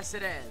third. Yes,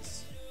 it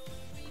is.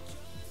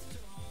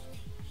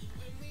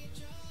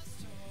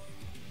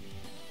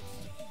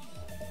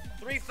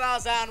 Three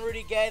fouls on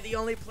Rudy Gay, the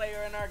only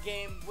player in our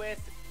game with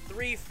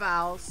 3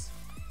 fouls.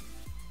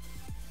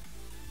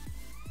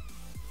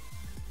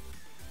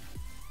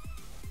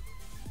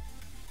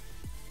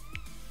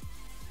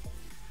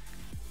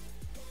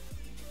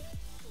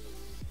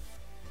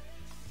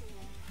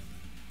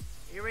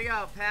 Here we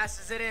go,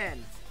 passes it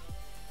in.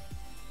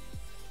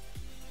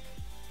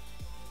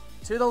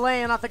 To the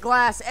lane off the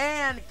glass,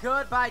 and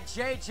good by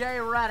J.J.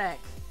 Redick.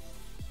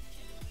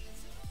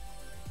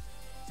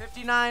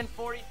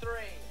 59-43.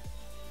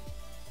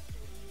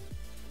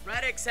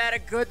 Reddick's had a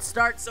good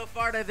start so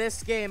far to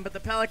this game, but the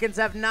Pelicans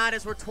have not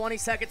as we're 20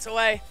 seconds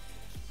away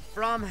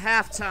from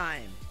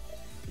halftime.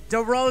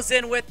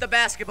 DeRozan with the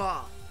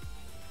basketball.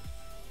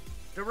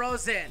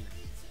 DeRozan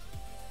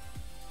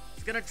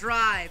is going to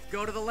drive,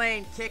 go to the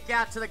lane, kick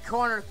out to the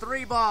corner,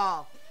 3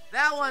 ball.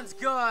 That one's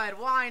good.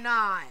 Why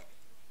not?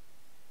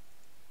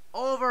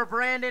 Over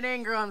Brandon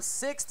Ingram,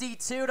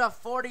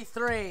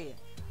 62-43.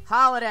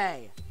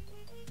 Holiday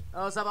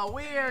goes up a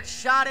weird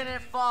shot and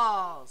it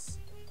falls.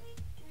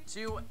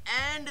 To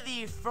end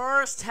the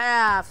first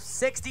half,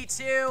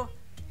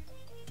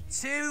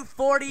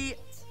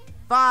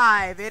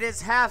 62-45. It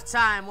is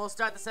halftime. We'll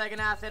start the second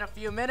half in a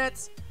few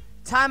minutes.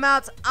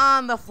 Timeouts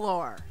on the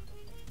floor.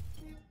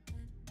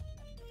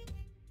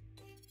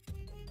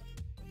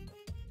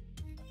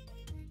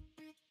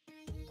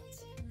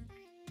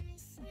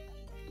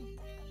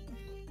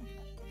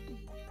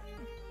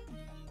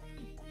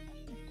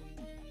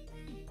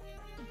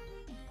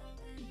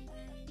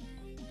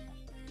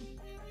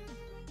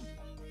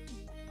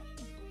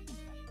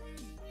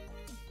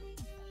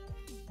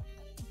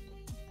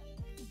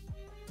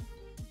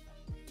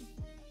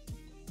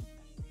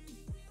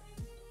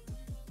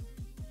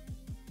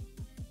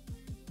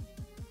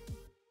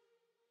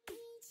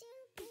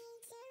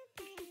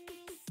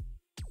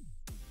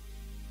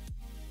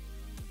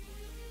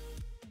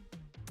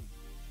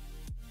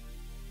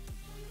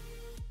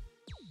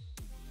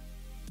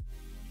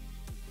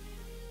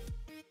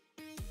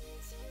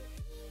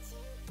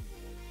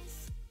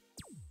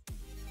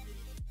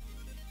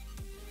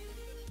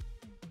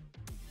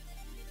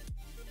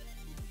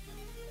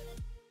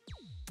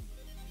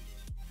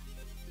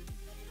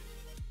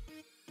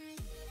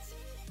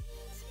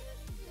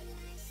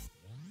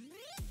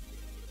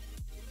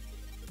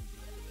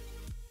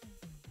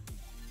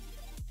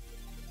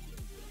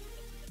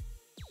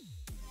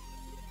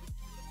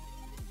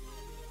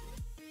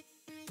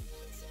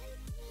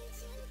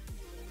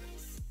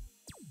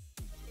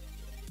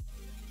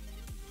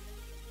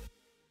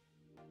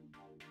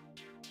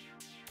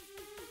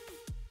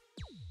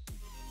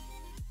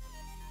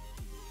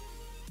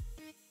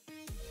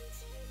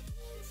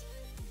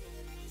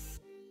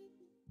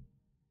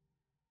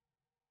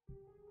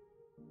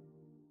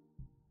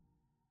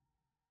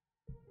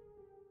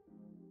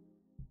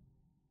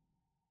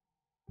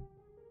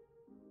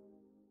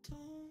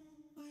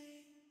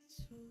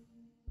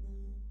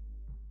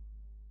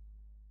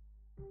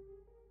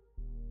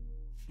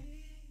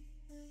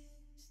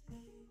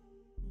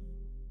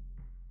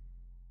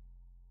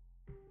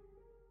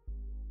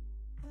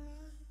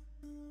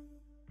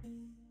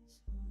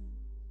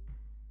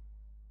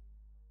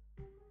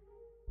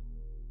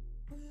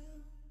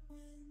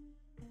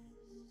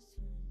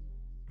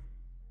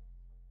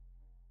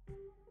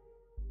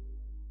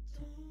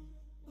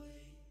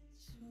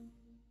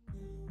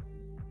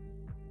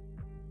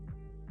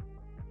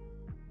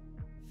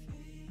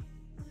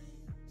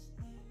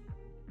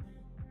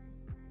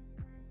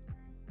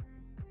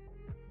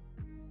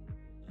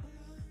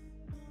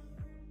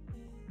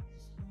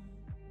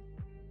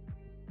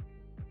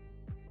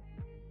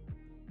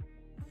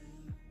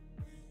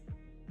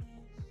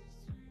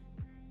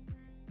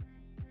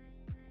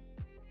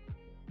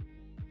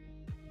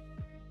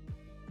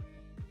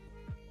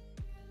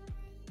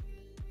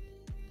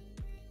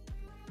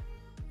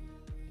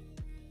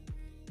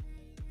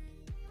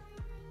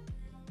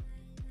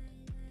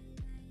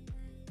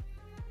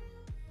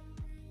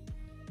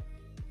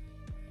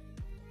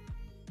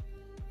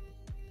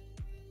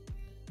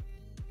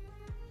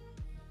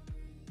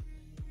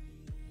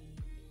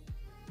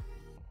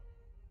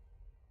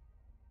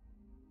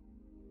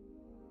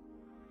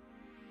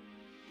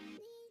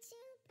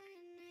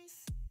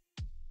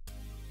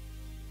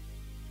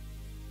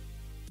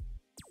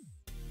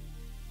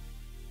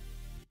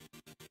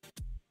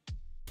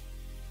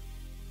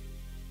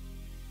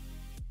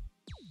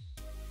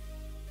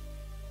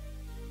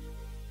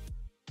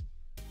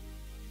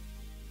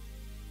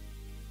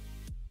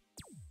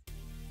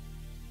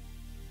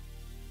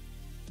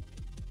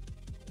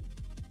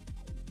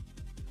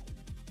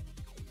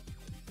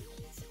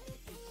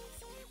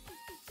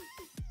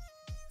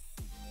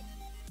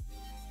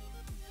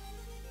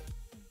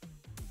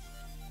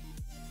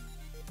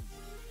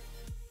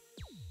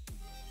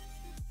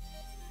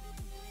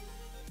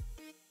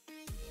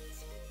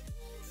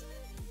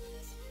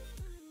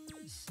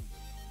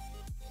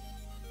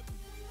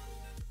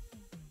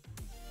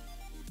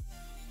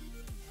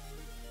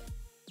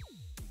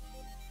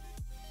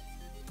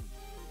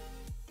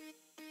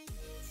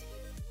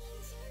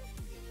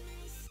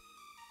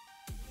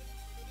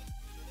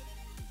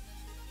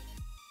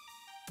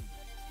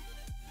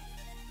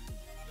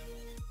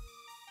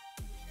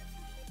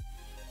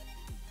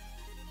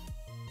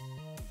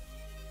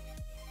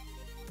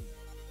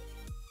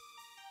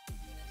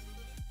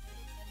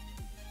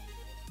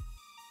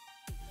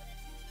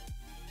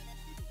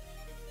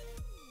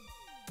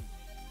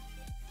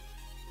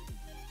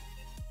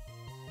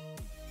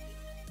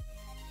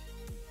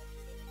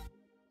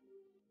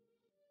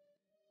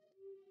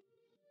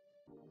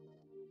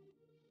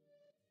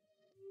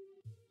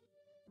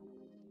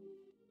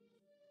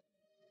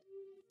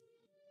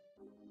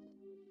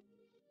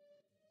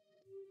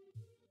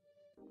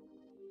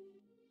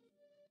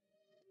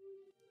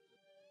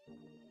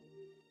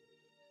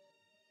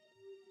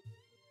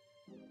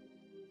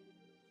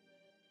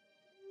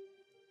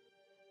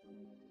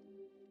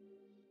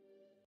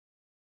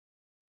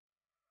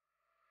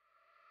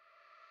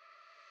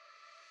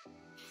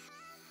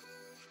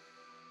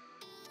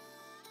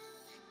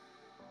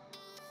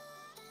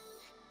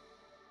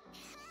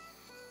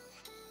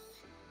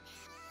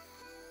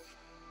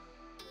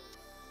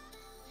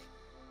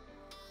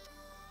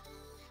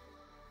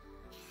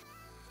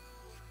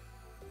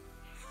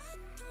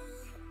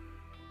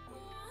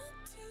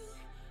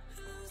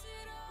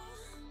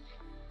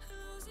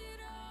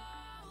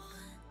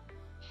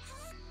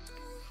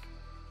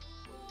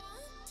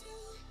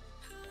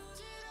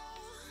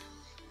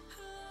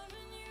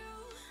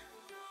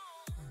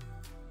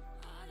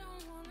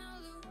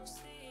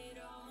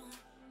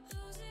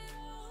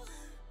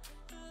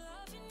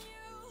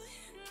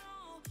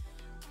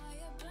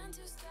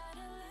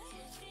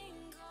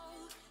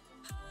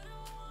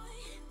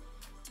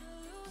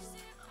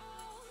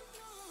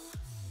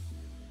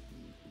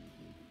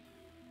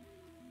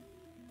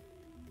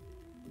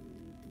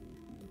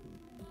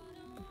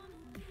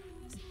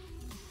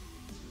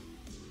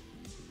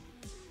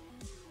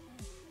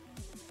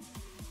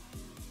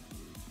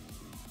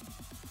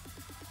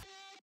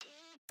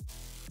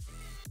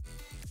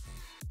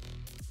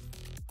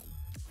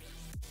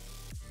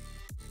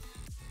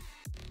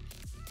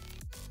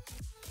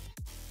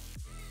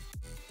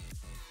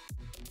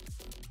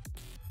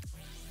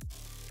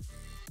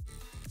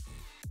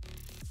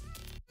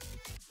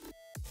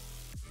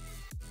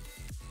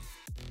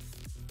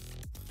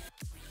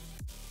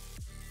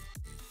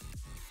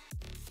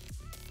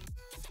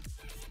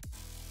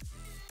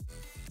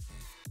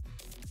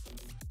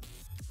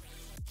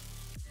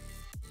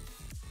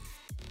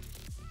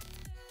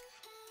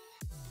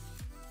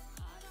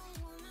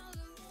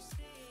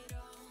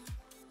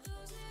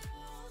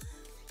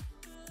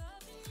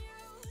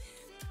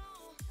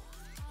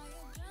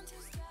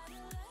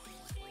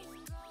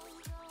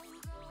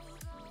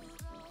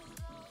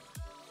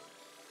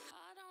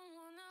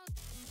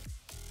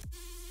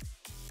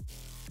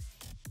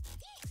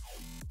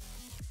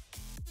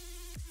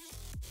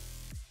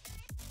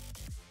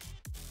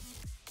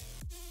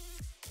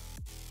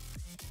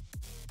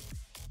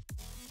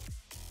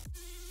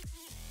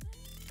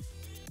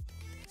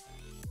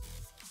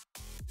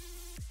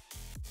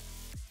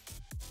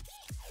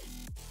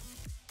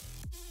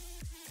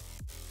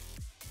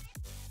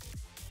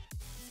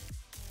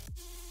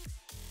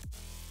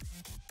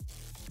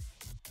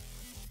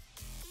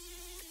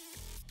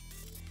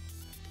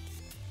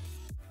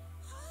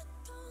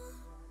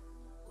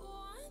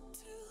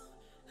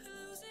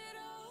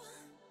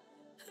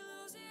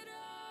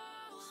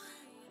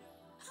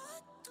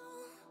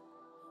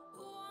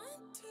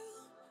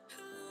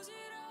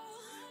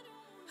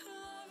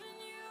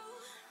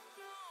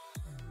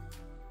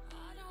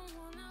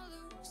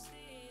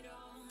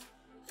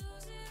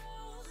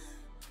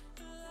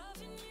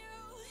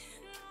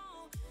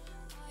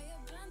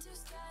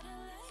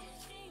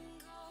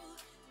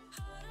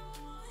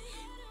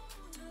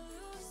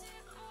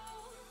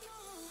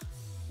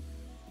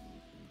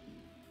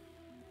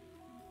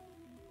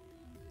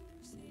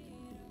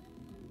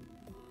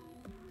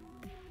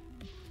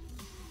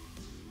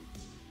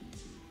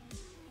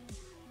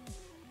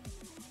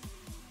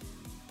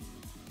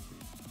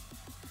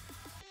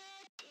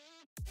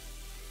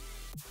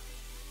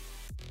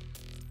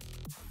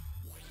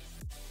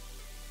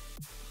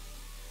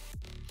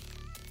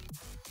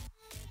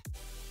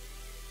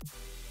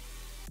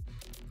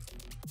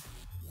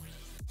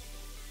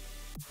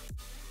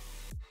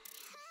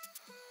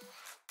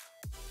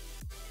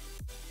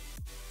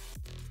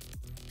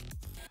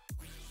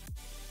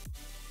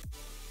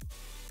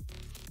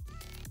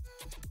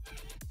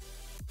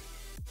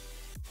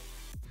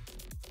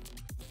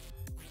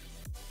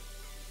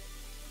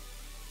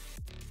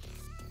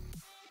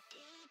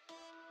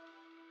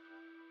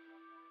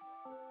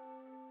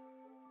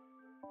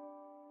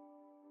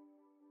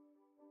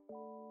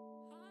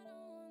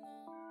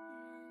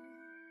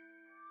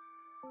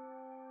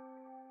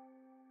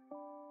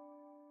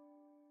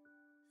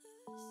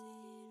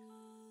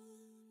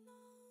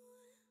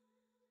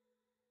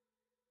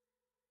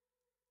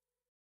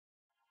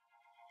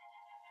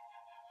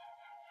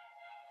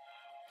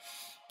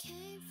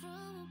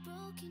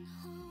 broken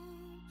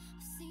home.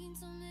 I've seen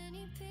so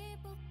many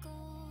people go.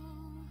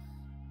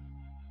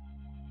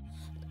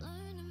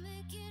 Learn to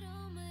make it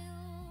on my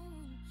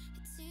own.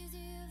 It's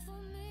easier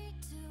for me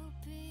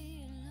to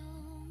be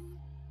alone.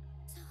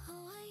 So how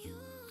are you?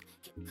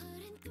 Keep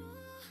cutting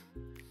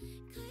through,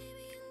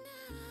 claiming you're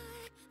not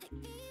like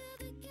the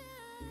other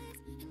guys.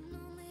 And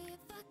only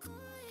if I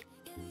could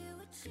give you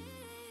a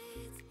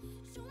chance,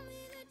 show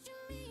me that you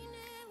mean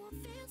it,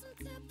 we'll feel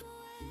some type of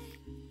way.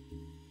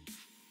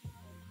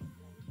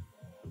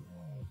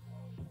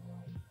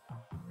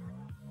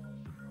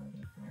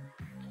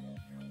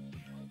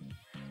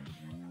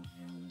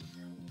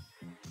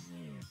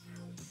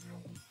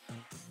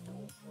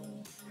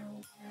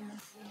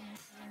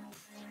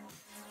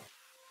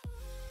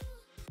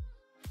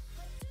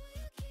 Why do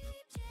you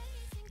keep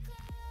chasing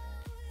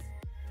clouds?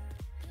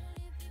 Gonna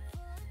live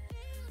before I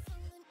feel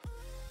something.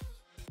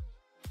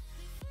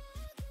 Before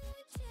I go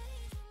and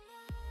change my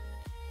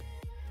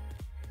mind.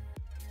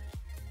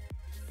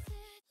 I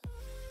said,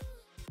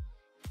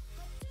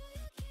 why do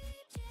you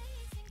keep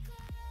chasing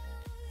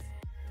clouds?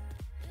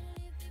 Gonna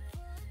live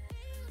before I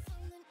feel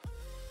something.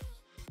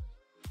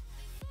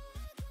 Before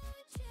I go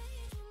and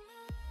change my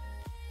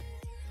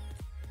mind.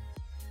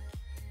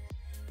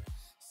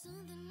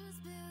 Something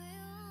must be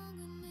wrong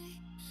with me.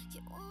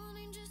 Keep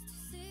wanting just to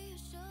see you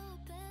show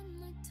up at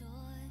my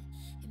door.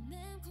 Et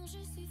même quand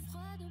je suis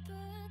froide, un peu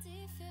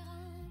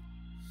indifférent,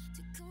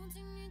 tu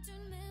continues tout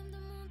de même de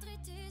montrer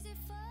tes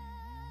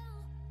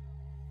efforts.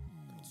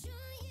 I'm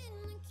trying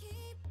to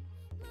keep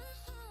my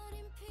heart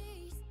in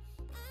peace.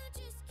 I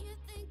just can't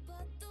think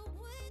about the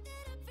way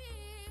that I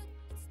feel.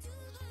 It's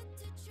too hard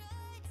to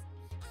trust.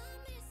 I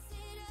mess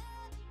it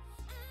up.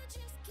 I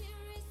just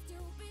can't risk you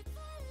be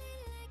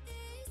falling like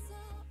this. So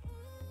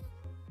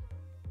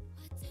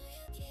why do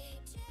you keep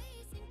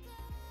chasing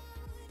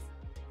clouds?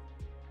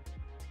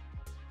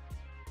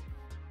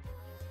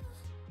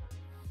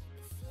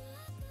 Before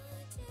I go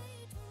and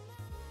change my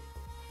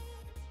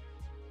mind.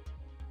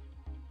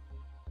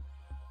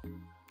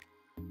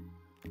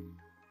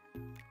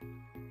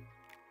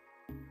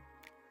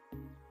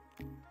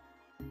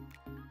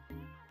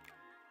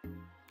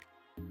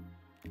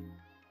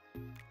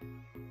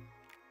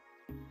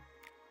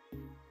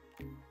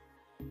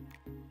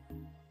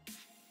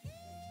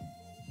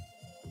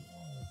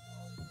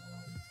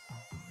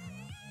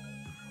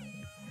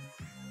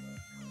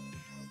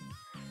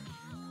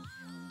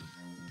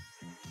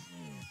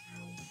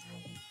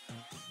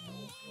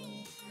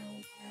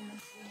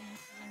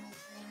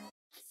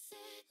 I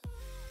said, why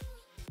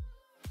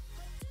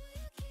do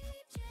you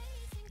keep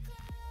chasing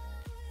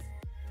clouds?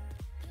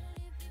 Gonna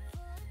live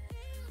before I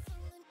feel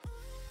something.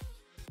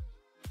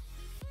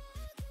 Before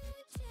I go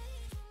and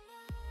change my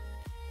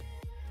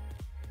mind.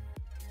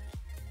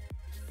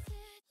 I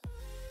said,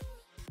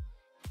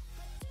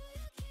 why do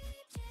you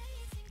keep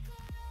chasing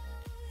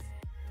clouds?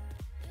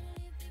 Gonna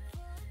live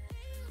before I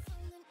feel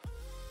something.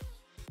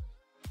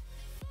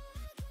 Before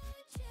I go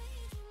and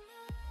change my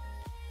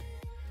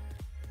mind.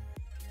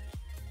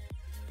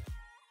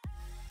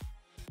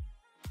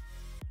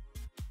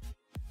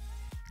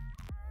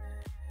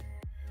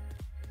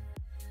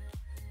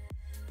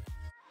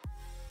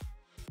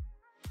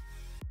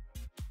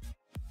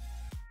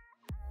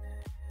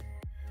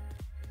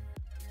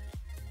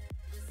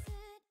 I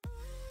said, why do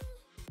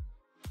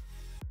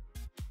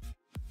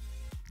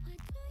you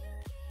keep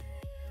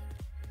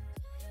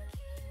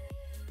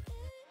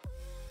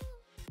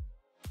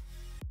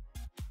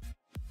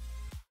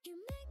You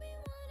make me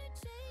wanna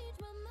change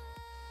my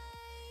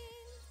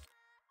mind.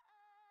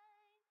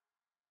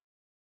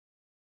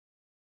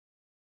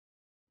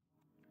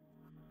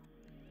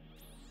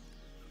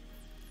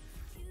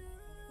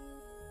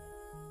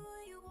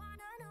 You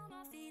wanna know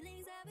my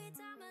feelings every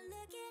time I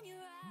look in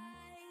your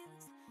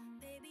eyes.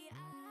 Baby,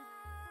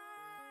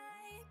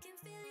 I can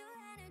feel your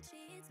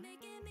energy, it's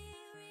making me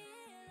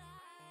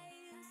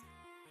realize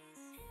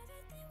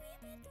everything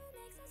we've been through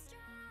makes us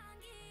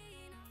strong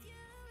enough. You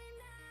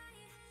and I,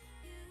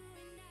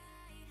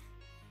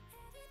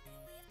 everything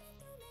we've been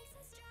through makes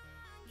us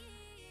strong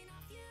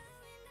enough. You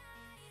and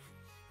I.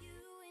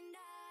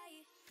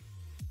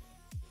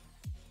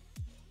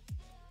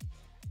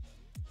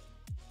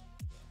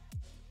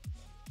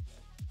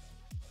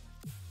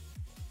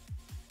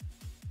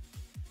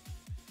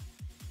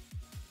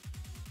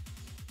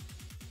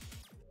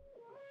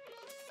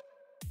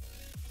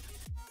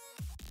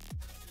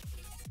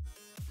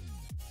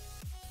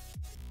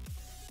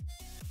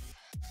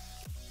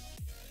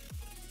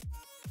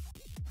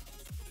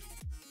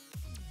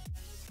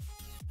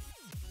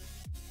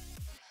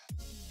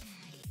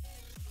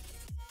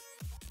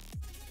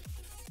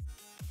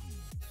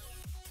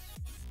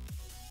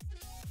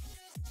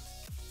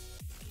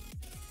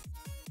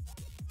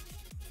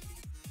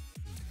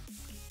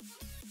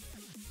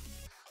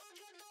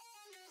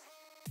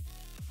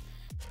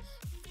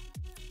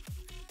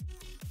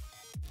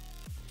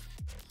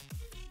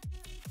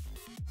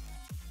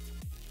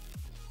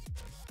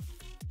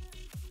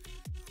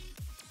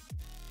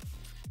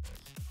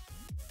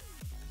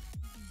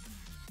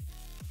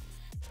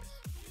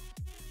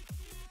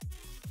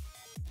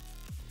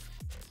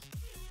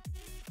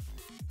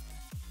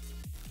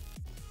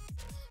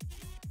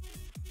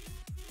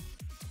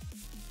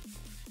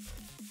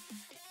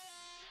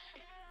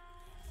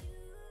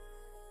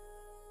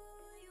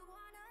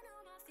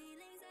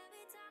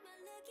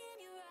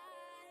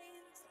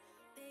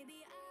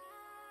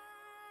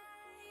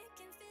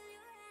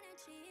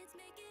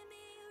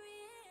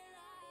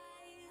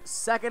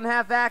 Second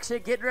half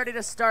action, getting ready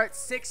to start.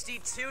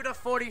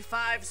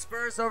 62-45,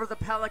 Spurs over the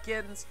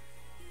Pelicans.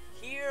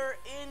 Here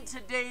in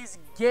today's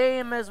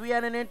game, as we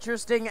had an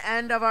interesting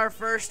end of our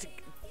first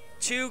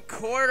 2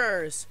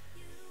 quarters.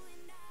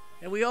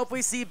 And we hope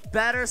we see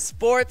better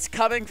sports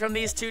coming from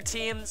these two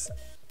teams.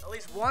 At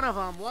least one of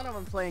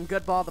them playing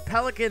good ball. The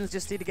Pelicans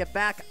just need to get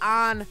back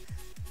on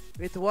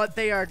with what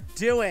they are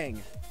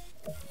doing.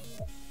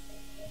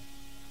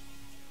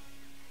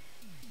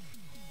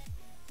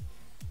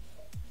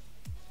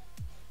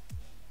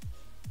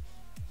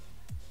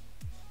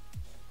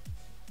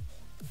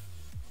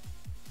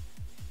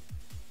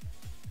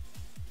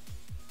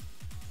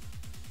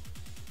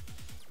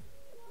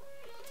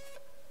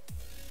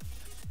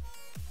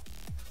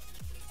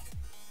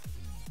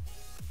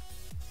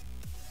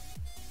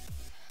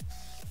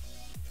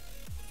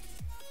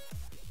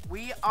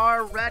 We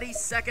are ready.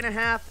 Second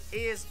half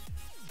is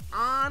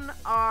on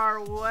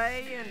our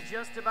way in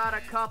just about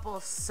a couple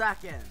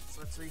seconds.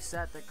 Let's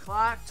reset the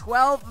clock.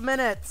 12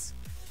 minutes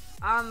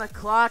on the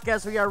clock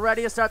as we are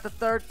ready to start the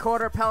third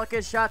quarter.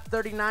 Pelicans shot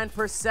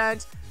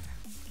 39%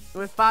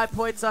 with 5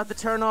 points off the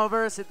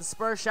turnovers. The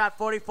Spurs shot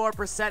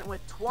 44%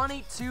 with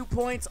 22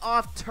 points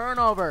off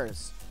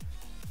turnovers.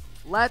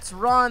 Let's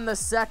run the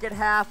second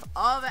half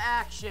of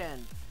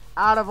action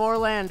out of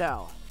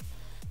Orlando.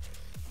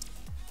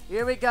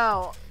 Here we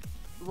go.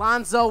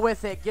 Lonzo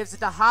with it, gives it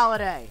to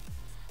Holiday.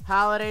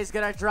 Holiday's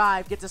gonna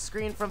drive, gets a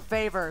screen from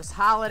Favors.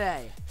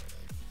 Holiday,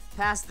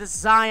 pass to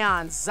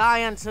Zion.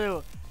 Zion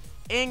to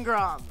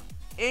Ingram.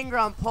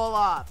 Ingram pull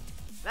up.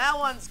 That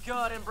one's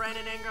good, and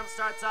Brandon Ingram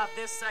starts off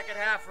this second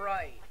half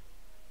right.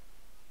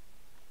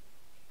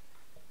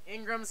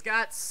 Ingram's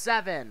got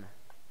 7.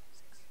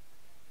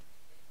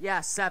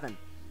 Yeah, 7.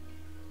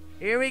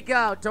 Here we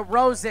go,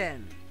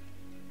 DeRozan.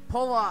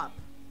 Pull up.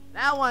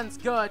 That one's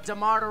good,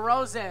 DeMar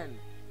DeRozan.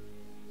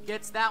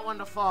 Gets that one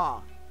to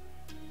fall.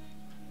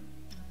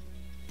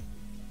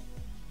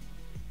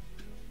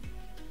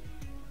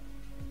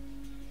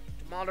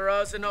 DeMar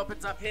DeRozan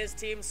opens up his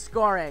team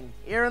scoring.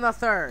 Here in the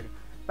third.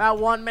 About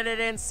 1 minute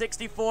in,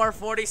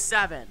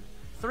 64-47.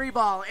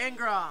 3-ball,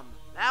 Ingram.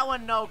 That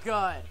one no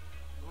good.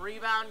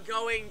 Rebound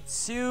going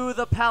to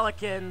the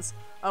Pelicans.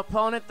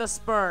 Opponent, the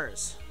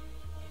Spurs.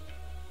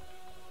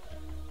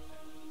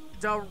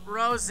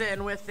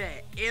 DeRozan with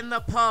it, in the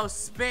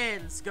post,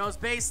 spins, goes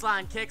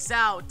baseline, kicks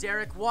out,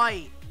 Derek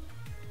White.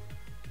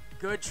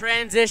 Good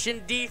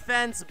transition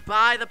defense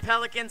by the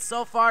Pelicans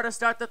so far to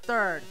start the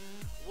third.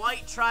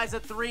 White tries a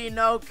 3,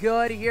 no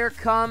good. Here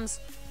comes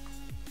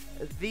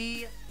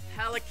the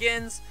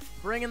Pelicans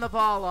bringing the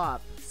ball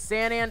up.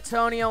 San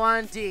Antonio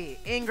on D,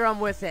 Ingram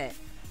with it.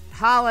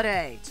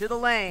 Holiday to the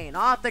lane,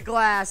 off the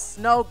glass,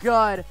 no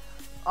good.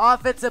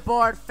 Offensive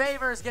board,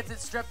 Favors gets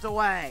it stripped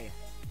away.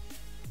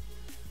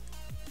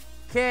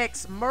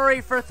 Kicks, Murray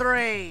for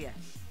 3.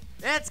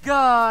 It's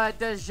good.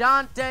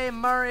 DeJounte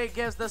Murray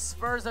gives the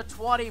Spurs a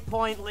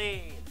 20-point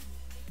lead.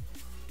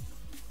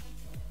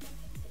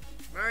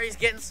 Murray's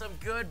getting some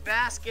good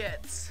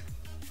baskets.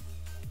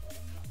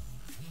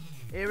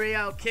 Here we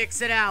go, kicks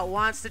it out,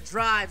 wants to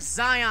drive.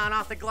 Zion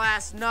off the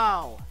glass,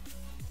 no.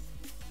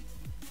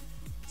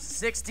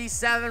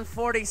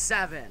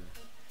 67-47.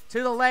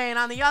 To the lane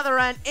on the other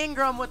end,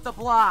 Ingram with the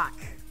block.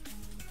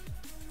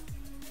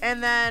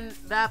 And then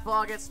that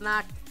ball gets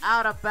knocked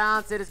out of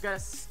bounds. It is going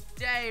to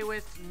stay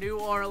with New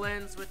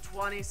Orleans with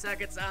 20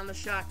 seconds on the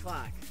shot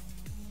clock.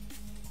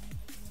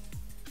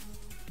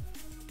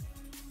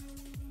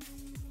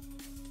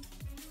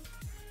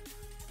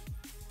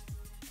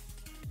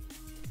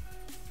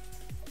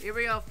 Here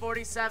we go,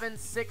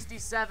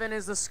 47-67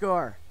 is the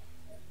score.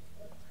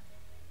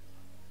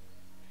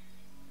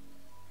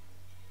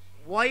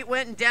 White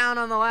went down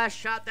on the last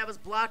shot that was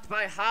blocked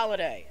by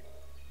Holiday.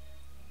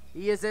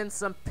 He is in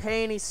some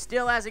pain. He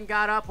still hasn't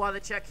got up. While they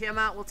check him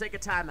out, we'll take a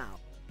timeout.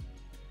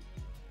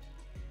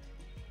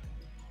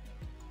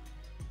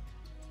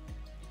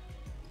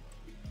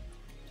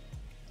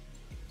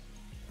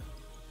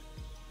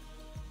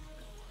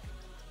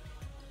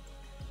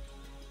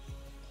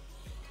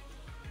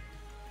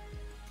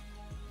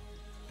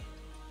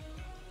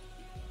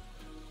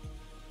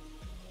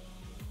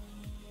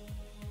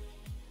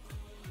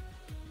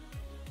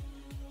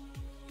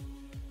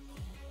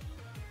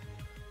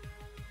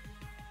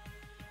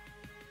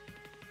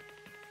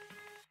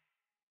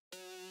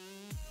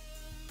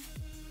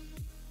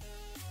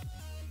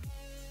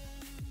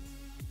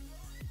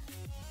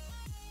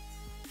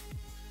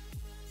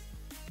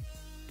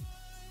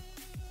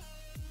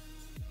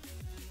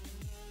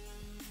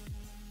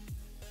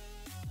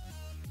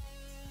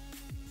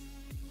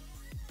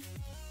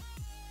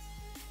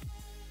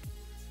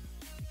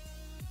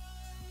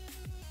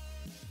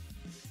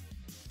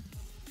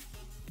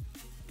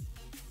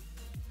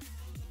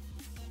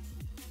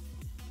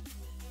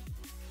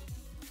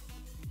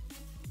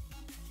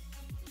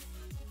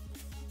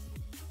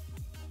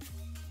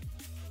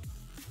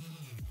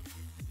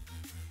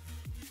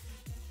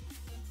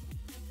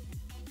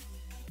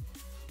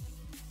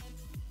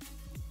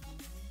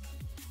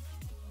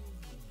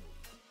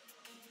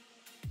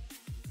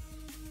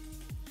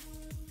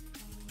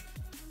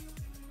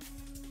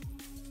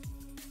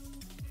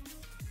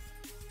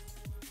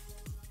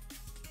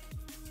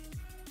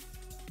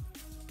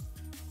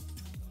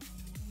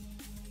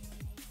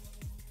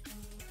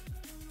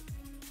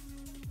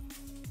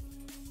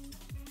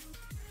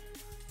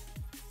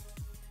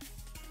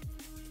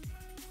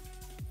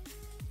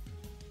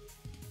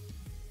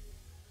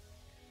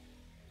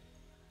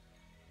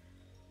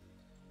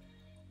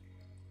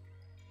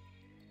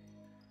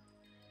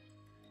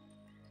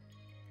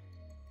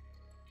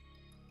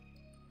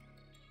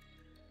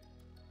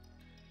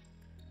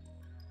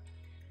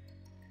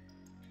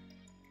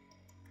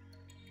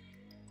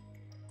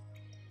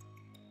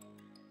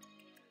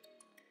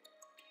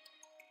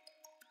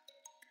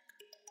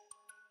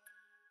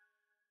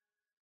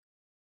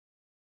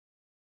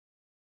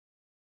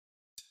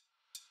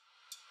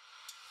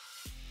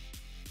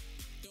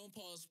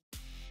 Don't pause.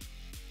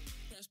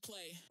 Press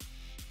play.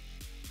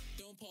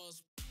 Don't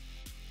pause.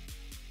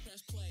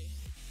 Press play.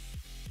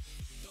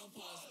 Don't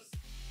pause.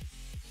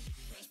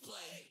 Press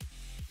play.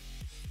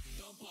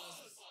 Don't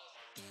pause.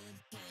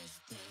 Don't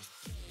pause. Press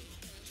play.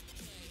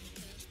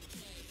 Press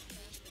play.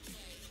 Press play. Press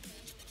play.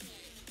 Press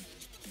play. Press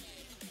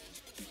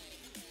play. Press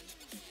play.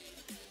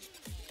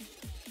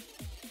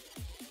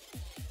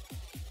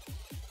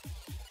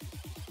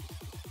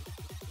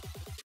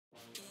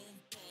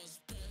 Don't pause.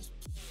 Press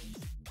play.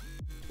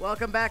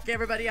 Welcome back,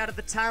 everybody, out of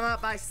the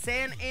timeout by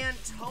San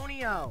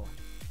Antonio.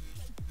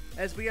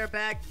 As we are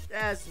back,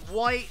 as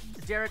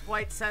Derek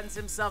White sends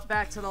himself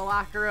back to the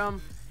locker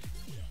room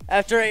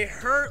after a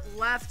hurt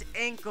left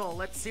ankle.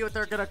 Let's see what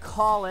they're going to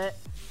call it.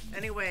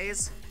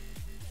 Anyways.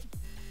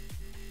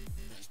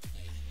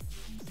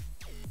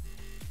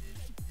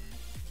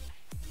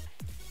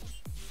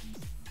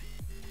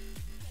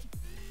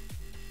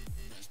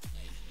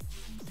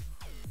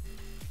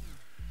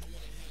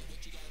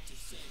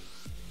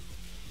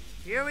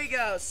 Here we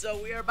go.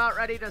 So we are about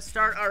ready to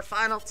start our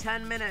final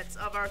 10 minutes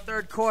of our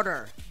third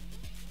quarter.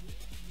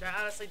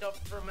 I honestly don't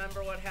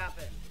remember what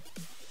happened.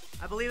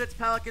 I believe it's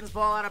Pelicans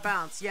ball out of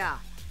bounds. Yeah.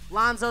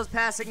 Lonzo's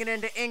passing it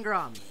into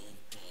Ingram.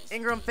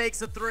 Ingram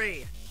fakes a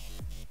three.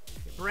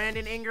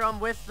 Brandon Ingram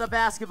with the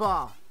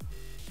basketball.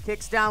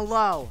 Kicks down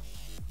low.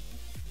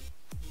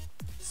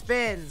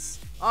 Spins.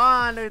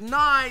 On a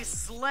nice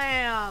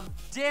slam.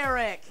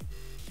 Derek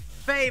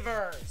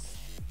Favors.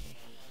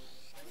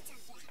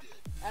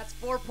 That's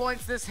 4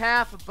 points this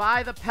half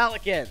by the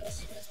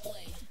Pelicans.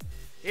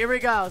 Here we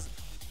go.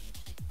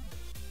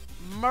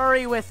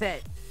 Murray with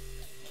it.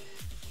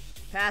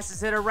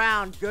 Passes it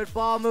around. Good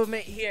ball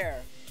movement here.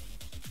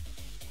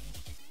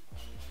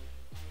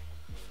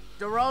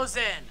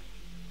 DeRozan.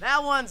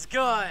 That one's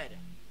good.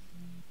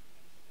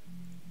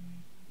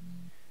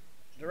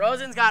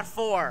 DeRozan's got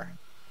 4.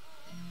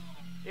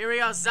 Here we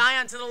go.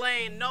 Zion to the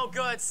lane. No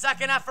good.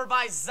 Second effort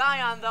by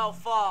Zion, though,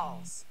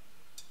 falls.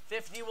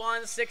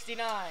 51-69.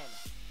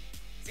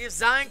 See, if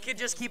Zion could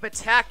just keep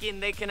attacking,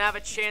 they can have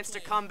a chance to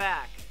come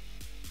back.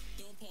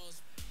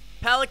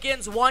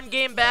 Pelicans 1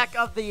 game back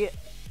of the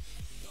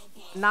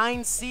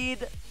 9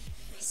 seed.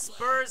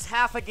 Spurs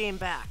half a game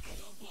back.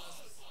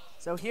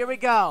 So here we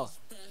go.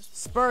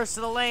 Spurs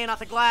to the lane off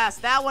the glass.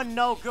 That one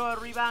no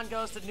good. Rebound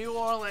goes to New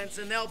Orleans,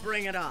 and they'll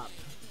bring it up.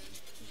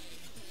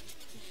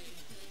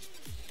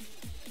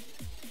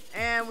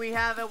 And we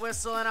have a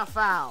whistle and a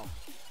foul.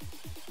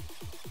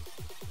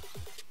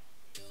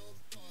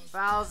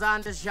 Fouls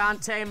on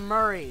DeJounte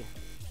Murray.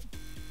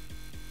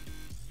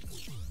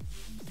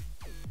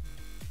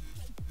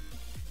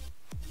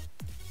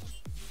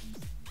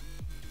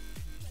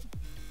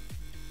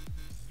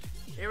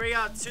 Here we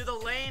go, to the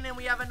lane, and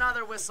we have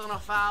another whistle and a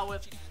foul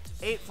with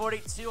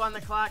 8:42 on the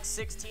clock,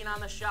 16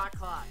 on the shot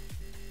clock.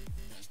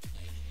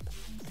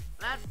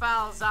 That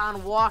foul's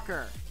on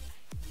Walker.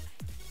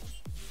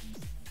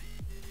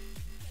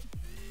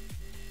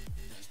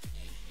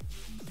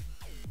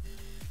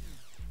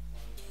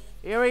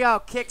 Here we go,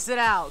 kicks it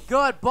out.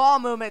 Good ball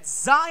movement.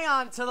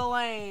 Zion to the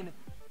lane.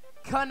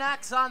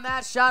 Connects on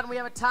that shot, and we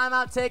have a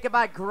timeout taken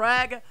by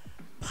Greg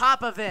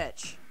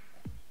Popovich.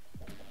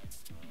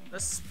 The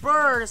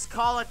Spurs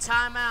call a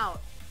timeout.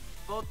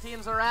 Both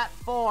teams are at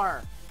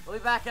 4. We'll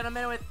be back in a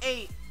minute with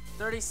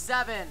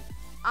 8:37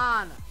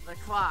 on the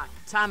clock.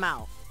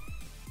 Timeout.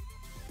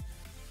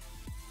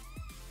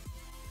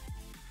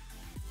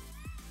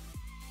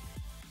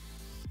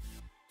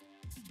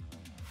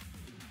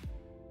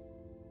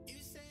 You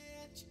say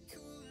that you're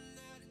cool and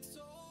that it's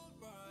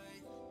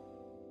alright,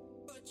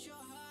 but you're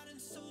hiding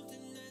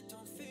something that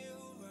don't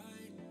feel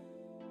right.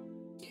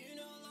 You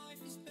know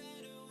life is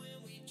better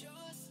when we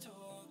just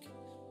talk.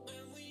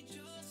 When we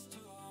just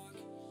talk,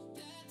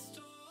 let's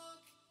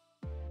talk.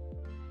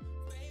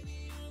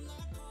 Baby, I'm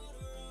not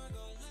colder, I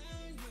got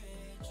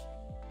language.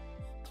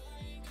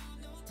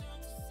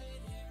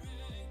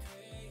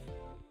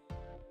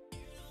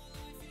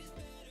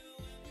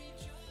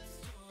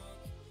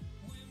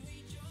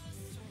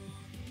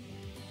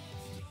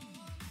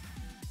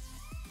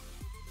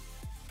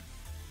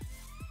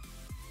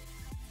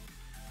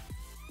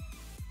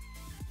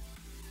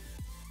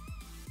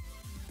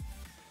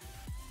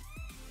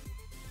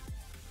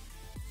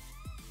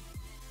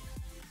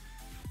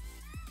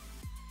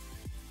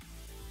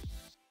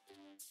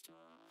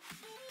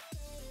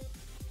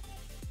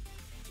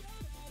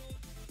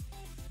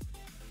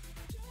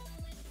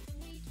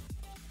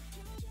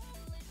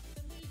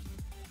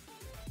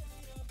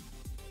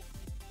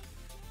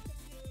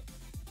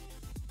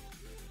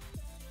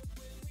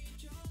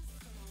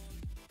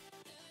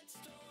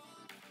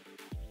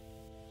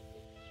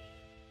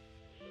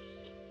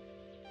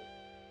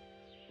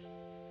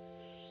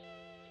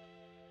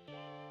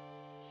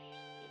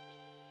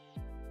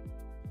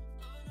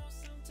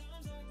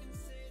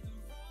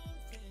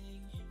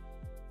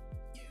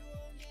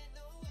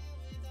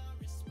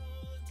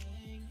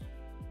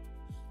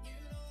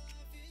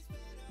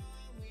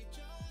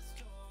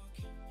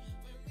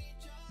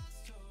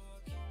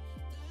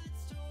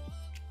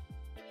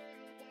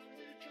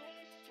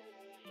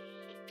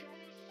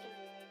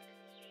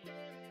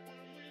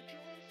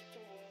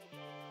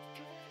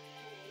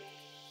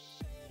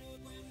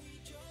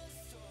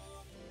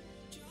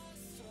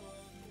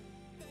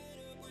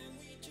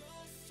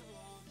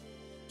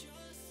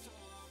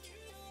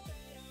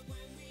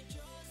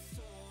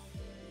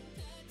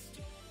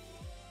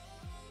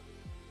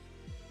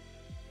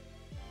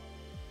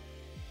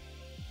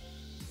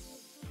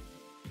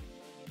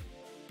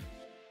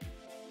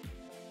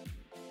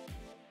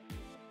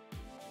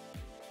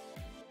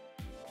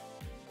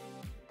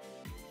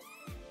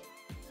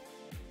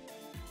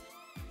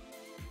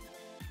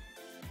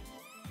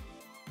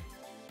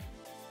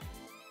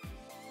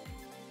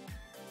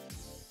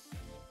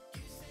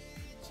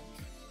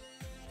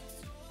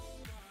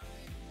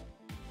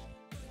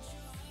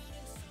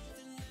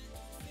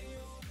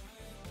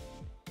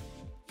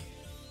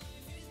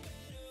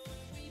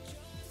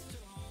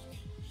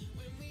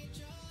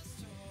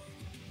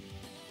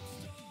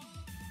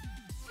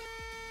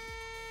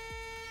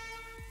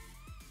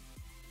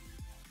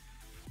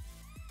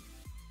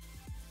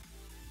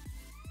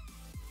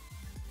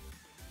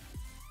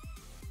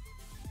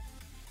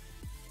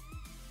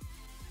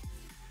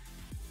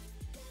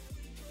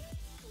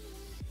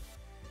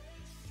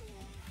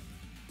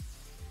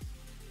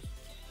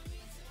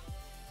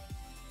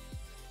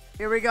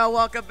 Here we go.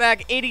 Welcome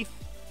back. 8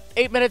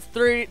 minutes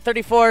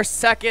 34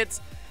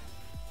 seconds.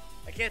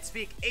 I can't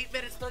speak. 8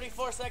 minutes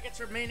 34 seconds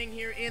remaining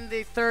here in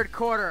the third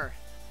quarter.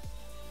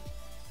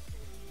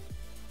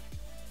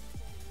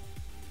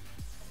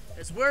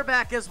 As we're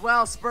back as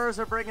well, Spurs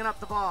are bringing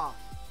up the ball.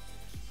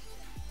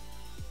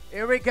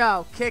 Here we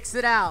go. Kicks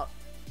it out.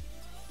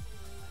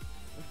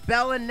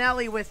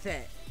 Bellinelli with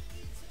it.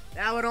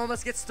 That one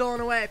almost gets stolen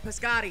away.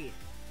 Piscotti.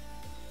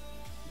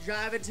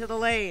 Driving to the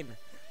lane.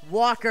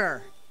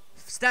 Walker.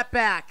 Step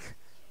back.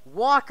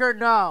 Walker,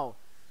 no.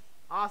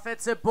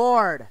 Offensive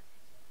board.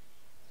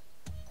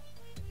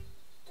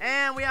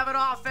 And we have an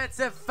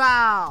offensive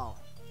foul.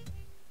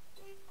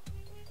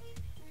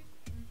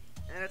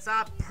 And it's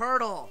on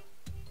Pirtle.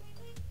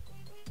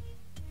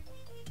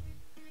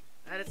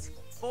 And it's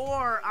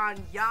 4 on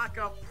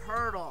Jakob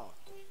Pirtle.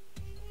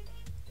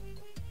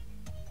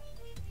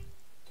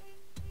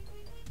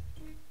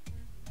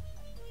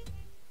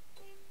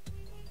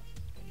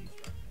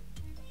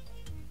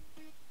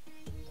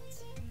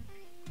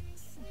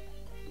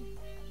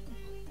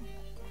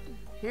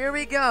 Here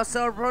we go.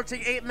 So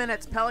approaching 8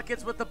 minutes.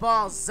 Pelicans with the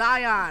ball.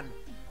 Zion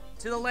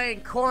to the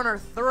lane. Corner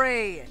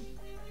 3.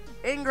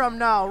 Ingram,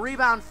 no.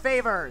 Rebound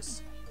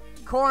Favors.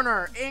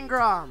 Corner.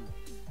 Ingram.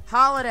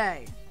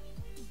 Holiday.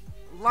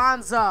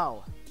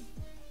 Lonzo.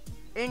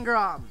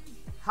 Ingram.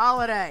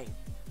 Holiday.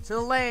 To the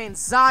lane.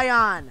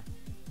 Zion.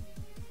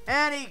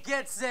 And he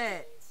gets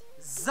it.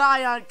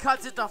 Zion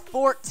cuts it to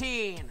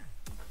 14.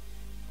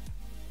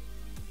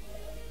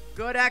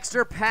 Good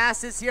extra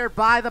passes here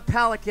by the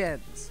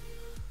Pelicans.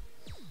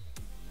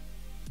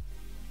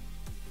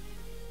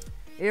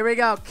 Here we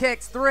go.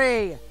 Kicks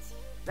 3.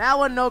 That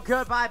one no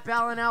good by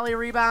Bellinelli.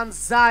 Rebound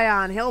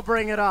Zion. He'll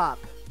bring it up.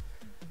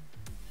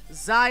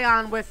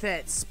 Zion with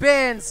it.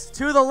 Spins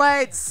to the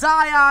lane.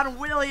 Zion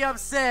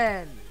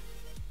Williamson.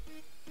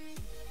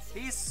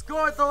 He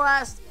scored the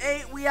last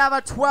 8. We have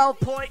a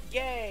 12-point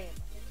game.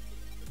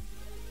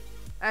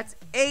 That's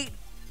 8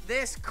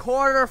 this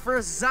quarter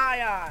for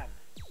Zion.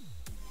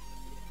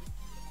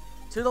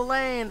 To the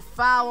lane.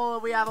 Foul.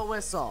 We have a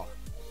whistle.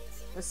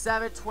 With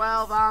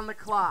 7:12 on the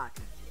clock.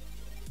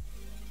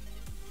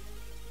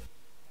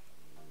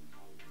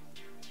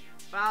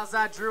 Fouls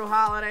out Drew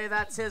Holiday.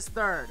 That's his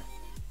third.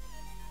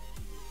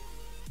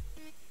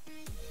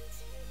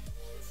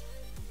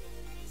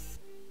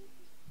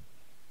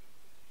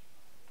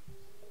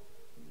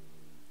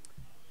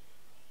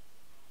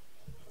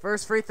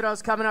 First free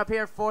throw's coming up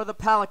here for the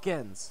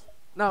Pelicans.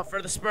 No,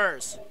 for the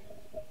Spurs.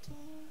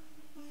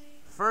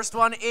 First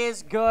one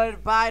is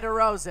good by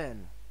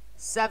DeRozan.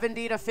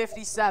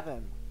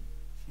 70-57.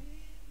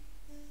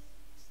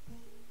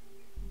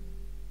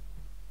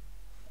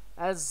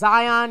 As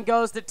Zion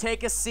goes to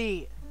take a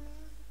seat.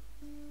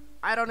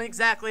 I don't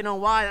exactly know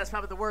why. That's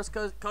probably the worst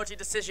coaching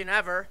decision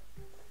ever.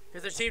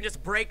 Because the team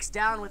just breaks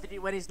down with it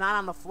when he's not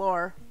on the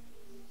floor.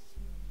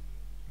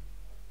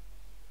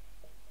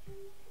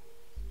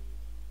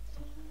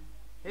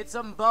 Hits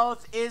them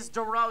both is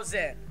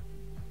DeRozan.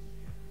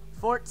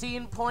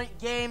 14-point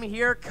game.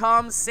 Here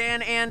comes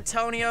San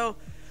Antonio's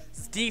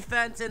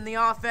defense and the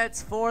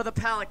offense for the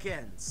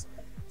Pelicans.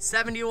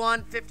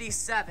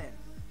 71-57.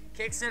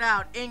 Kicks it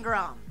out.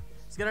 Ingram.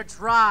 He's going to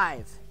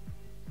drive.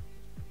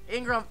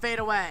 Ingram fade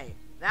away.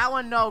 That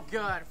one no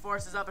good.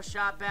 Forces up a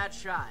shot. Bad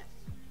shot.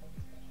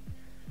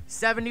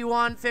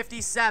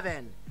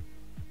 71-57.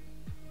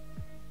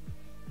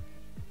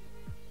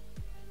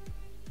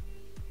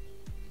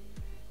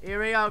 Here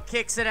we go.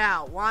 Kicks it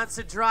out. Wants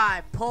to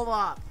drive. Pull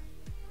up.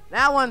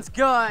 That one's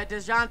good.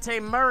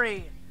 DeJounte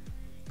Murray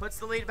puts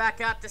the lead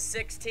back up to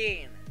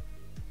 16.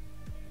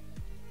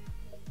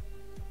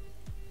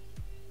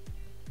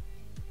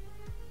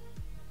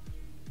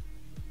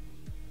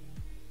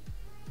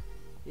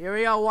 Here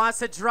we go, wants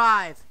to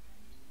drive.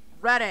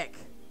 Redick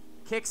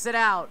kicks it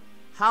out.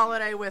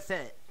 Holiday with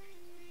it.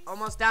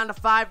 Almost down to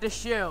 5 to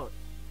shoot.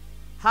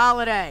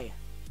 Holiday.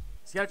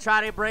 He's going to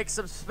try to break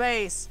some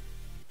space.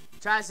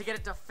 Tries to get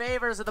it to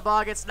Favors, and the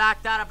ball gets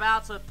knocked out of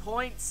bounds with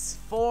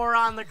 .4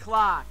 on the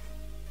clock.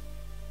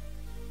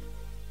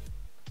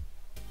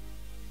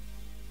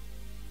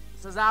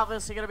 This is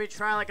obviously going to be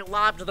trying like a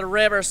lob to the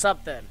rim or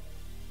something.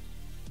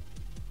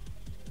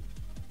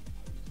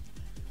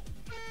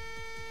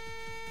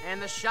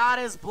 And the shot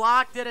is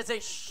blocked. It is a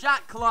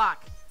shot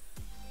clock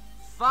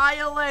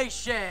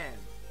violation.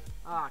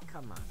 Oh,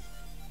 come on.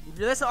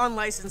 This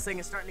unlicensed thing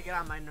is starting to get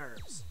on my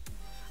nerves.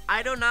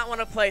 I do not want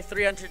to play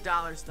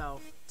 $300, though,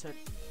 to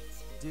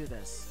do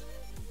this.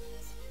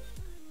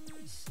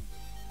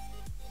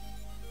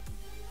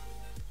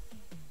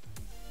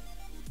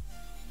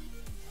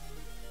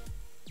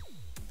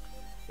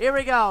 Here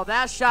we go.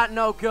 That shot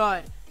no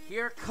good.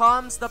 Here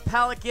comes the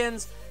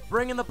Pelicans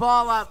bringing the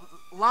ball up.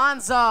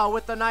 Lonzo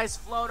with the nice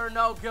floater,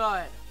 no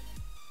good.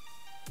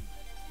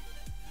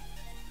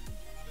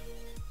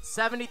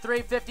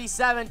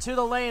 73-57 to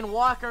the lane.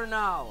 Walker,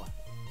 no.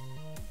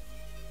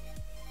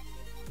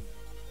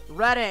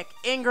 Redick,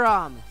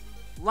 Ingram,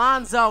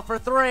 Lonzo for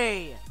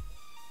 3.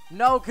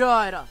 No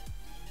good.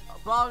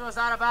 Ball goes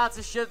out of bounds.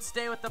 It should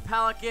stay with the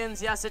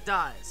Pelicans. Yes, it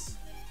does.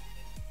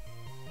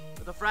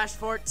 With a fresh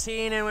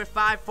 14 and with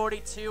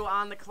 5:42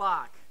 on the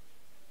clock.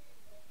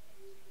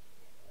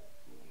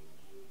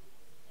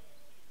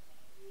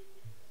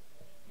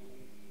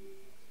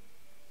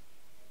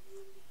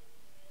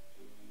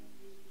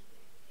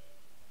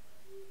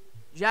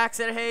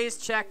 Jackson Hayes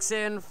checks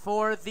in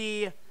for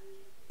the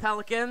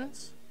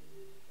Pelicans.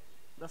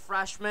 The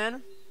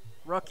freshman,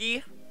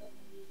 rookie.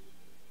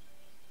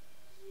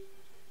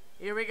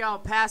 Here we go,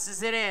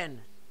 passes it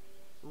in.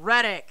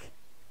 Reddick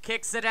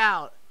kicks it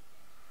out.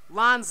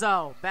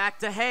 Lonzo back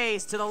to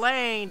Hayes to the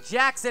lane.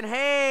 Jackson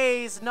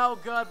Hayes, no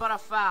good, but a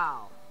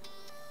foul.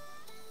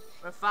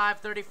 With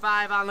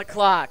 5:35 on the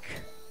clock.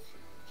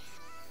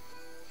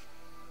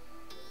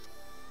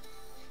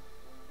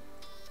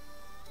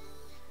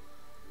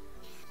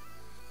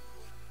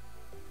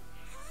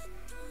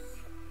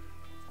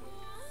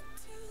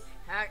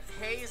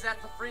 Hayes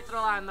at the free throw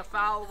line. The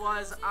foul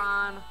was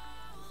on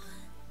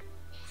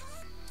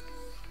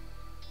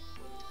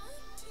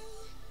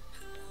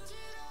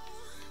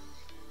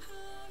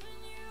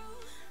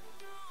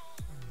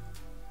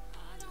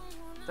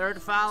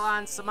third foul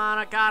on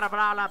Samana. Gotta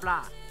blah blah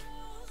blah.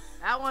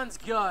 That one's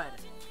good.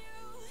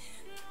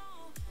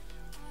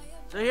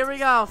 So here we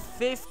go.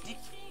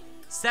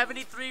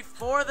 73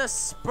 for the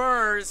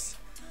Spurs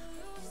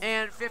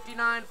and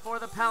 59 for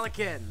the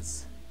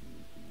Pelicans.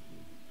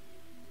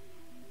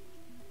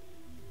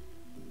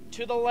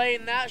 To the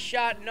lane, that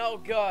shot no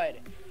good.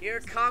 Here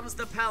comes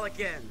the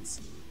Pelicans.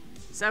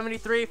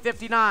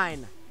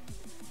 73-59.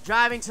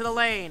 Driving to the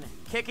lane,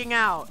 kicking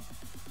out.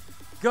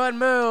 Good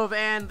move,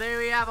 and there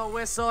we have a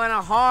whistle and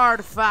a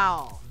hard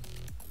foul.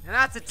 And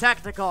that's a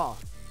technical.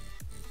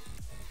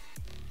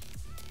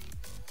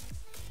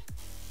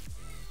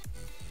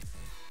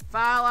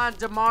 Foul on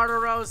DeMar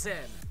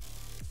DeRozan.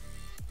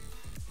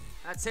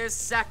 That's his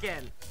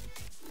second.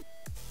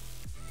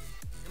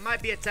 It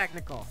might be a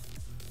technical.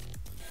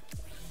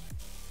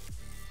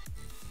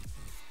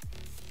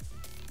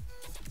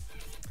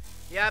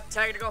 Yep,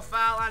 technical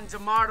foul on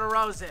DeMar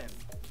DeRozan.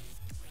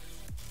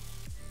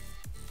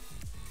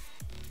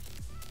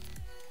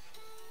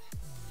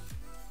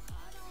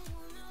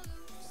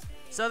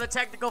 So the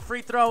technical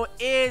free throw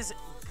is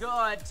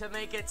good to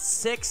make it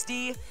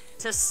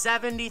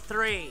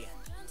 60-73.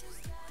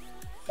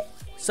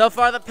 So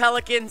far the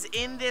Pelicans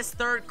in this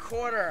third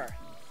quarter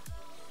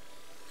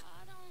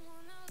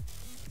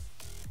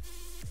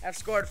have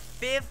scored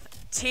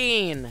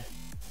 15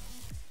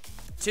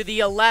 to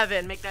the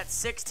 11. Make that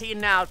 16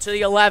 now to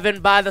the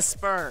 11 by the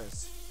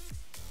Spurs.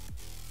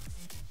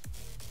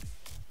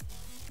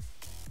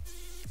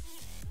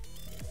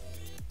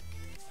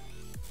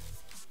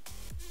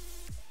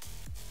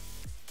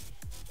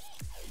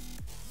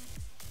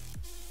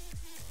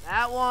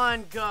 That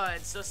one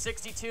good. So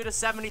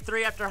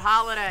 62-73 after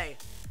Holiday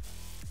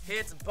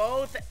hits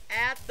both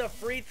at the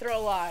free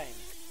throw line.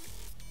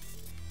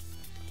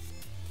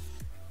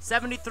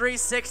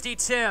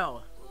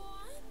 73-62.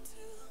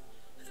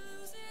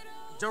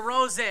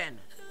 DeRozan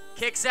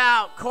kicks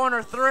out,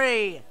 corner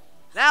three.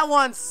 That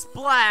one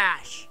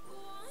splash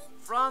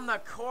from the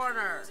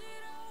corner.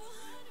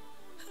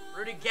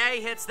 Rudy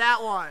Gay hits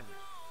that one.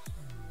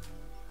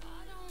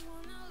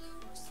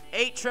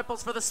 8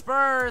 triples for the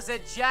Spurs,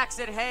 and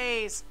Jackson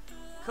Hayes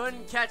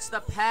couldn't catch the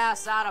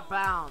pass out of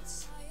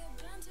bounds.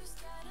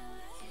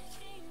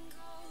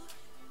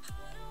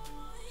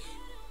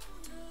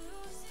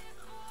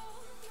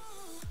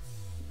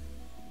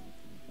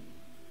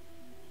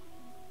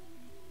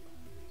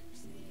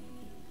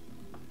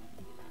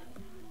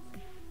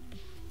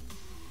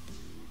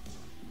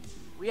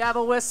 We have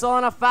a whistle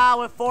and a foul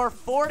with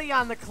 4:40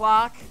 on the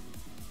clock.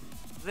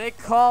 They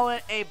call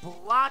it a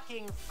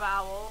blocking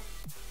foul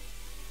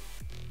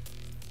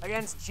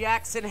against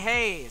Jackson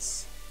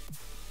Hayes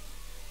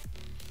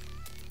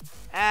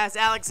as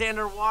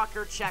Alexander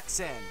Walker checks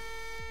in.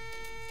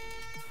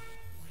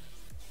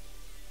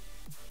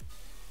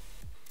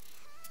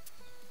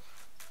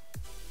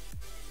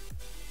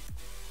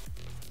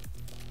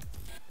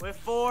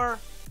 With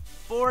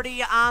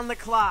 4:40 on the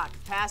clock,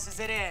 passes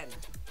it in.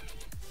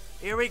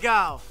 Here we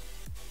go.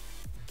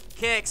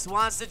 Kicks,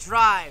 wants to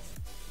drive.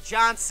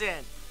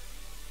 Johnson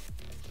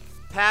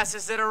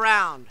passes it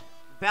around.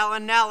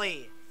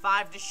 Bellinelli,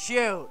 5 to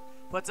shoot.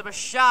 Puts up a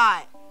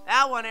shot.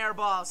 That one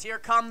airballs. Here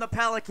come the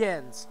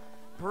Pelicans,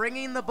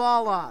 bringing the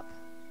ball up.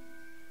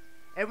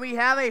 And we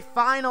have a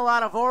final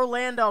out of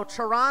Orlando.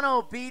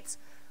 Toronto beats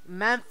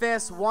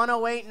Memphis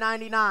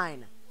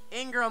 108-99.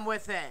 Ingram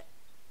with it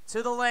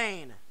to the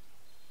lane.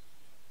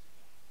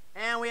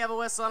 And we have a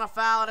whistle and a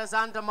foul. It is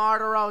on DeMar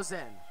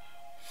DeRozan.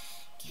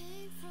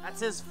 That's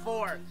his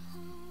 4th.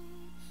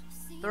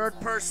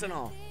 3rd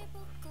personal.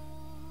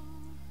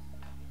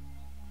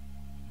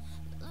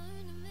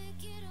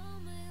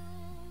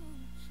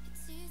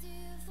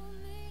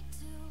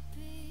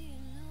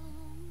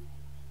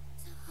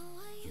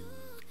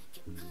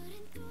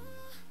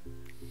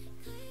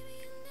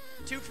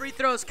 Two free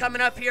throws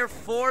coming up here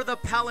for the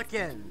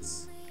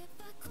Pelicans.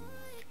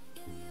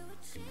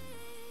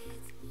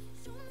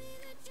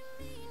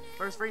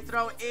 First free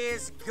throw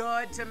is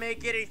good to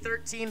make it a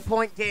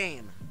 13-point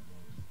game.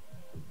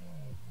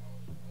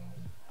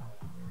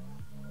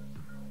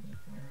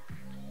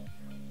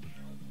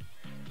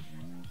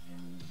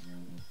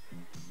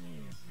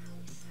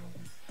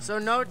 So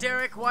no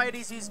Derek White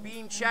as he's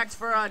being checked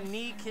for a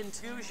knee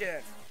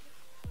contusion,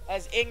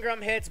 as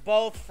Ingram hits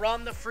both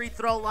from the free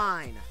throw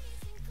line.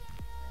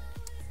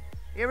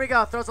 Here we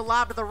go, throws a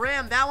lob to the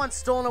rim. That one's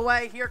stolen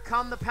away. Here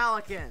come the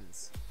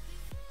Pelicans.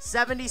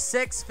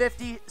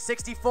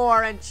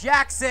 76-64, and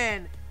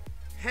Jackson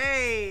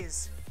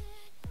Hayes.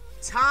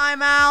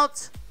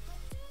 Timeout.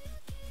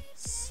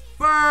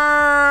 Spurs.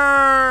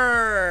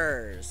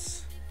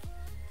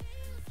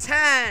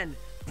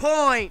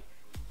 10-point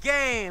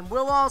game.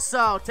 We'll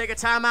also take a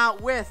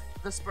timeout with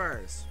the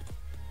Spurs.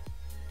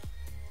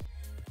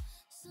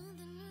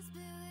 Something must be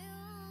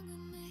wrong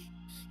with me.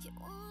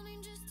 Keep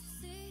wanting just to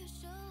see you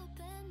show up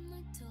at my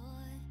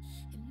door.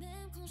 Et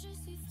même quand je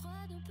suis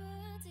froide, un peu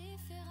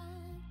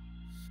indifférent,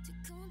 tu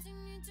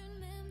continues tout de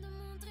même de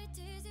montrer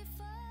tes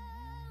efforts.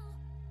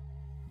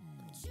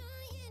 I'm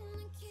trying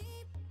to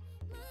keep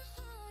my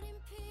heart in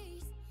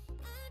peace. I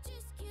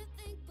just can't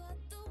think about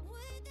the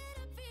way that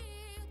I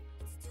feel.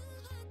 It's too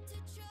hard to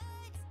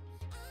trust.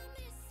 I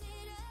mess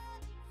it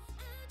up. I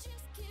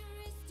just can't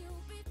rest.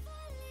 You'll be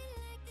falling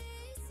like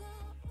this.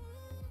 Oh,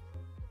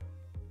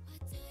 why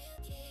do you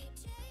keep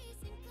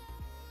chasing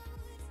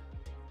clouds?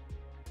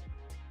 Before I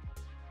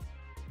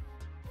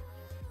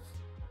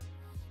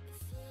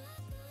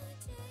go,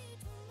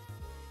 change my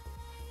mind.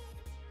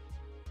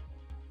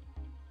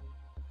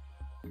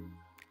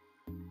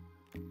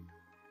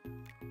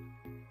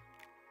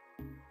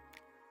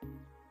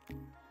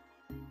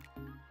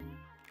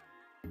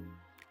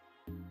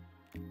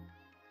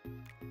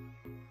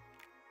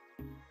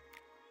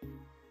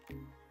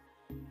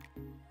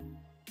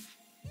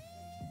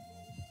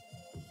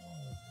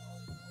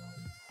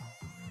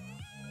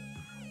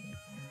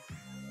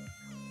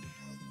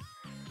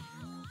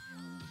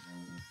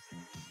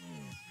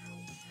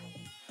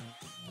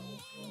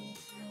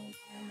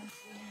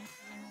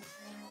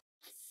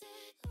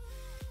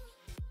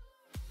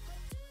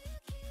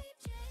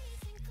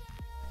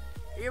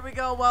 Here we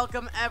go.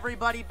 Welcome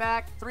everybody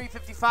back.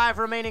 3:55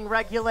 remaining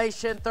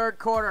regulation, third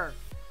quarter.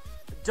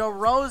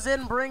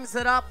 DeRozan brings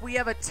it up. We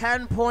have a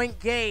 10-point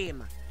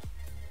game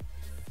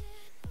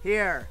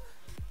here.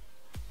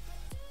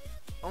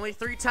 Only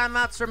 3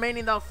 timeouts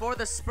remaining though for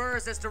the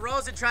Spurs as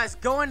DeRozan tries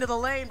going to the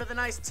lane, but the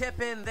nice tip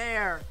in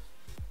there.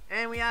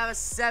 And we have a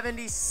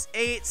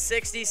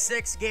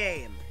 78-66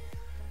 game.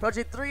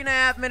 Approaching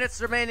 3.5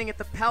 minutes remaining. If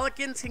the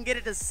Pelicans can get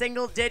it to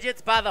single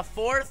digits by the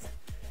 4th,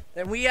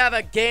 then we have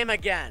a game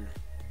again.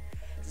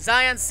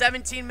 Zion,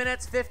 17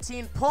 minutes,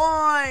 15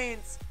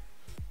 points.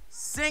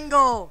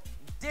 Single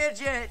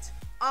digit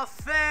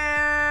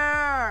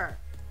affair.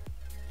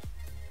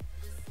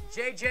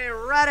 JJ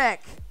Redick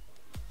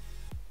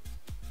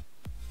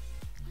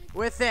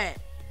with it.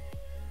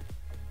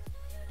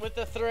 With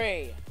the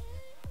 3.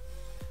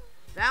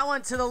 That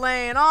one to the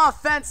lane.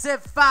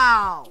 Offensive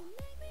foul.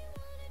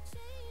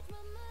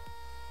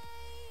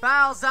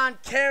 Fouls on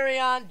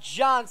Kerryon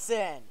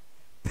Johnson.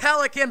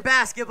 Pelican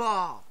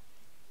basketball.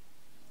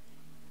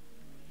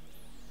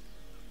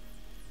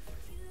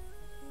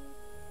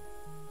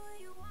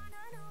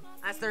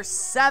 That's their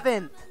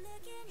 7th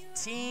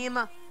team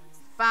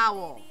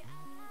foul.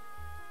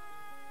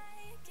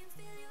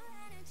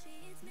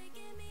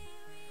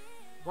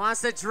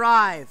 Wants to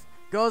drive.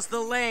 Goes the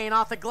lane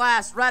off the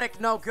glass. Redick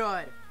no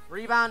good.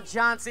 Rebound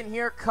Johnson.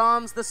 Here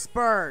comes the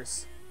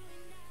Spurs.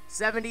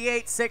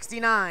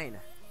 78-69.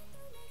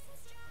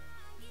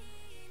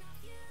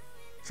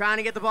 Trying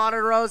to get the ball to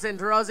DeRozan.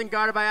 DeRozan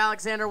guarded by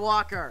Alexander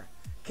Walker.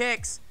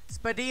 Kicks.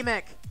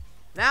 Spadimek.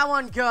 That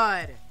one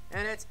good.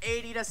 And it's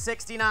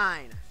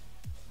 80-69.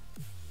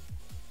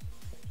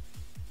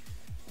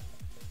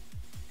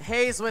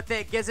 Hayes with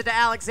it. Gives it to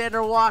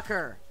Alexander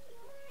Walker.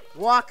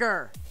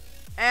 Walker.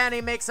 And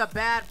he makes a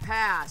bad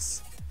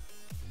pass.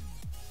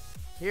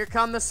 Here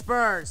come the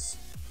Spurs.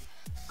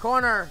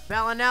 Corner.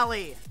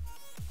 Bellinelli.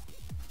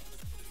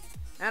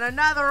 And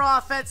another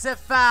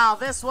offensive foul.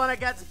 This one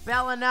against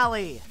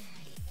Bellinelli.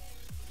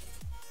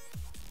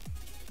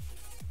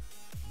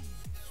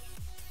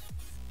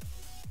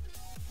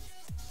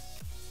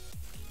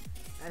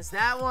 As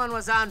that one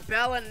was on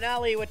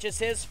Bellinelli, which is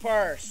his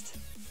first.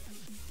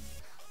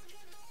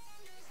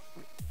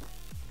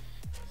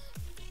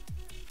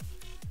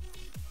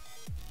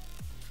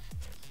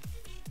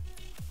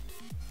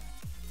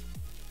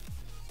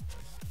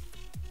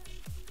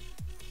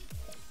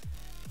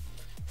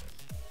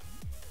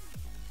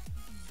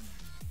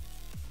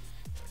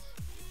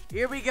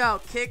 Here we go.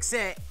 Kicks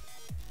it.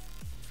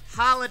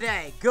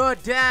 Holiday.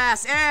 Good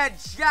dash. And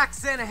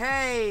Jackson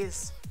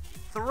Hayes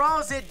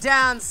throws it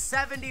down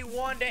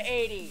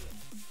 71-80.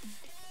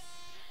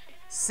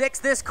 6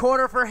 this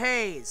quarter for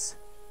Hayes.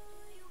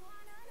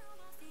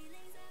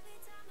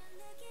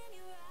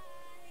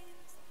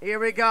 Here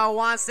we go.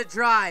 Wants to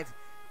drive.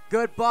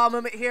 Good ball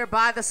movement here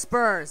by the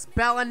Spurs.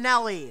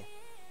 Bellinelli.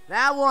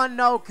 That one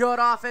no good.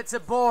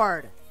 Offensive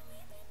board.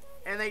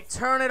 And they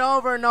turn it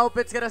over. Nope,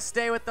 it's going to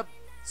stay with the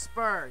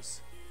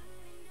Spurs.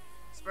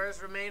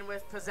 Spurs remain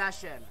with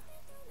possession.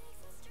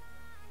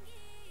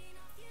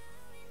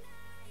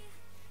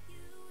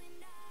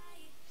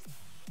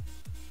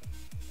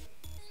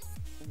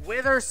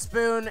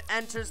 Witherspoon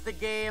enters the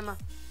game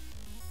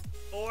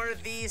for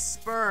the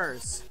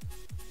Spurs.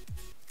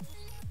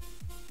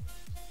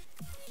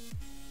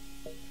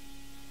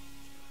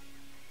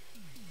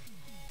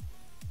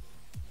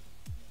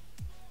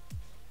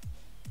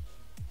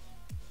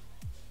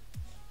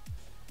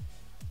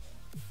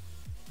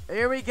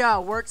 Here we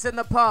go. Works in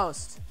the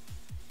post.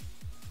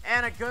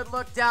 And a good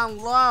look down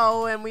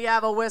low, and we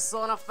have a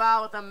whistle and a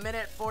foul with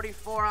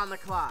 1:44 on the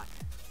clock.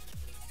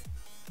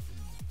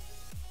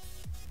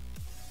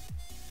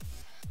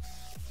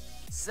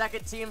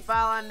 Second team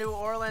foul on New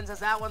Orleans as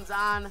that one's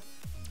on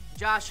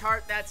Josh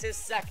Hart. That's his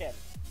second.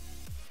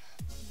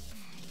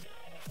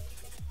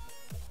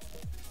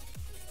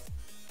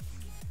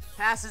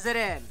 Passes it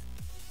in.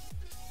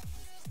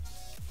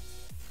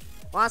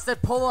 Wants to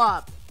pull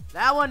up.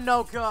 That one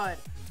no good.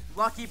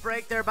 Lucky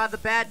break there by the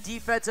bad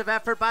defensive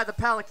effort by the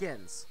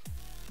Pelicans.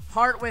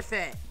 Hart with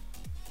it.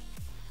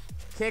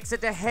 Kicks it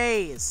to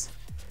Hayes.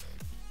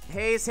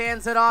 Hayes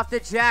hands it off to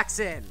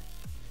Jackson.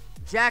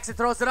 Jackson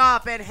throws it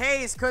up, and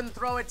Hayes couldn't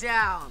throw it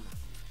down.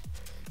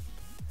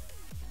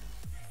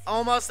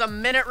 Almost a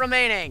minute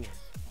remaining.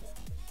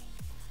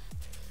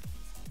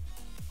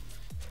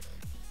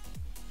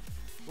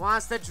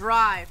 Wants to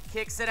drive,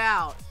 kicks it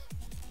out.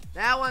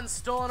 That one's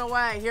stolen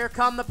away. Here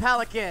come the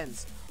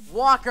Pelicans.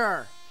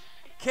 Walker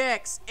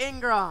kicks.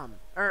 Ingram,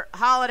 or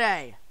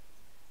Holiday.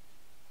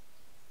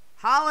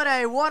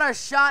 Holiday, what a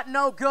shot,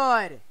 no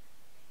good.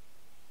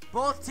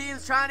 Both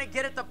teams trying to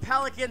get at the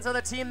Pelicans are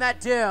the team that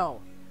do.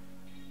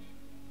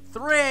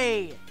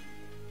 3.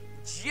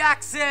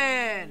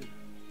 Jackson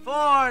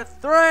for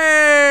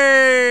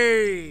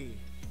 3.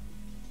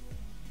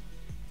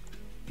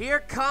 Here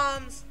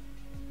comes.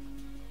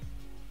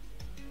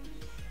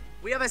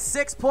 We have a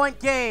 6-point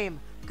game.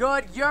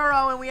 Good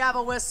Euro, and we have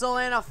a whistle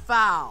and a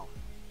foul.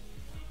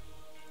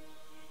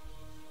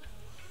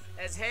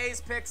 As Hayes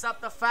picks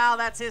up the foul,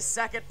 that's his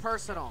second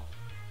personal.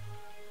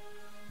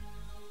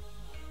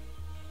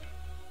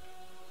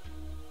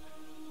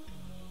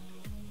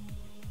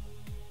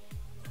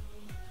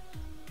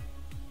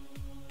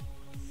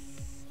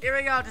 Here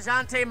we go,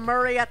 DeJounte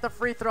Murray at the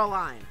free throw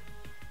line.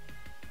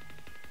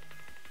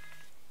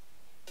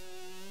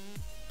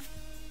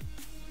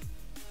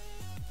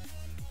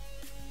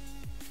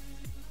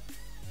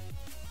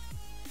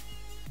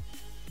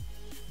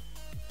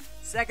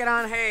 Second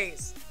on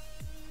Hayes.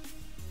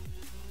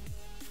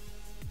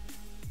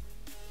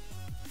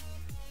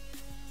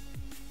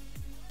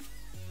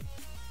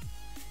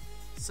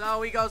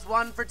 So he goes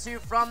 1 for 2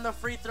 from the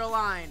free throw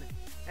line.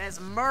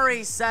 As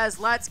Murray says,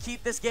 let's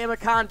keep this game a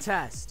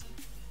contest.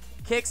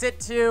 Kicks it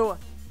to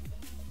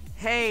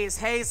Hayes.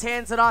 Hayes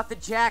hands it off to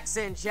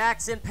Jackson.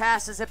 Jackson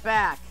passes it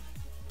back.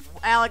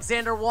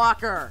 Alexander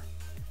Walker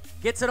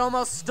gets it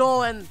almost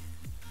stolen,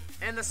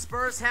 and the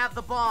Spurs have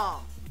the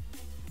ball.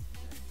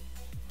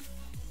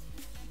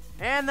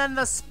 And then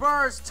the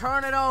Spurs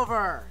turn it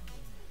over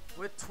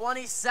with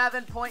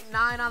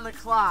 27.9 on the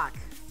clock.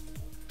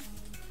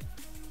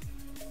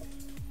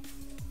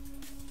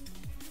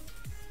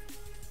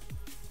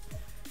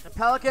 The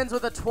Pelicans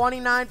with a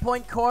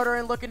 29-point quarter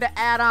and looking to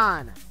add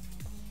on.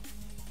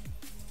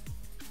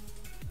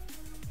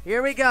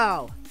 Here we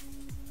go.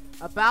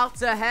 About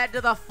to head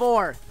to the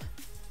fourth.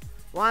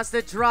 Wants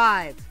to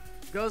drive.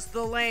 Goes to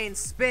the lane.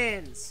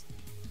 Spins.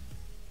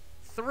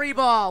 3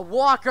 ball.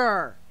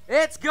 Walker.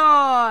 It's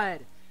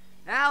good.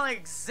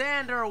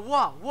 Alexander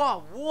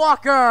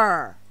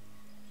Walker.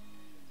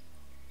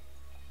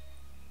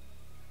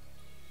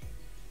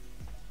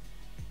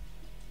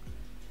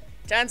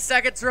 Ten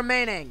seconds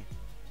remaining.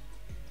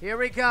 Here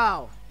we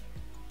go.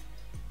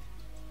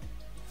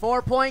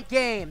 4-point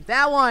game.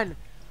 That one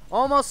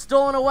almost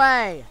stolen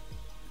away.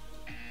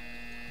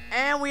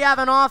 And we have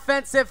an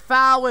offensive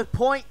foul with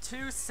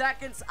 0.2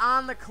 seconds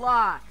on the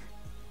clock.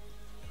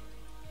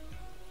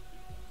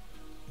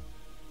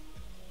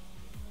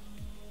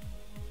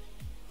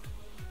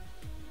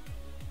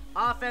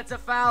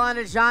 Offensive foul on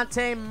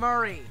DeJounte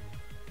Murray.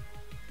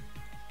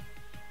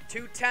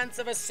 0.2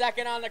 of a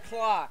second on the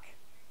clock.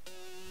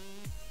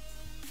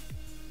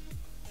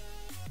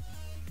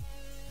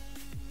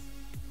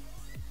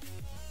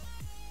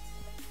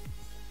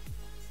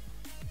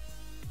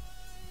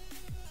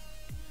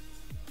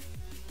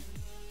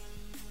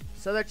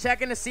 So they're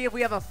checking to see if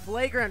we have a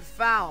flagrant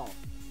foul.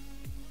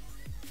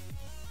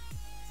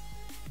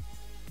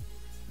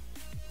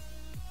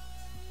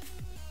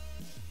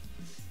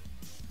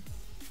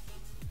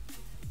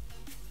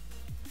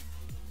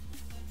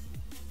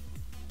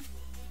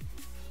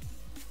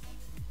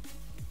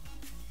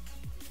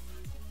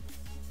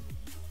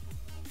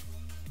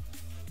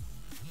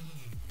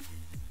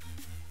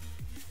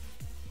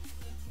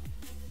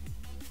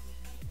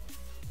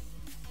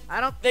 I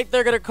don't think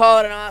they're going to call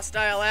it an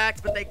hostile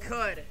act, but they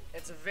could.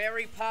 It's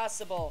very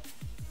possible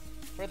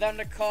for them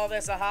to call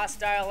this a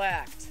hostile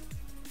act.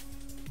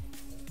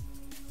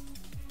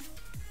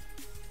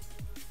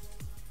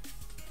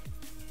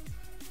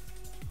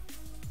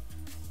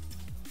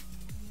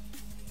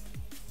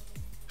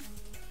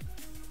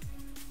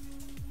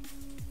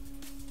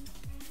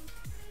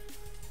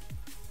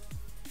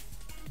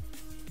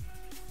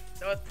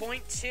 So with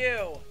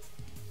 .2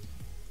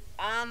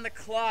 on the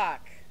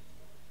clock,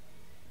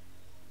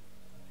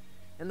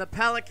 and the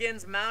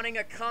Pelicans mounting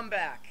a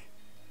comeback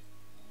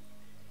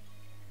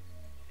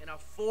in a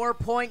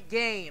 4-point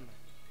game.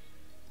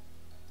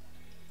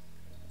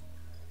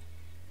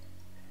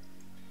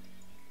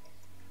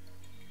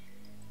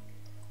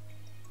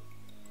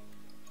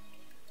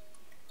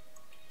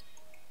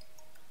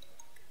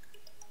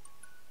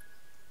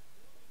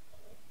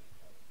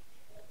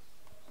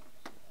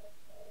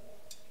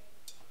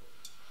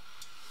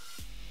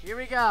 Here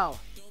we go.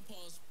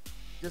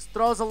 Just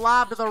throws a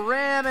lob to the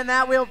rim, and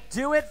that will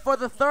do it for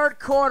the third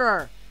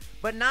quarter.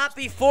 But not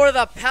before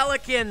the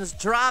Pelicans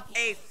drop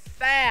a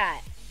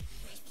fat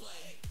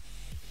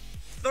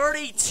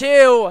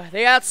 32.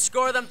 They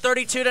outscore them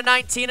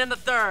 32-19 in the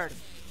third.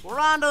 We're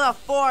on to the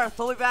fourth.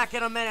 We'll be back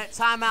in a minute.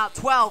 Timeout,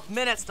 12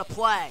 minutes to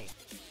play.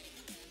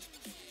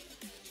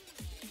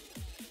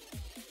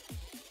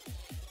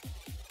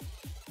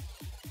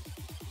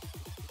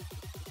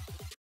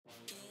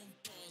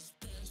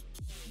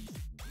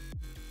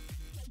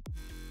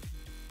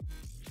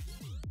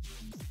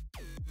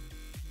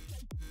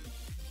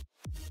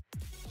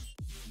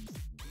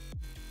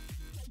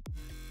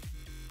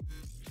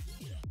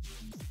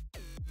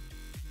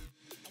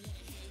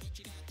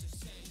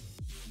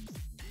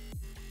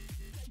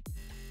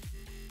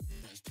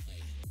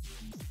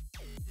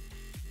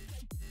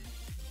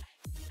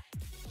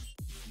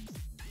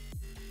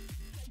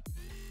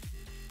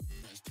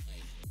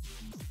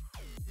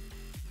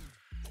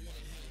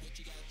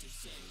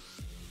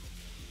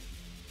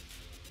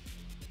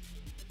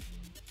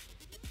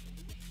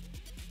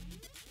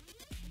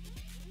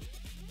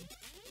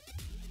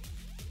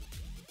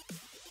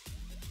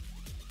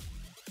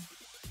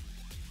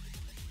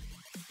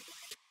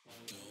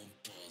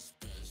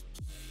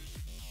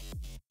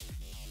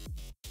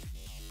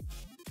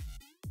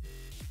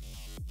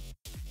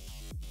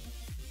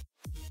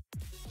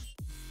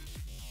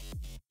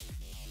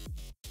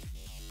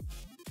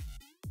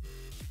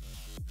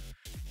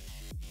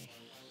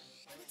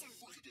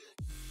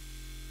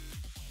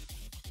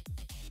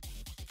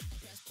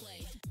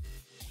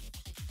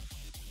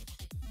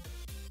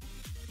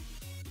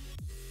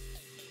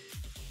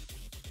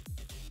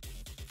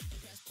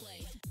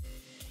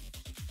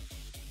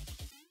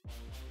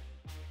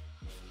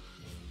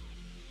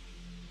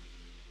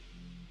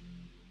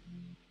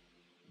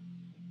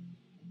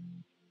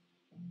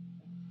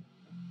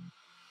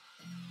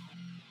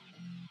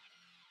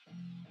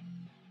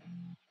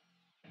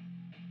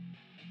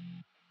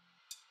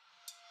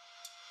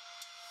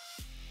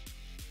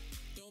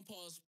 Don't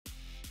pause.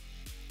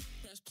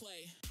 Press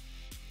play.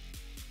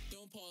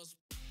 Don't pause.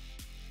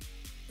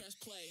 Press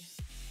play.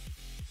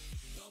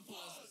 Don't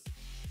pause.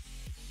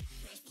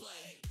 Press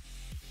play.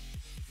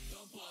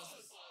 Don't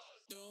pause.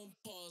 Don't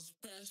pause.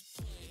 Press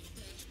play.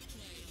 Press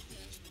play.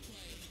 Press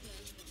play.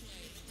 Press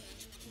play. Press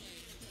play.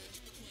 Press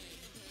play.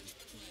 Press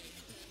play.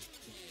 Press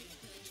play.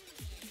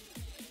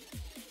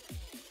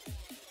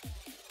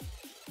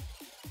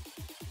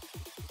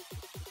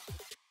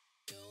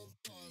 Don't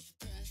pause.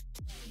 Press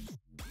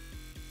play.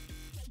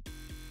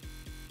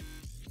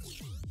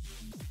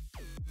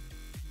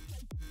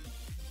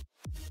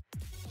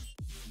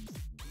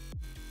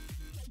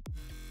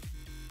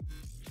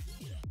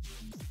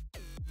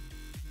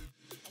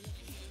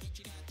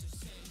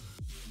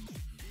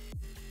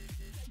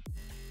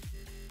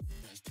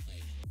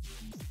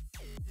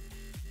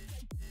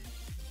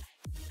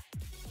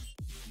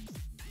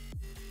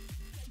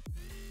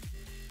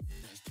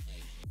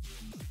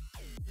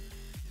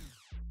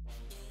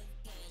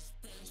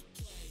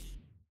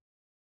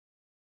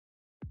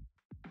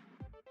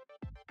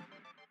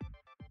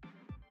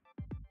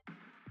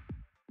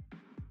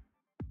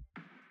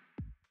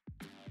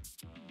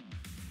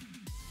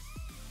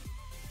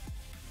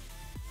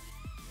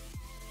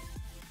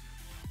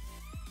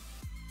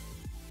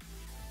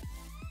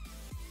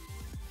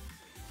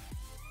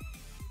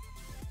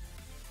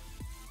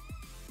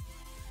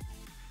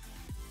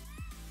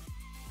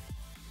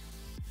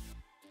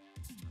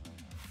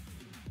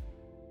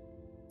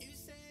 You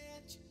say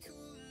that you're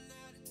cool and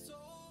that it's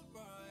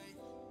alright,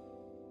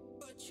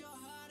 but you're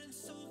hiding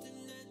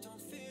something that don't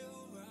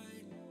feel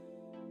right.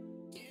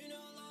 You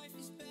know life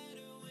is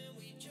better when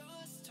we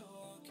just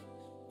talk.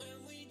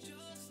 When we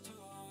just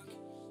talk,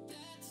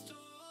 let's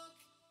talk.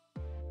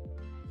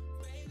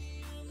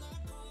 Baby, I'm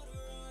not Carter,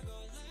 I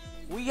got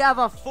land. We have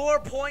a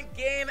 4-point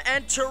game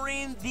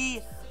entering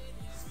the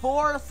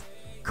fourth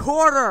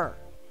quarter.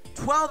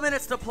 12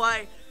 minutes to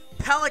play.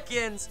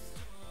 Pelicans,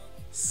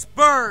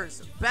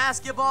 Spurs.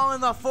 Basketball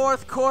in the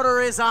fourth quarter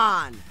is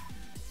on.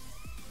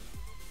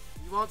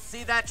 You won't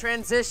see that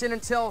transition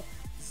until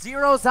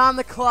zero's on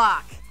the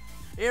clock.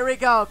 Here we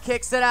go.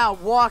 Kicks it out.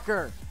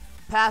 Walker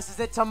passes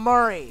it to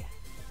Murray.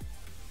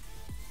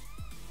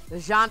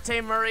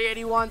 DeJounte Murray,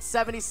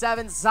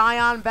 81-77.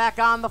 Zion back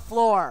on the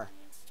floor.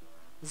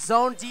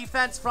 Zone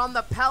defense from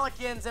the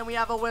Pelicans, and we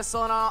have a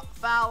whistle and a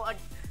foul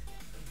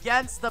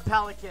against the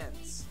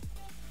Pelicans.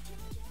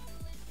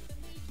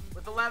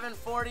 With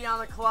 11:40 on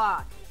the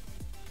clock.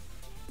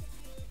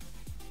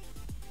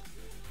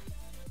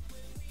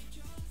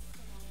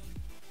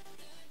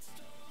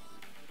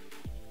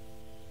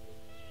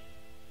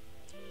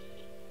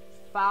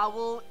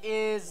 Foul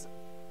is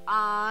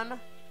on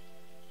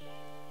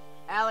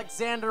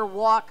Alexander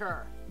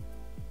Walker.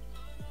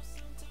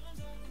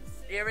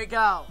 Here we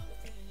go.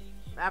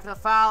 After the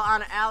foul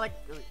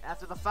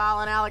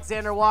on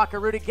Alexander Walker,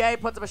 Rudy Gay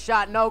puts up a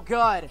shot, no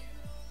good.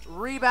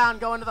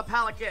 Rebound going to the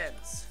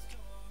Pelicans.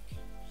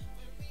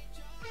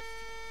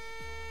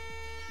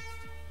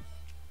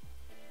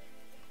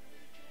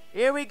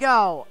 Here we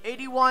go,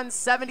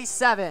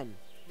 81-77.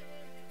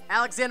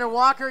 Alexander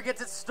Walker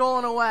gets it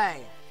stolen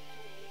away.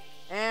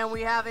 And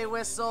we have a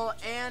whistle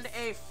and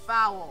a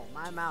foul.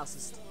 My mouse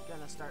is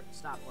gonna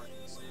stop working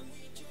soon.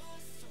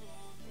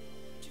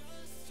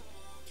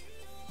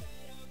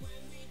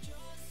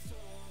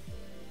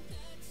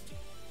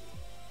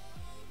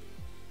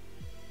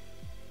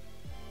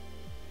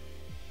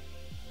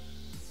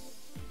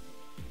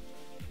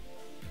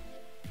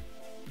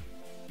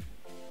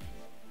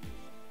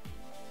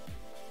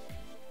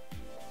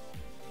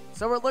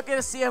 So we're looking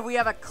to see if we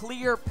have a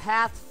clear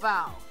path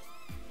foul.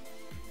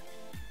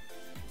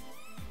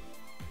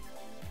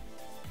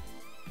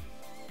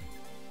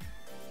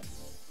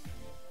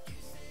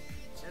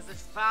 As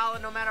this foul,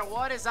 no matter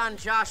what, is on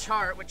Josh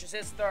Hart, which is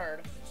his third.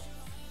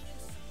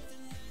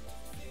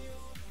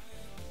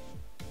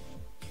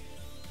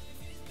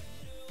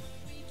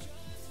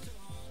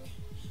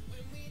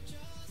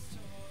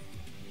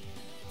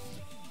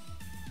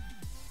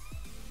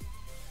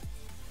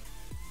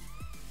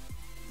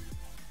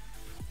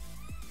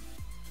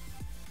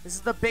 This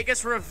is the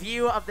biggest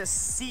review of the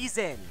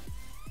season.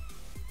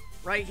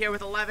 Right here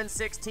with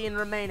 11:16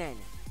 remaining.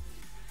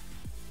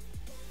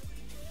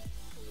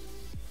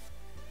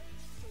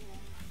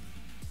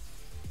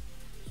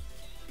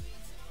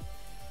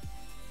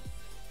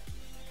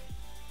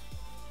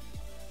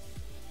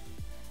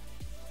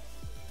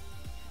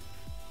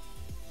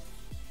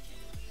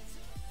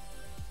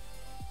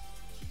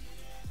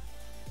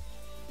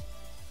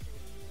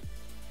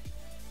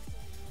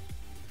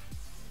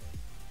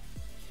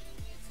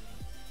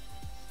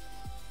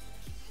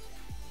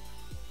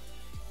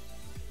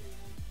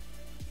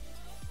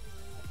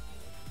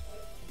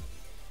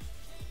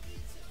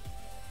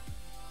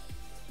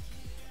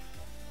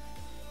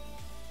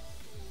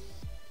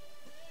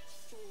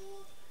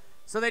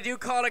 So they do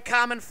call it a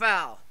common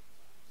foul.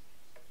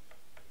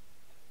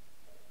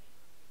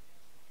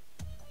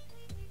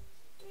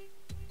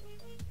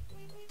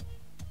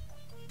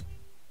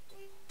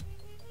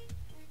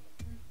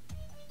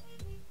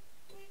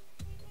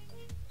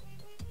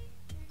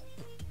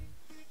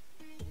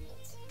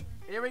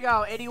 Here we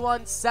go,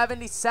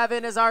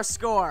 81-77 is our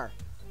score.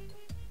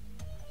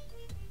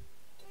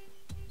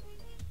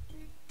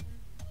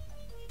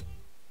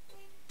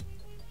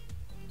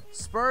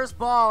 Spurs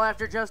ball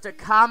after just a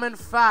common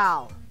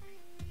foul.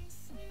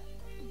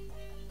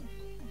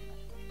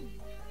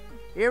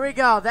 Here we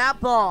go, that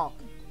ball,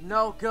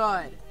 no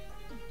good.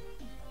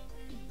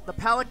 The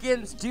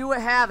Pelicans do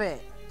have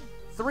it.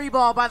 3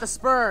 ball by the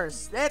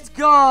Spurs, it's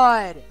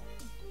good.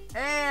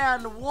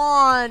 And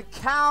 1,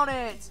 count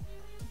it,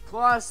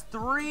 plus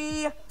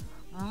 3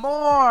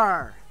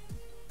 more.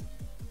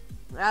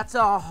 That's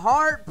a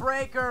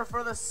heartbreaker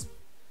for the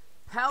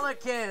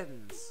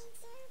Pelicans.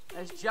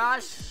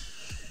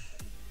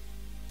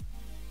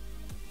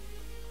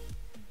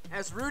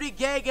 As Rudy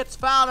Gay gets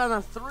fouled on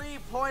a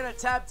 3-point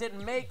attempt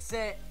and makes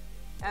it,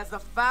 as the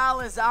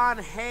foul is on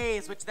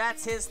Hayes, which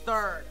that's his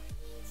third.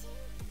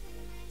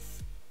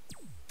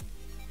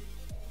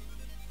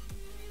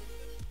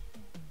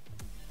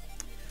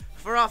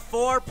 For a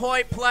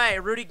 4-point play,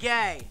 Rudy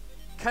Gay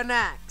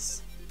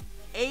connects.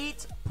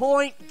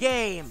 8-point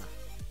game.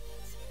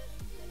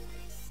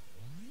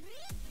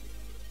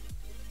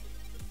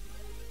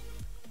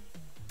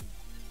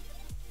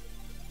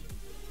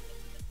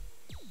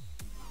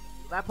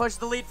 That pushes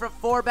the lead from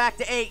 4 back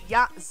to 8.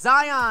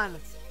 Zion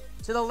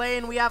to the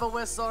lane. We have a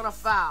whistle and a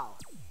foul.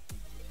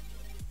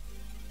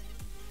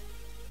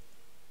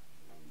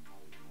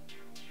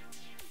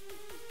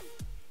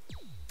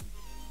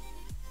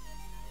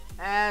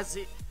 I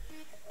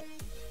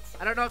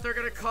don't know if they're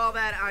going to call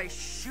that a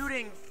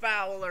shooting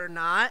foul or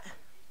not.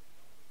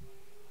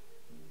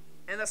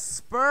 And the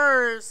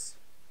Spurs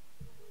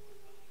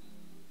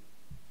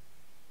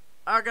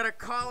are going to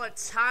call a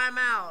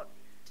timeout.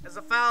 As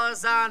the foul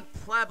is on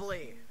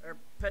Pedebly.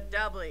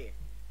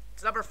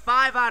 It's number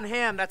 5 on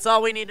him. That's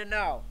all we need to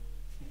know.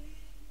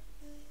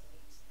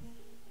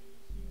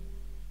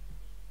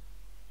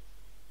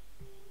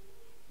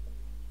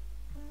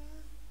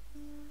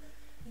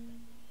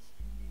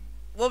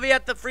 We'll be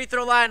at the free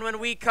throw line when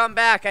we come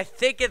back. I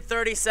think in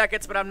 30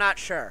 seconds, but I'm not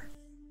sure.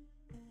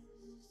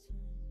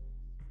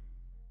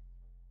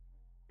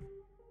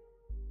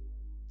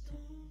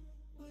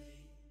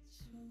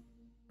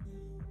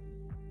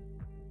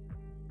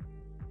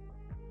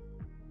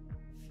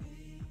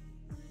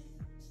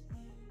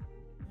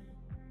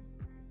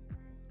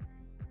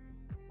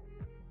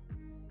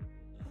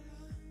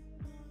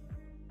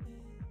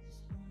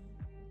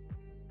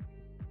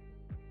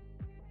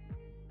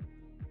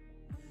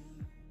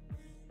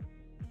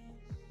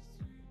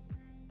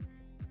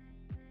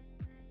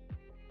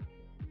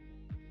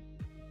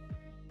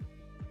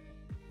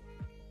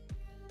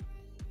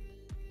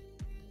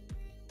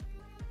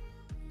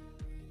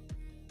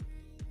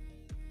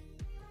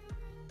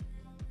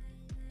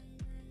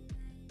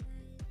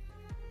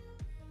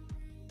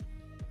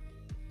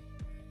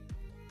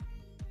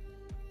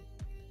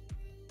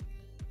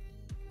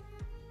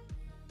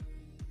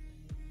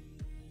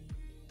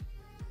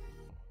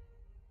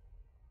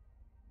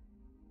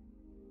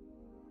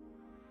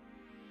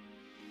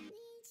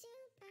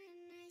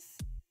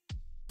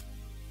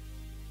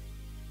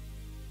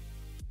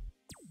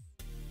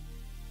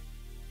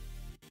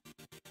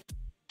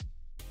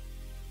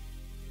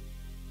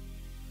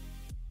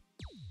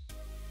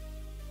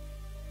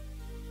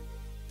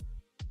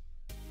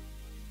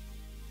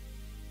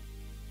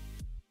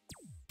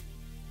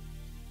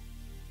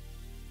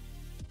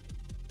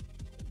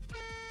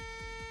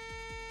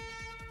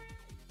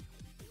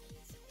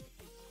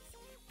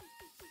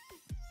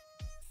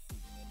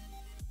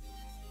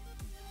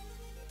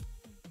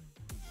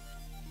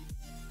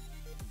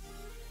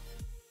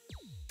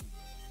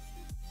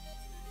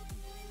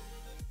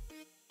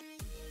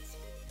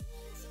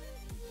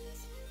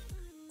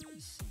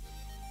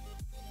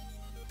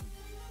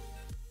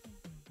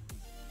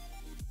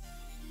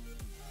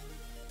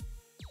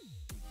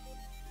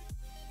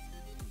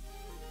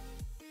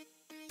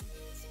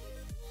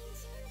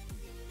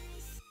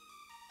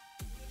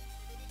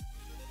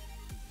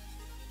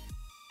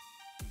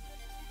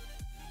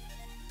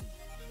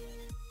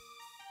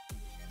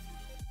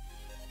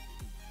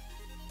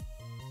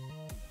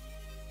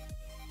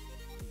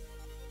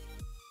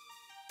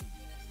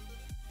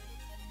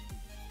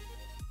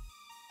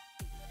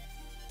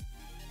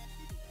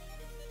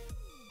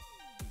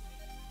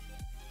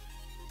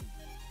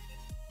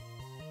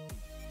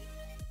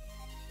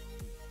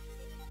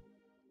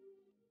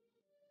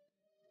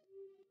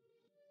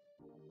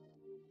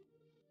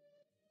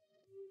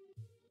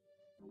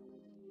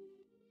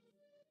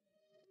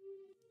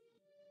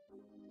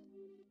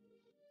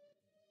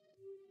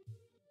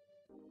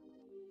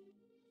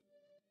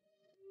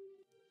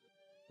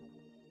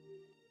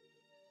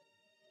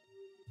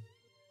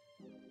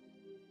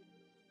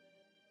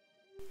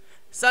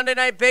 Sunday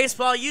Night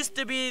Baseball used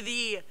to be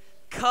the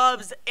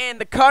Cubs and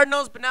the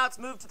Cardinals, but now it's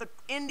moved to the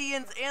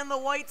Indians and the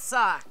White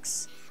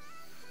Sox.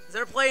 As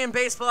they're playing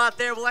baseball out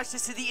there, we'll actually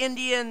see the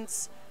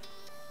Indians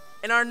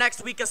in our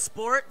next week of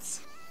sports.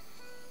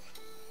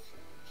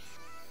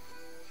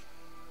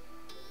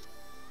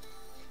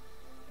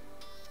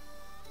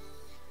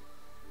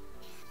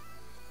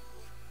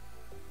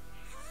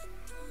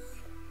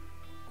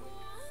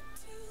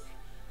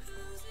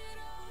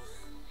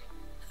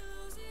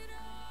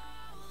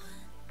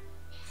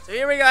 So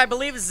here we go. I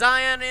believe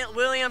Zion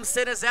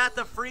Williamson is at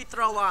the free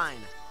throw line.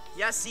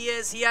 Yes, he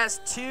is. He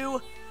has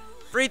 2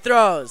 free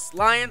throws.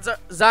 Zion's at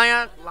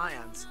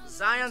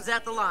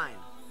the line.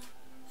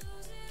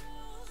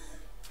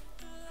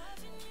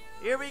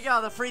 Here we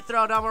go. The free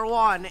throw number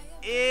 1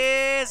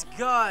 is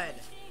good.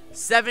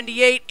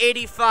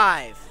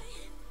 78-85.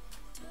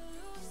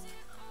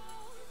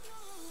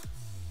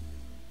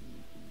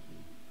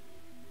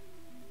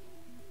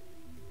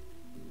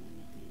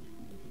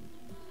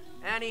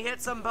 And he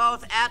hits them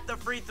both at the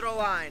free throw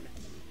line.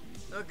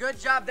 So good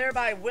job there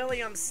by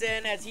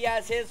Williamson as he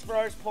has his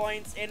first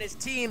points and his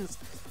team's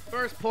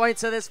first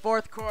points of this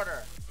fourth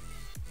quarter.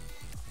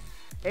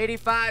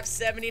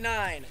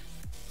 85-79.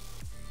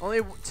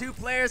 Only 2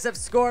 players have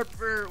scored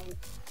for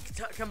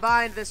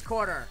combined this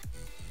quarter.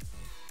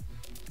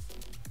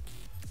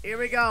 Here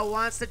we go.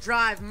 Wants to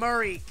drive.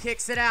 Murray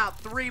kicks it out.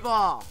 3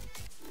 ball.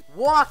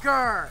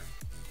 Walker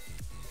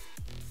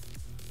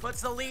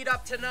puts the lead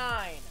up to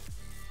 9.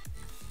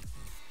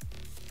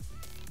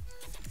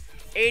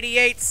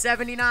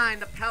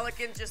 88-79. The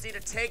Pelicans just need to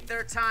take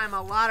their time.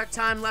 A lot of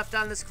time left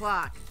on this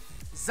clock.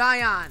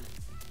 Zion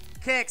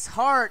kicks.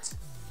 Hart.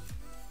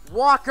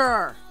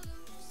 Walker.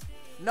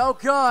 No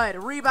good.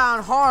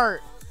 Rebound.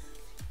 Hart.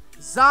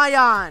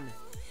 Zion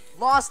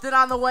lost it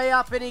on the way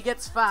up and he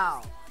gets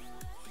fouled.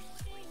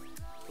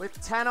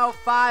 With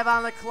 10:05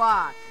 on the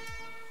clock.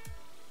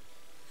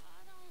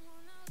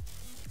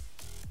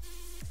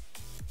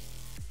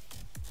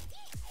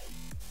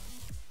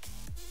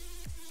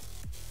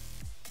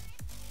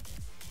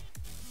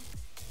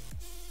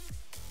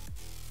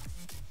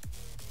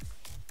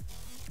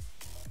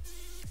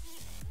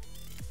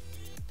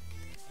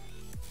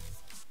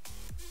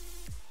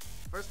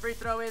 First free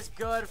throw is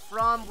good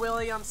from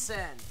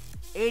Williamson.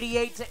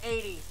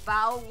 88-80.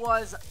 Foul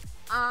was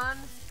on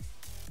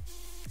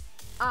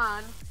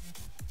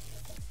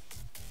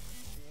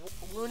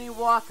Looney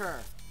Walker.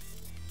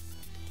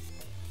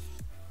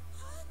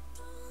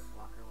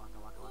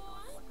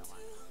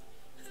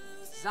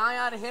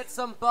 Zion hits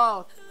them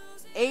both.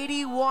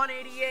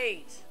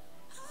 81-88.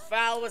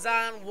 Foul was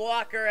on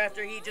Walker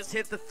after he just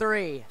hit the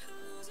 3.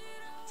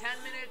 10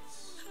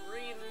 minutes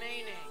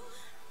remaining.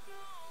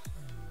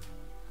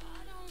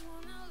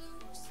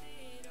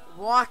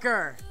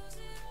 Walker.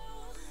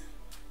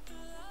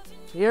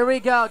 Here we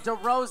go.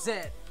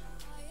 DeRozan.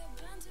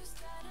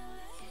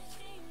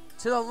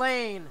 To the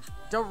lane.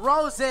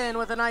 DeRozan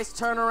with a nice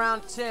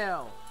turnaround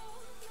too.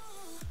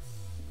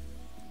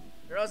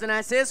 DeRozan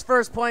has his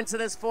first points of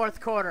this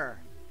fourth quarter.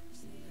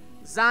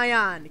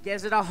 Zion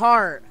gives it a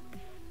Hart.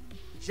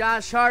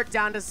 Josh Hart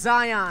down to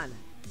Zion.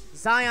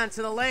 Zion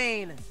to the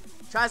lane.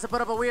 Tries to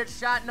put up a weird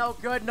shot. No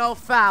good. No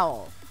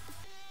foul.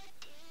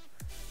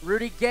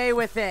 Rudy Gay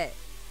with it.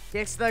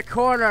 Kicks the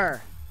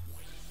corner.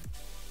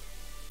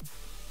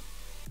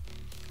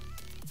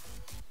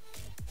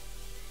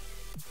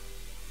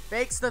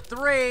 Fakes the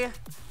 3.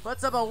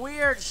 Puts up a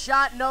weird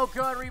shot. No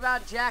good.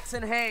 Rebound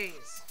Jackson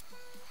Hayes.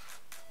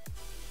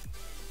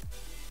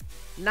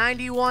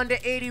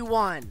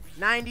 91-81.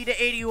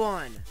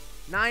 90-81.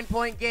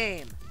 9-point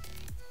game.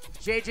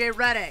 JJ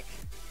Redick.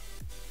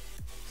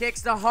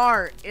 Kicks to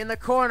Hart in the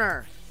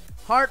corner.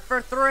 Hart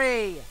for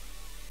 3.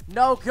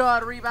 No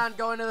good. Rebound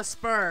going to the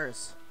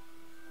Spurs.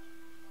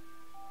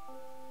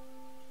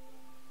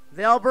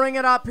 They'll bring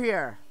it up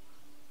here.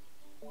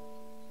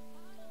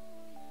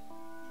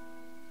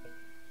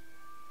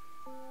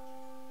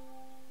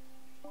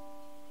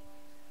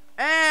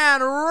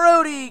 And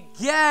Rudy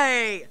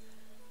Gay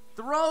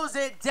throws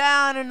it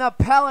down and the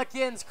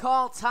Pelicans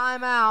call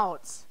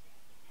timeout.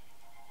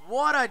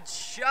 What a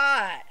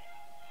shot.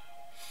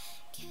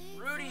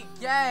 Rudy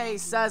Gay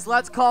says,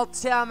 let's call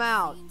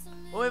timeout.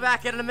 We'll be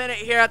back in a minute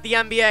here at the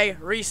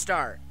NBA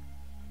Restart.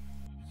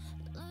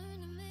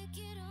 Learn to make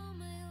it on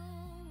my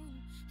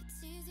own.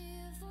 It's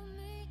easier for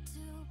me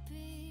to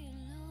be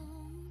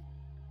alone.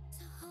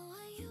 So how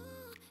are you?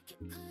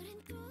 Keep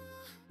cutting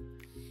through.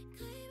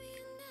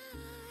 Claiming that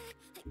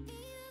like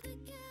the other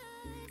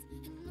guys.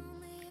 And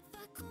only if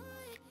I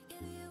could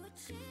give you a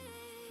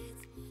chance.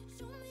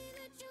 Show me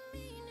that you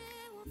mean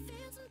it. We'll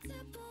feel some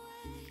type of way.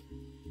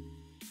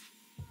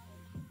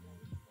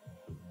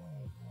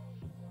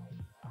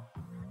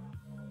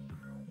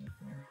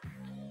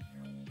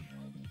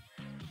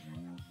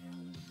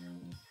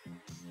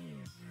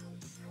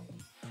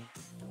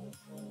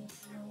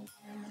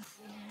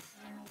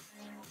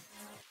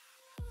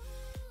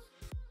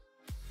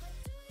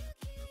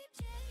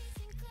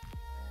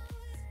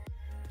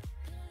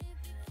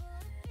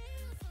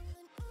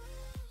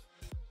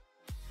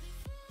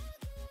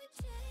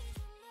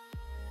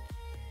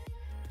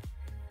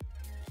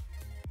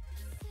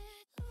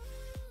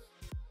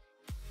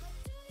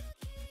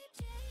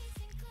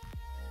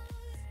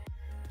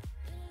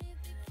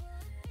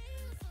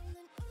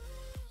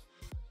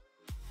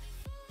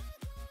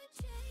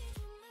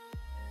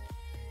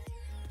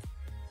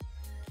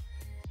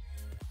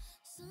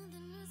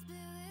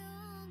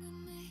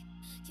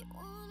 Keep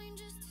wanting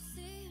just to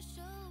see you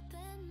show up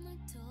at my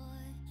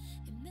door.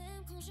 Et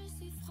même quand je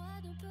suis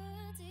froide, un peu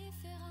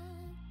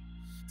indifférent,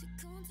 tu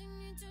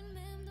continues tout de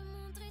même de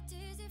montrer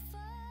tes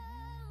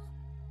efforts.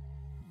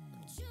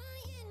 I'm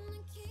trying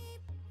to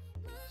keep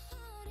my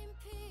heart in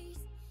peace.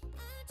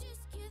 I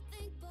just can't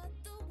think about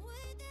the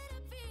way that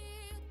I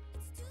feel.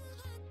 It's too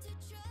hard to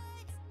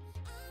trust.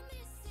 I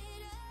mess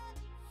it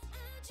up.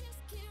 I just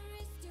can't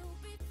risk you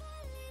be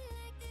falling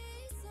like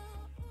this.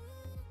 Oh,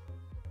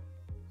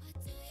 why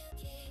do you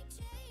keep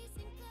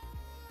chasing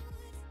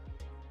clouds?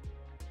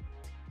 Before I go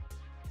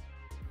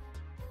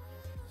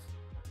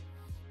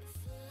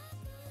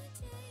and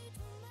change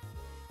my mind.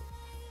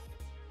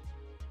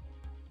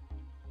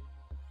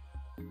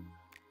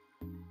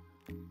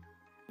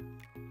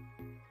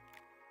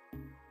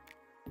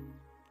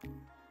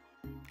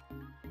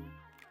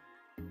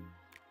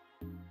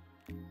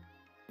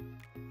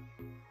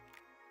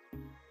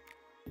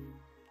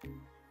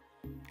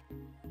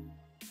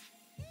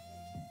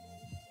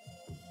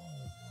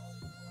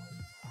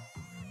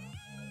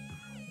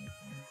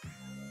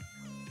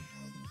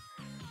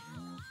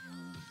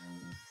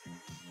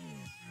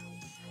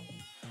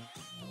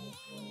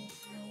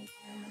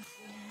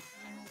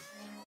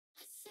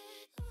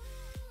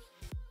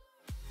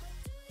 why do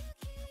you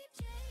keep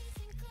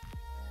chasing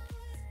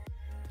clouds?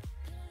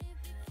 Gotta live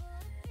before I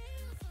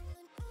feel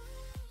something.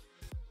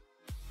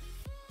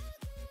 Before I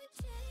go and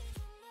change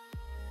my mind. I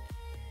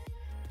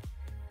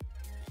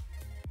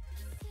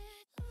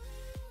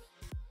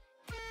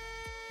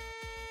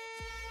said, chasing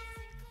clouds.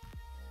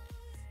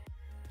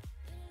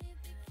 Gotta live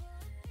before I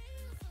feel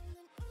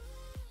something.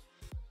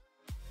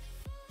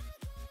 Before I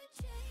go and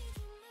change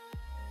my mind.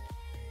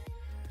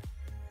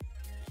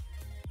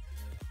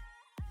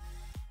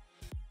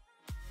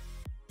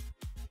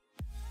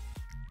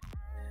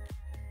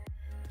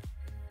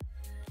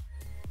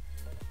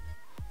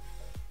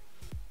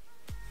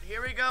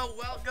 Here we go.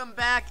 Welcome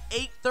back.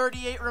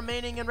 8:38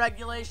 remaining in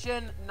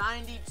regulation.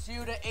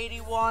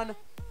 92-81.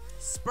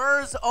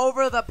 Spurs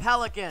over the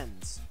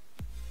Pelicans.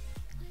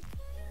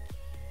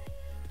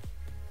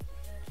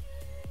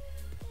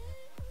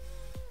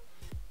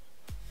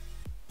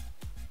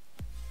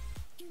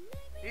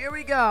 Here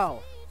we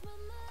go.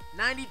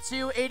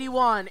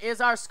 92-81 is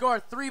our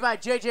score. 3 by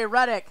JJ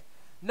Redick.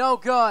 No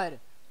good.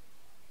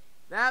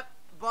 That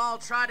ball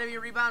tried to be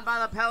rebounded by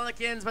the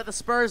Pelicans, but the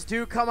Spurs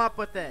do come up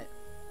with it.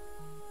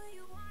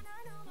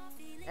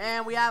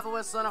 And we have a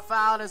whistle and a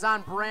foul. It is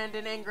on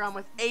Brandon Ingram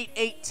with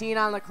 8:18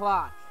 on the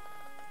clock.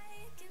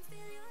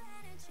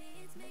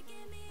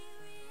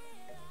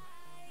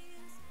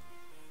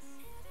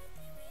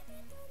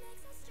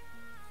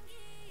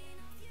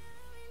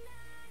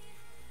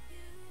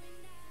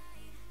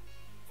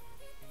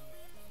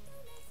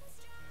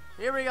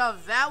 Here we go.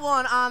 That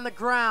one on the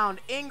ground.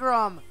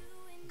 Ingram.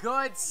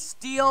 Good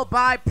steal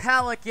by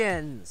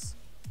Pelicans.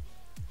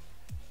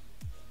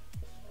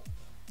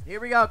 Here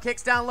we go.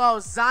 Kicks down low.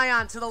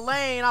 Zion to the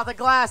lane, off the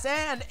glass,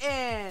 and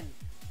in.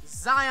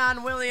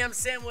 Zion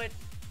Williamson with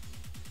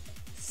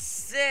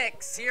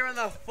 6 here in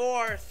the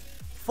fourth.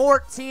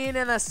 14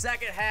 in the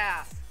second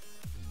half.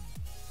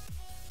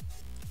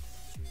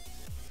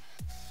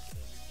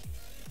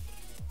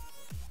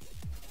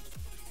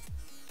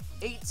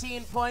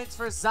 $18 points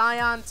for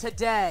Zion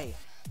today.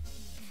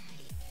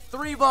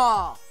 3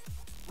 ball.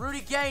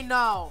 Rudy Gay,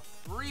 no.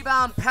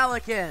 Rebound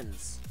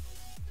Pelicans.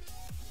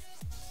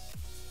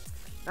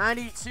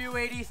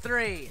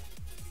 92-83.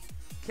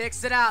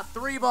 Kicks it out.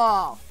 3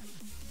 ball.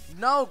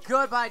 No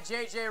good by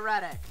JJ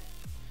Redick.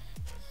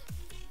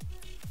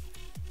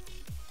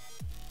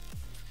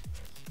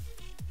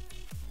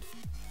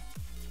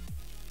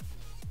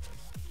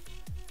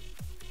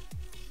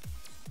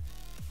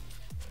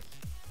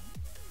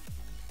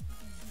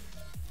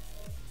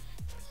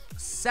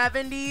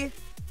 Seven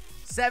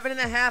and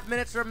a half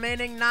minutes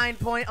remaining.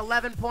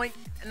 11 point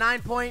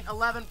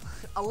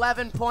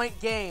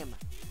game.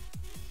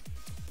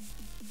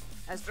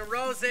 As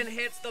DeRozan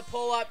hits the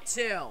pull-up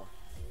 2.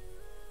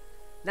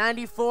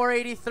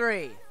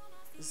 94-83.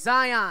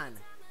 Zion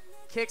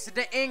kicks it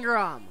to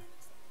Ingram.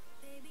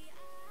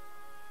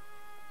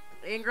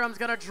 Ingram's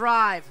gonna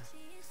drive.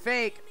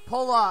 Fake.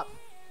 Pull up.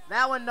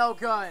 That one no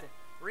good.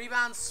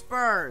 Rebound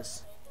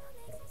Spurs.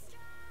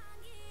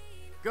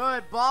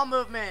 Good ball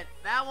movement.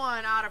 That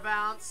one out of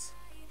bounds.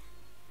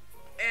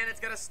 And it's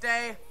gonna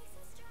stay.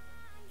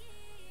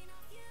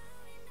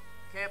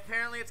 Okay,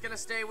 apparently it's gonna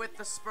stay with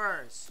the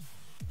Spurs.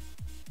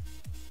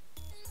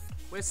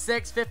 With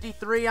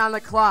 6:53 on the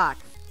clock.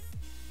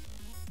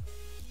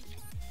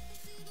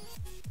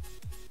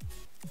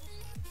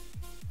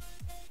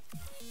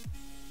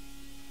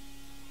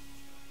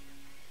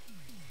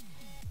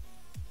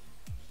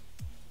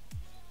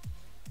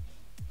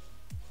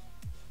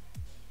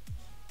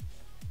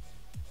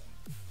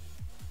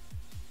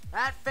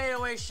 That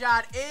fadeaway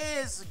shot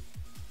is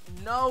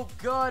no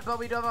good, but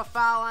we do have a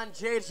foul on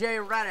JJ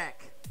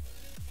Redick.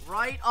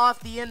 Right off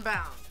the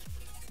inbound.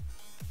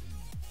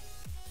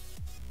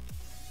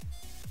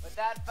 With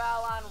that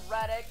foul on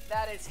Redick,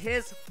 that is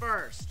his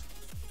first.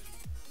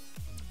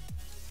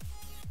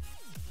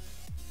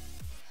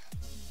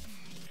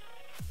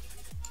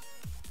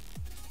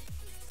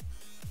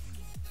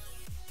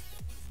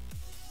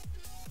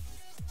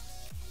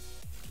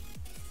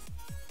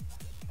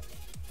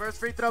 First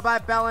free throw by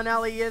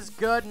Bellinelli is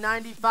good,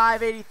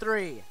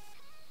 95-83.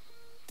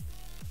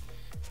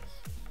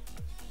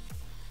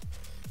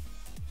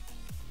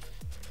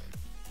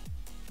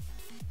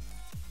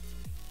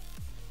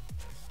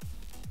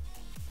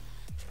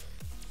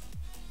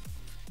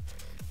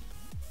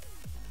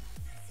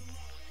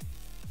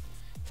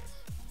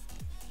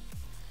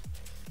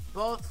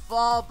 Both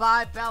fall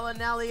by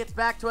Bellinelli. It's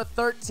back to a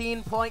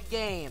 13-point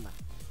game.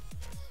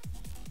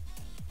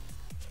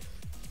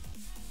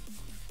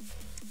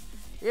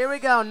 Here we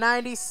go,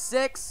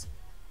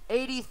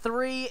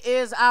 96-83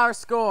 is our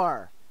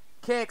score.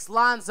 Kicks,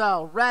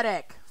 Lonzo,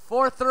 Redick,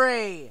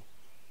 4-3.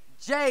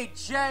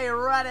 J.J.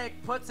 Redick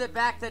puts it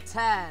back to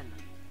 10.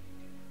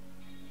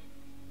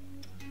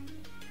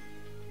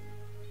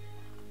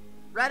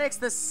 Redick's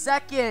the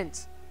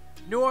second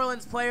New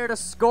Orleans player to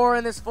score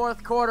in this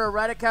fourth quarter.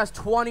 Redick has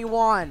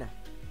 21.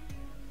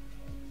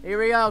 Here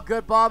we go.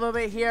 Good ball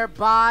movement here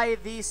by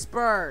the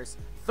Spurs.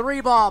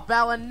 3-ball,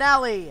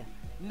 Bellinelli.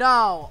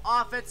 No.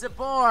 Offensive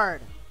board.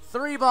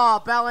 3-ball,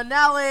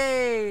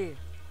 Bellinelli.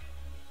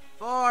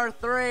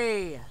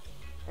 4-3.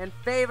 In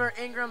favor,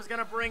 Ingram's going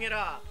to bring it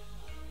up.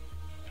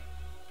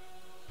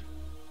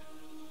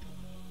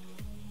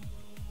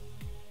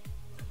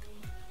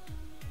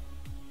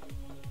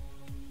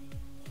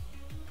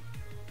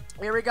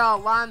 Here we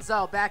go,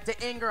 Lonzo back to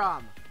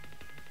Ingram.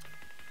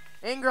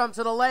 Ingram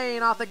to the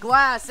lane, off the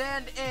glass,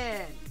 and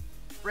in.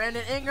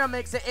 Brandon Ingram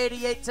makes it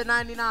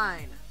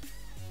 88-99.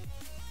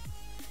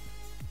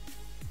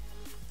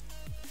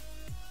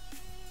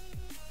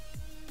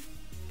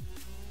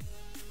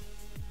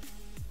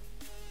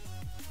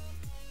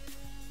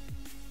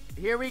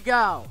 Here we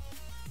go.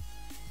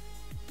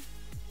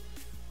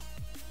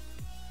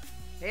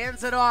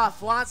 Hands it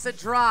off, wants to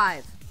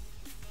drive.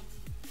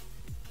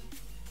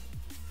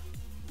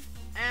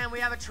 And we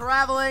have a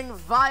traveling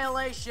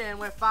violation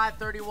with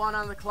 5:31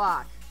 on the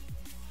clock.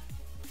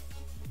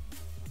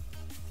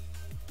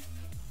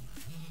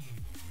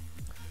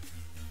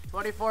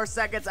 "24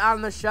 seconds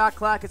on the shot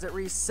clock as it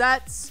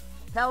resets.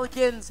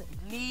 Pelicans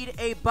need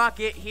a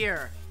bucket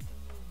here,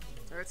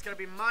 or it's going to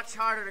be much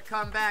harder to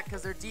come back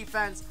because their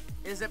defense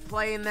isn't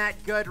playing that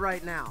good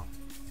right now.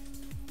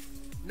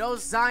 No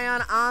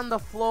Zion on the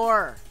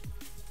floor.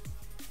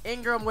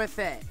 Ingram with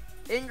it.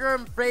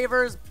 Ingram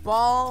favors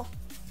Ball,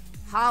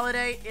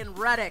 Holiday, and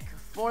Redick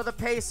for the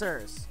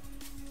Pacers.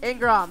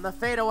 Ingram, the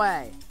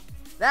fadeaway.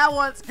 That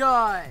one's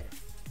good.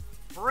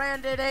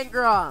 Brandon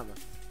Ingram.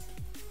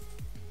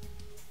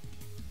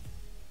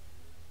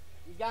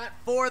 You got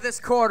 4 this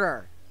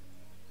quarter.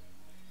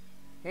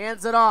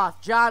 Hands it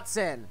off.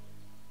 Johnson.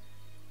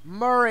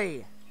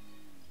 Murray.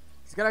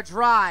 He's going to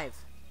drive.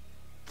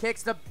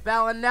 Kicks to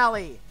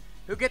Bellinelli,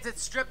 who gets it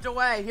stripped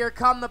away. Here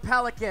come the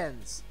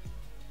Pelicans.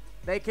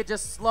 They could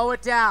just slow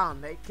it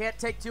down. They can't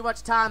take too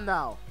much time,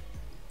 though.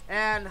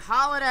 And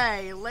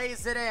Holiday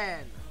lays it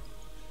in.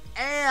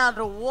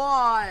 And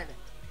 1.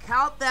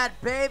 Count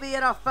that baby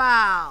in a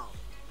foul.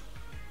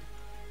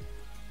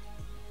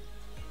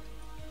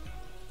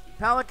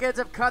 Pelicans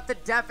have cut the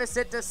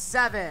deficit to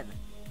 7.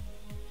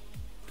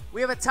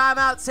 We have a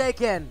timeout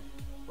taken.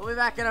 We'll be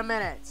back in a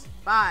minute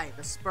by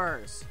the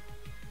Spurs.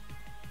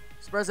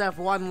 Spurs have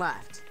 1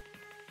 left.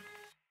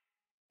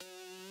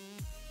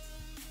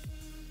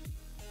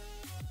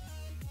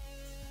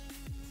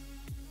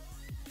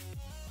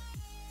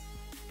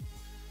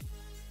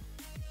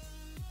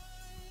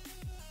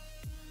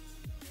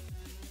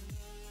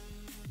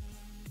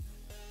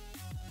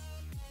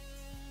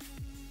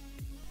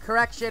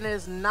 Correction,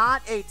 is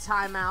not a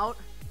timeout.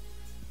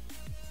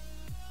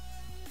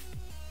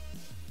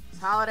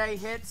 Holiday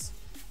hits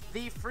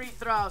the free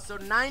throw, so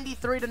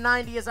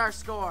 93-90 is our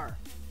score.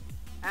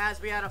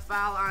 As we had a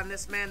foul on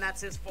this man,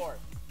 that's his 4th.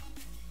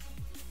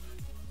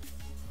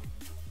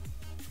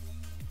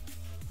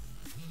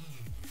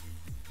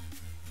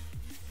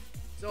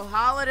 So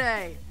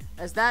Holiday,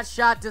 as that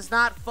shot does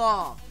not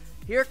fall.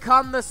 Here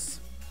come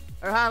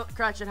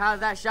correction, how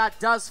that shot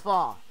does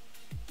fall.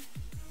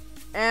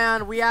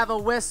 And we have a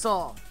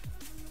whistle.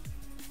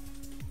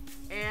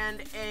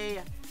 And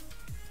a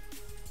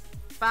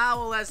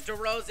foul as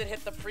DeRozan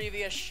hit the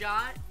previous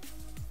shot.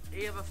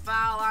 We have a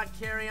foul on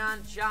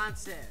Kerryon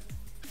Johnson.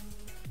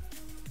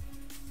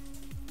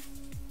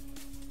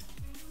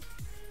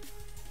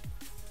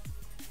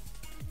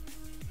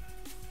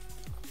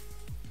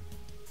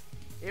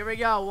 Here we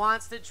go.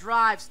 Wants to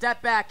drive.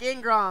 Step back.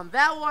 Ingram.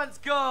 That one's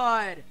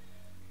good.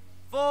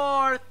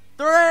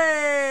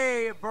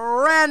 4-3.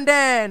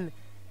 Brandon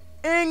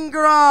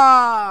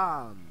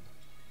Ingram.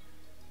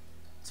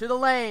 To the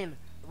lane.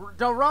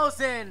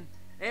 DeRozan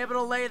able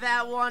to lay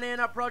that one in,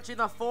 approaching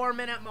the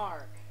 4-minute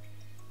mark.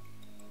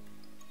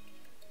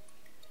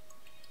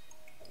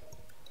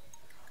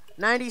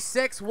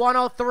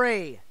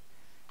 96-103.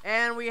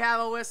 And we have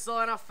a whistle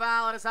and a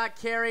foul. It is on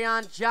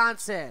Kerryon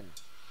Johnson.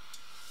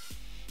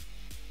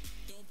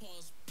 Don't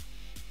pause.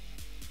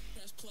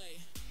 Press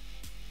play.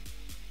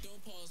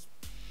 Don't pause.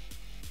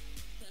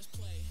 Press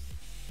play.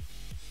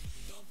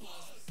 Don't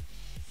pause.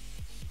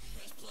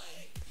 Press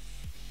play.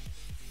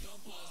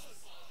 Don't pause.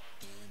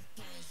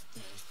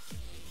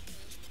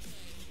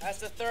 That's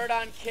the third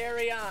on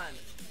Carry On.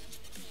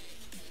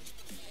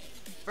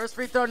 First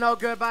free throw, no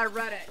good by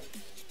Reddick.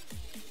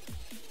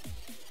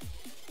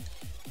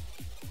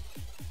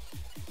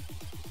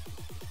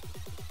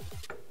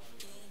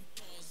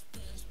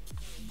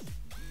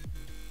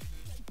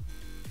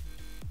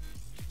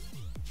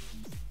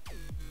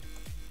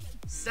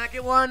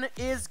 Second one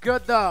is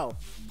good though.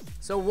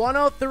 So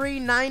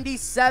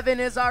 103-97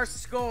 is our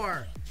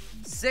score.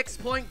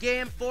 6-point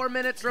game, 4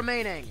 minutes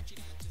remaining.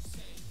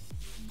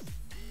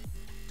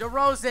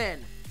 DeRozan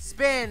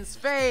spins,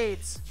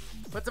 fades,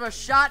 puts up a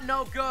shot,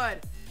 no good.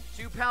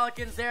 2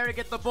 Pelicans there to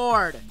get the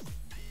board.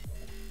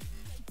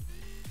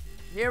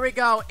 Here we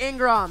go,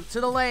 Ingram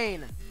to the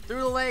lane.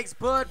 Through the legs,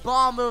 good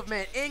ball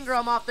movement.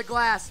 Ingram off the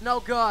glass, no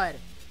good.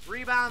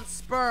 Rebound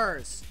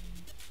Spurs.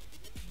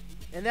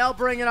 And they'll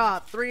bring it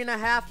up,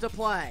 3.5 to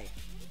play.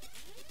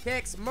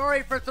 Kicks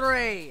Murray for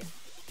 3.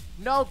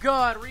 No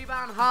good,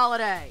 rebound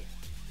Holiday.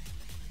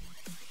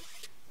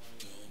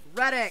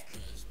 Reddick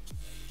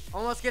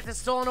almost gets it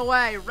stolen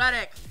away.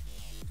 Reddick,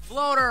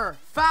 floater,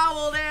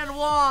 fouled and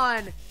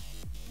one.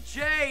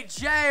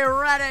 J.J.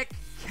 Reddick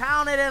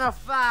counted in a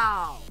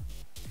foul.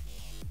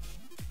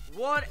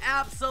 What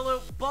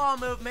absolute ball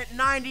movement,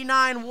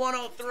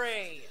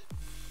 99-103.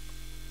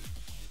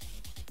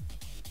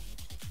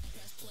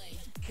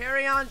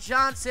 Carry On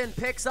Johnson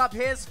picks up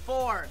his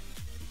 4th.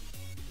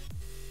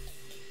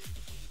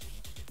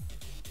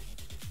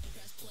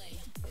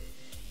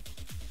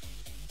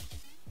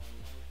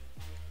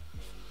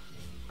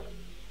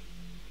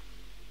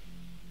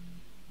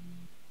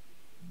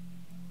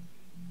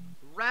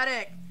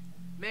 Reddick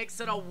makes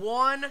it a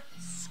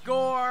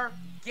 1-score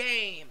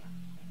game.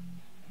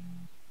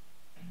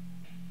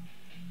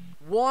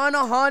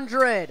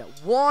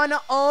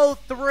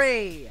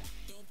 100-103.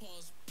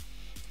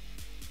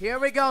 Here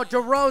we go,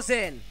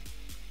 DeRozan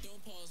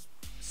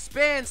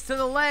spins to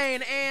the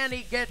lane and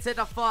he gets it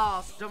to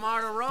fall.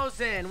 DeMar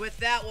DeRozan with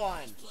that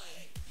one.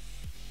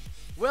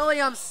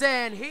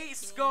 Williamson, he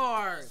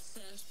scores.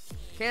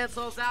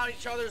 Cancels out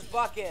each other's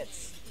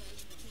buckets.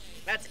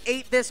 That's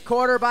 8 this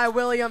quarter by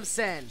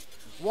Williamson.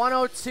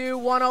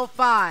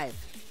 102-105.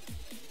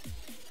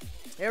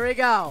 Here we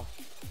go.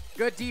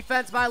 Good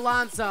defense by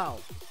Lonzo.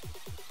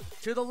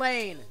 To the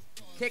lane.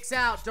 Kicks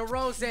out.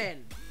 DeRozan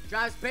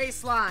drives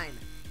baseline.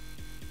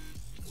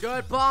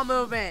 Good ball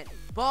movement.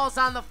 Ball's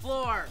on the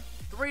floor.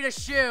 3 to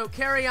shoot.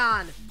 Carry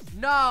On.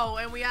 No,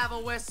 and we have a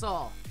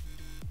whistle.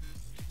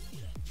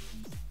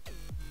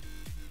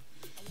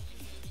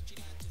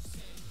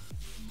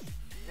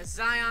 As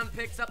Zion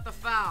picks up the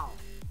foul.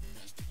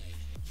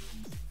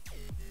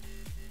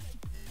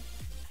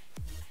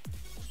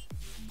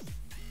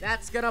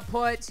 That's going to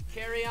put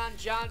Carry On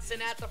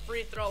Johnson at the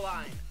free throw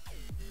line.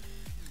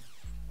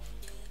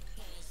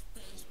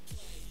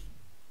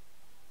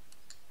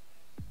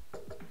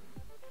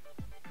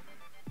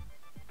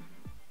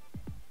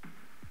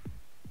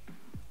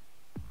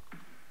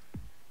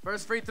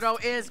 First free throw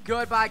is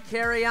good by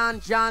Carry On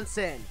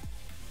Johnson.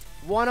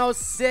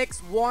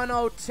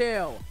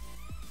 106-102.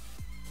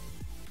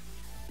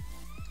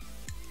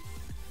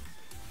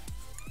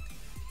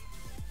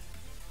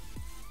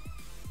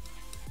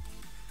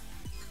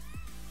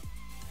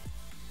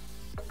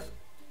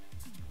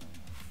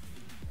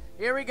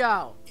 Here we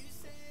go.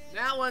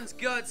 That one's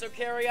good, so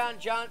Carry On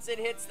Johnson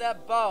hits them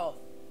both.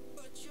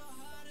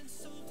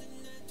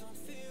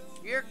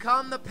 Here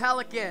come the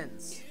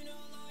Pelicans.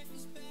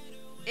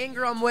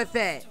 Ingram with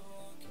it.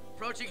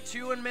 Approaching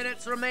 2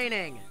 minutes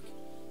remaining.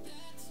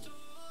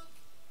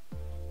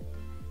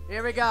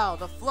 Here we go,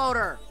 the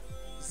floater.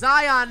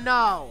 Zion,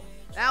 no.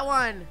 That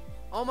one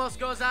almost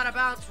goes out of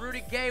bounds.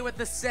 Rudy Gay with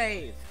the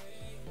save.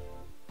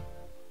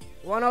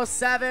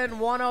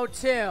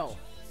 107-102.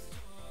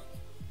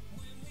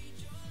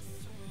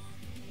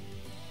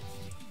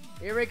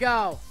 Here we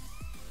go.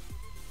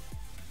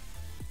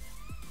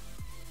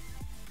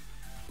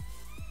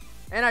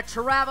 And a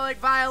traveling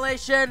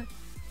violation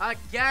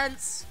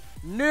against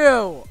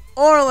New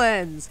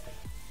Orleans.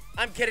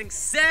 I'm kidding,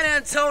 San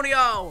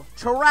Antonio.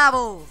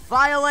 Travel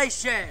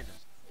violation.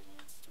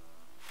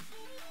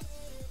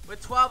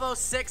 With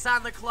 12:06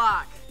 on the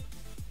clock.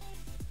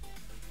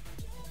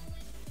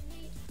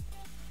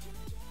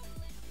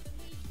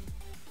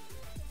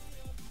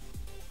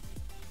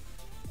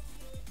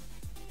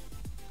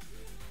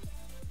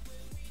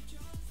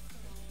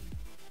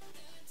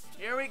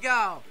 Here we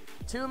go.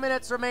 2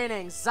 minutes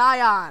remaining.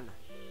 Zion.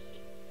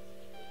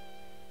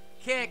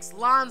 Kicks.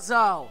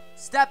 Lonzo.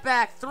 Step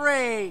back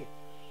 3.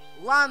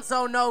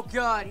 Lonzo no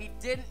good. He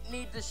didn't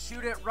need to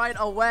shoot it right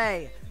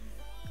away.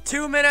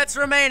 2 minutes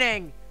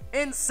remaining.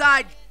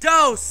 Inside.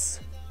 Dose.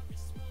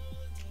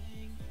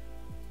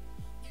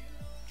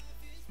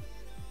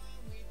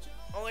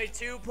 Only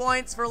 2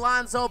 points for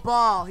Lonzo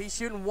Ball. He's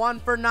shooting 1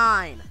 for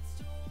 9.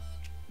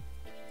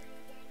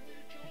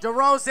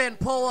 DeRozan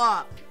pull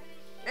up.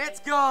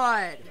 It's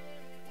good.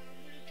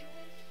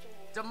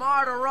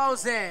 DeMar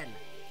DeRozan.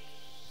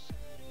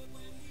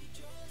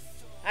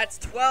 That's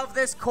 12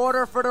 this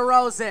quarter for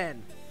DeRozan.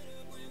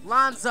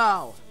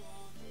 Lonzo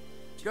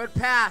Good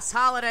pass.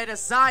 Holiday to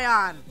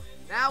Zion.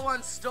 That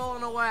one's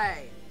stolen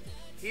away.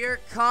 Here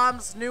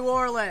comes New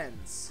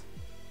Orleans.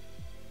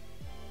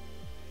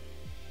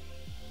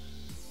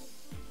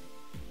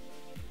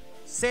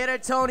 San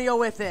Antonio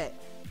with it.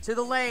 To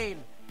the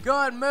lane.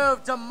 Good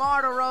move.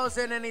 DeMar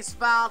DeRozan, and he's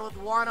fouled with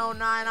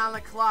 1:09 on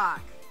the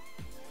clock.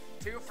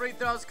 2 free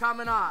throws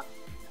coming up.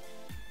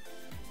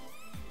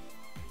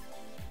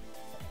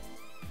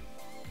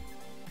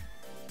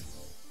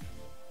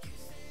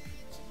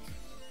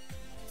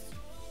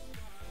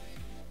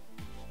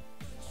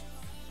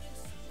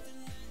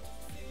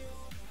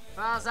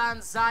 Fouls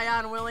on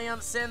Zion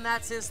Williamson.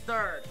 That's his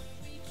third.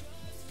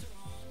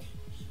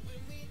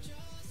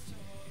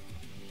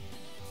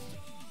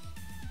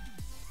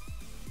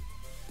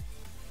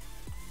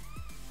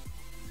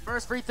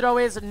 First free throw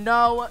is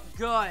no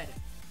good.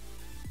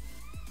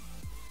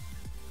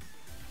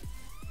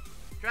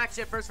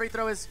 Correction, first free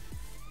throw is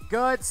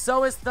good.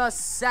 So is the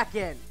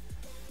second.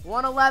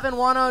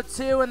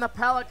 111-102, and the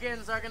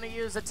Pelicans are going to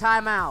use a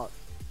timeout.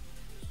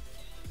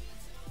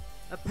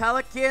 The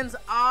Pelicans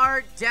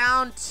are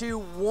down to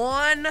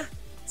 1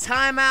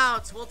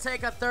 timeout. We'll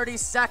take a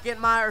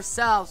 30-second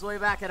ourselves. We'll be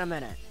back in a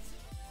minute.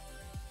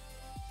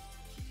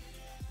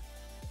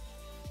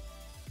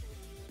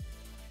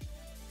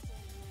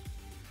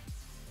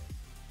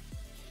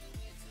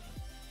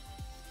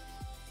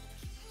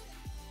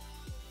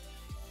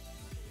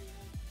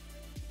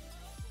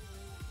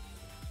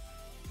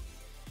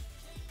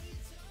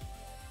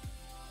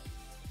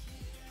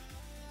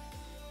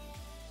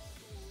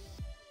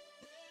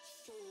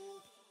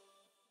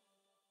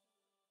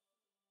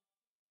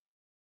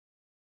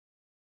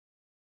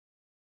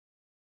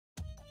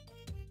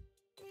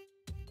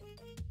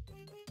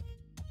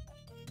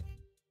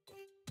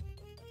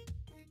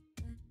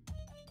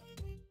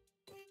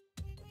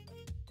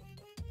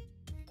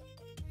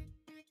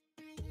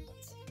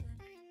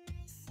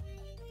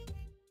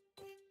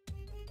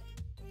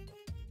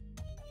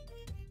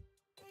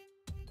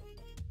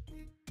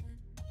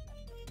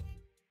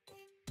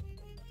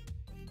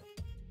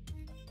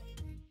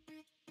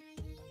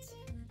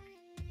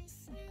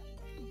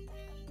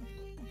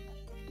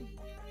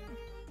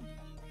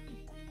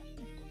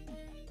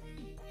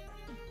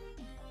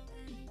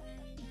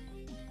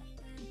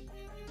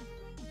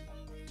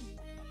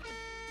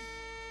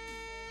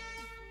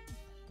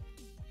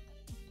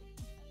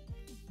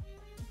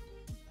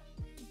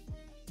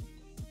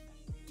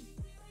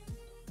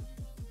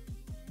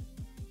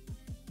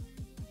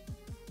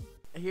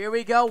 Here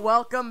we go.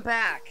 Welcome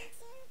back.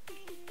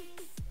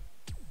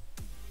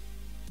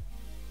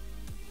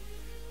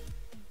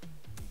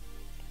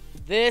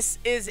 This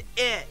is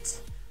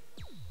it.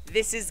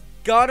 This is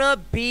gonna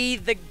be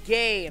the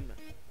game.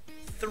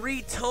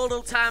 3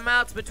 total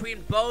timeouts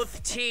between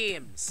both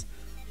teams.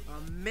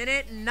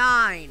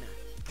 1:09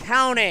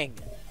 counting.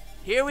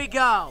 Here we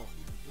go.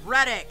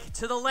 Redick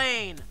to the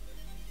lane.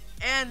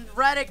 And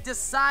Redick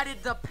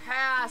decided to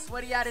pass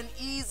when he had an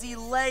easy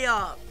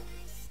layup.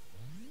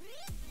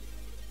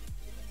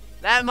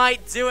 That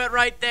might do it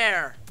right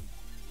there.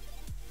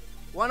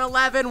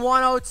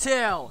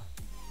 111-102.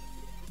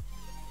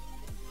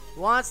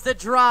 Wants to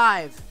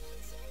drive.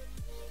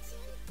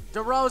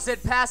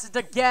 DeRozan passes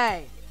to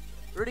Gay.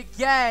 Rudy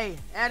Gay,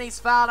 and he's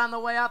fouled on the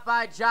way up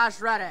by Josh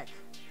Redick.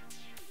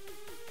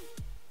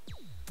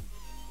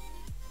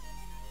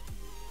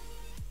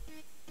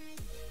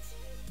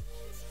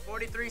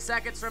 .43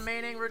 seconds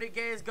remaining. Rudy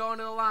Gay is going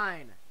to the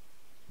line.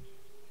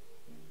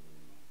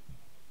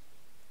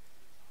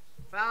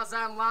 Fouls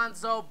on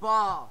Lonzo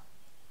Ball.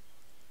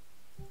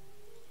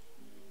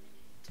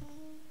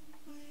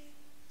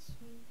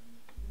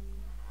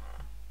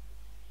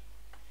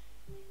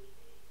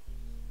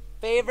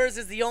 Favors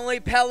is the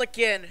only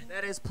Pelican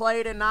that has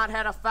played and not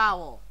had a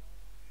foul.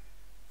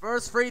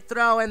 First free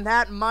throw, and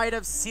that might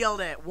have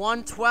sealed it.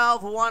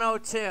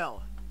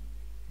 112-102.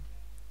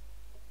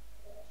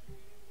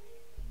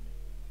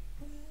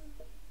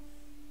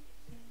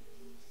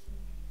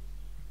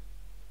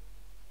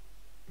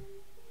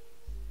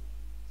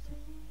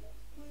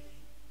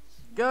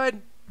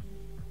 Good.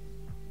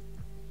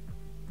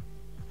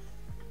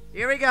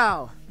 Here we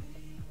go.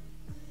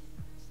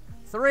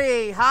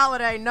 3,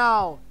 Holiday,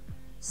 no.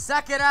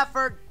 Second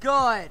effort,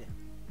 good.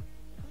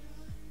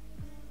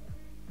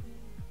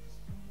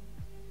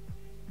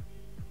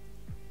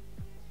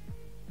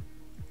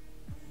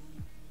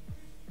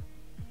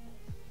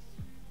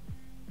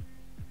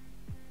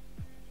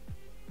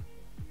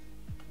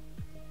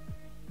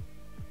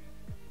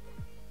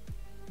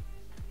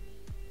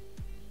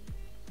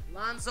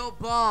 Lonzo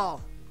Ball,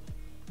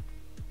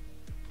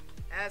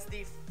 as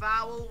the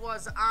foul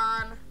was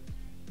on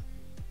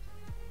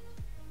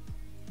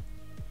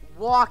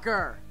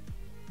Walker.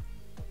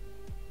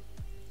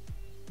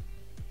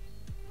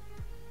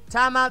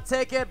 Timeout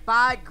taken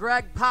by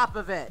Greg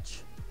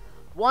Popovich.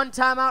 1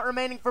 timeout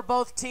remaining for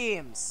both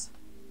teams.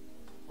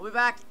 We'll be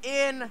back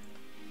in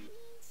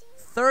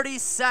 30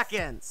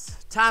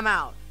 seconds.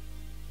 Timeout.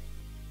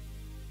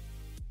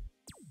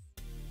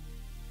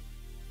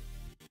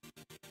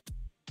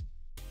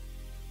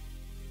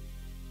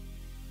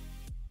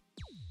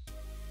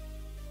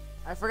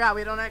 I forgot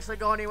we don't actually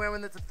go anywhere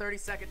when it's a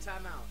 30-second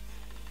timeout.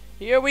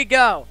 Here we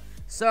go.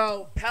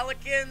 So,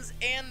 Pelicans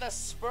and the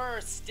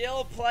Spurs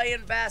still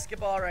playing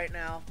basketball right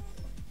now.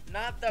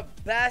 Not the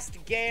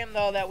best game,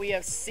 though, that we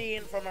have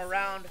seen from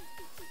around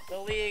the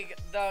league.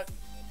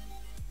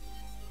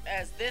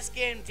 As this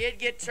game did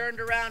get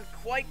turned around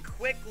quite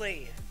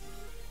quickly.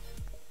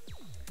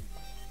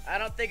 I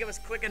don't think it was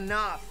quick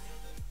enough.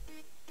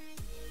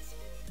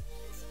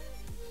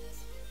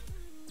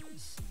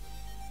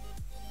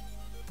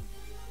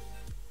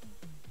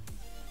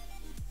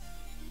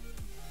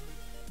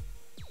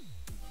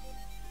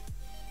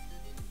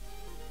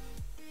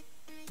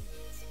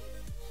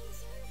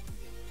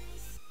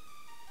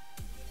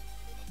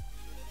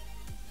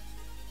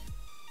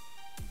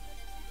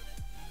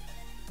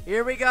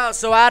 Here we go.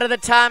 So out of the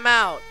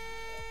timeout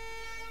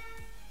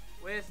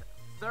with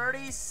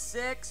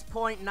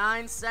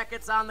 36.9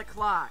 seconds on the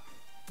clock.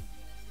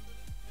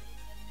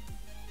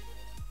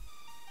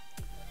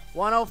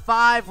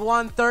 105,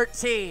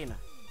 113.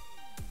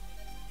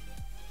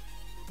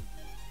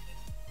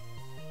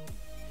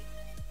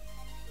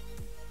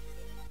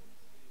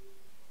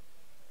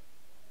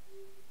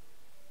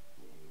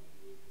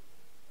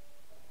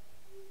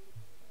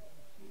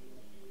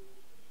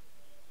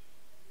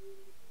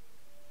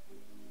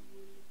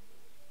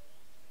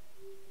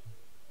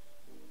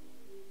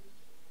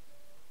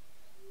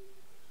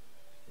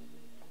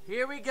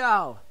 Here we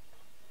go.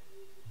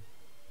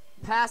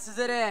 Passes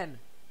it in.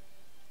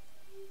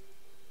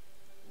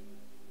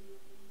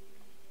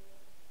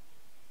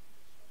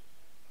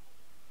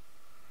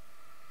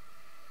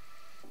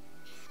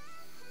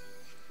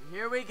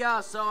 Here we go.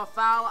 So a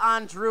foul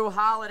on Drew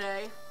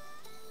Holiday.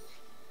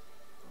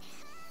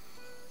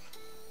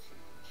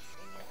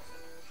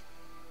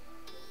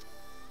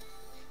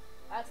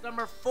 That's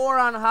number 4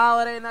 on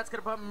Holiday, and that's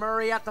going to put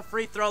Murray at the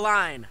free throw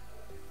line.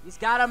 He's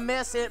got to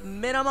miss it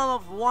minimum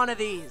of one of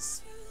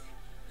these.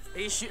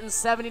 He's shooting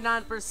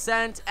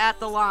 79% at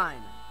the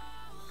line.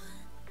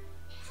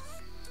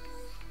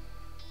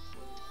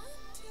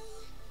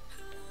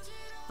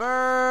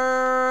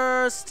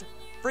 First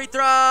free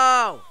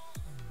throw.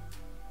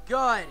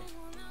 Good.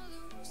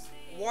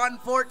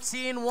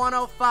 114,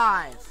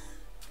 105.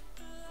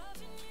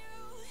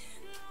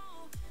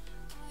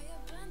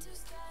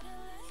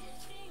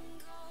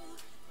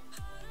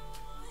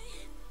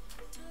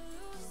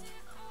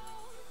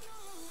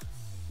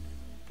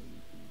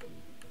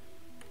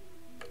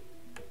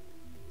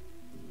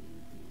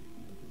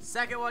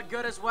 Second one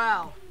good as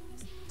well.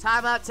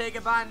 Timeout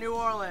taken by New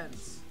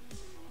Orleans.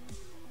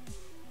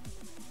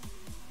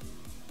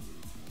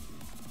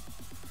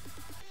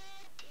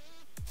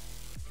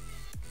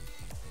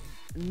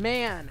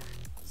 Man,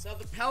 so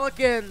the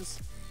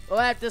Pelicans will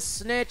have to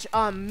snitch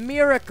a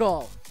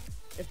miracle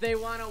if they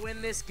want to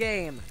win this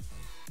game.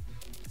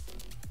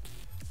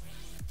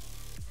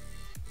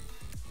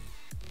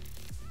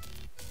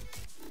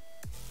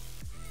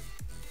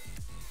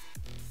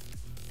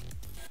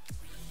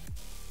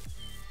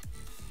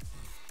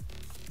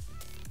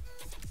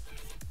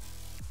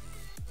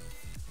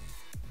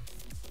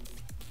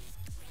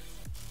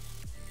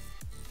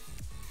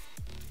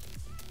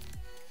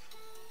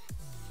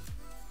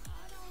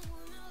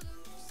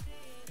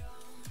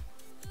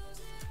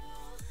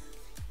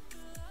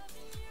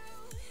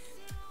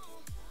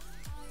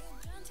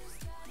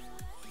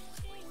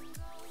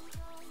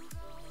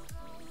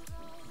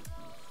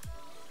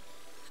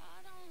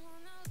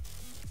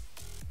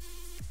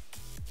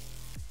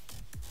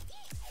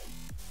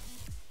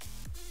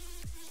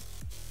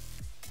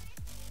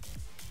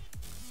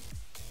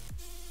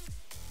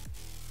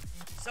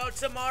 So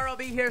tomorrow I'll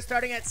be here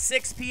starting at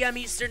 6 p.m.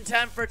 Eastern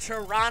Time for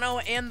Toronto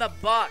and the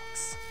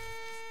Bucks.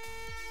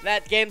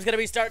 That game's going to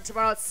be starting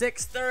tomorrow at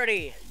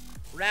 6:30.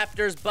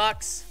 Raptors,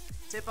 Bucks.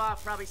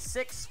 Tip-off probably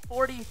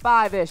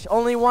 6:45-ish.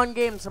 Only one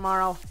game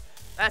tomorrow.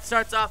 That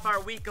starts off our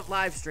week of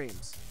live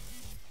streams.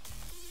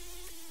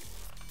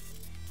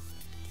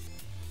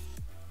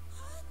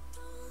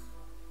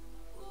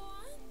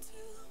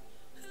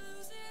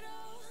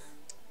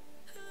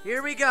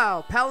 Here we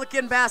go.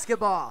 Pelican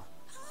basketball.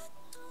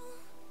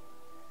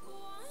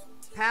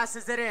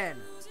 Passes it in.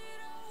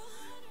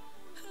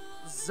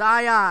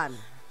 Zion.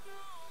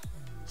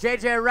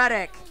 JJ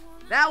Redick.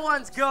 That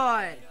one's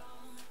good.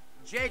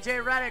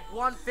 JJ Redick,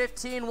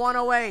 115,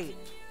 108.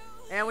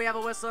 And we have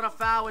a whistle and a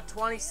foul with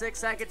 26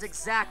 seconds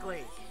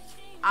exactly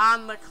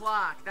on the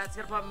clock. That's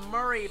going to put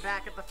Murray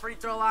back at the free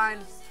throw line.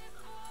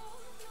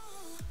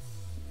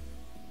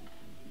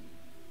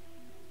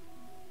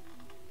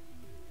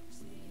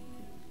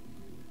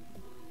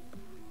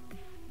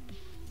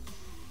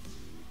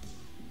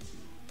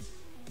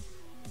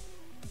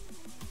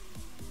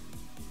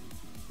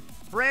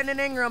 Brandon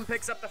Ingram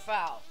picks up the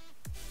foul.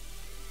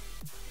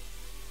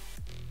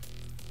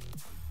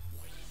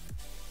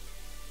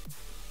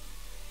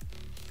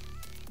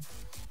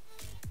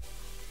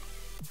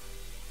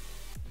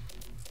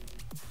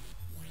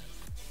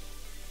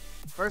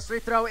 First free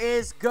throw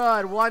is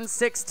good.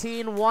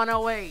 116,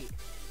 108.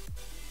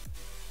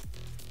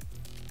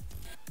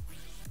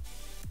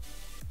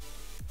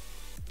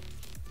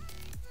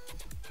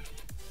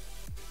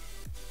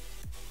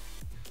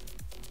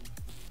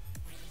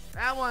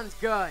 That one's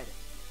good.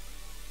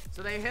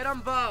 So they hit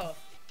them both.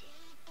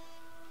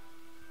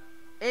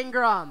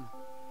 Ingram.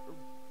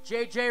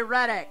 JJ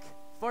Redick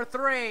for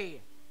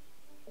three.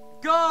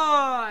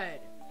 Good.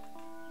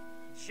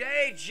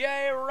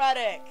 JJ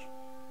Redick.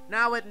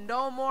 Now with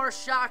no more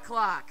shot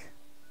clock.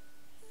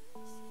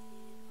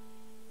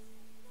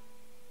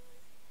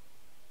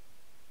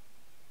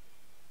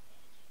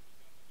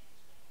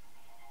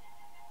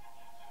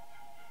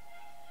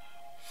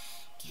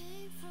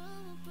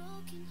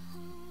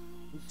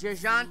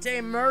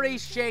 DeJounte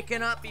Murray's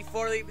shaken up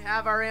before we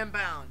have our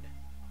inbound.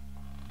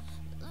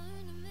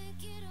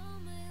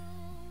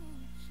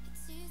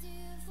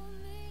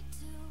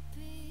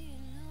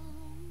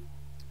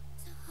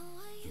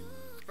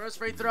 First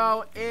free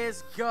throw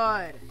is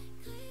good.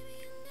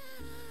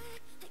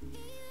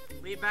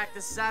 Lead back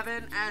to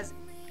 7 as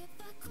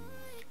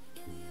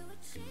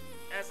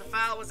the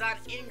foul was on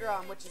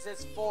Ingram, which is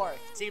his 4th.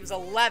 Team's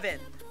 11th.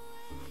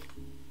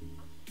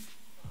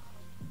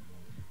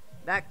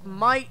 That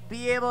might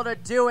be able to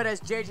do it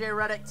as JJ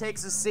Redick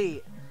takes a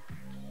seat.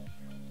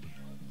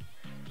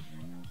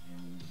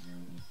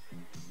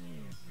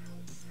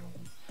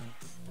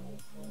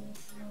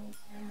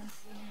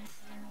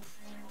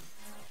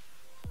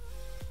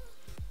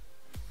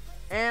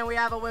 And we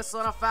have a whistle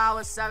and a foul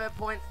with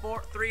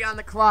 7.43 on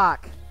the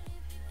clock.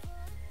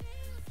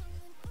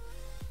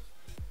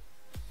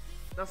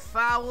 The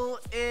foul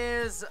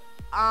is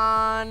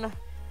on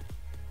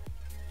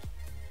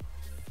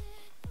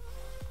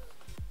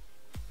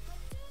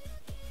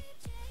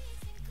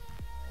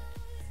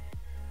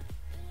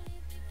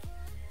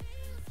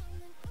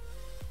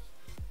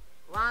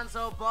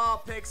Lonzo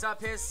Ball picks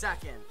up his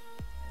second.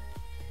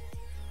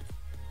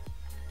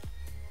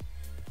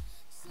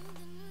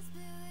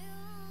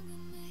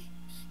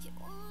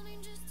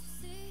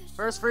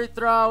 First free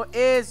throw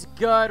is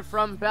good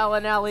from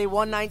Bellinelli,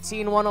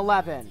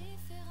 119-111.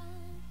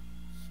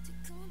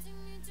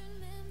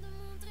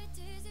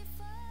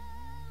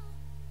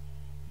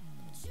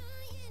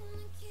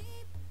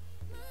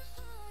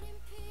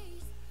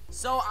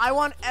 So I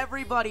want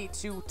everybody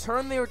to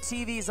turn their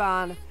TVs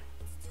on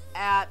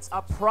at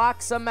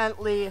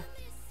approximately,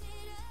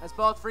 as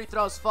both free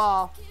throws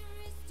fall,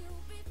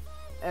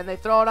 and they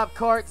throw it up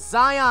court.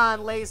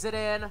 Zion lays it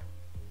in.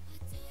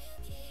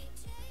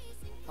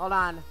 Hold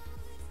on.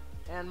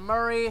 And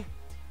Murray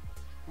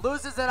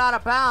loses it out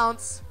of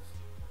bounds.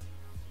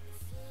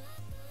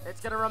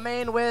 It's going to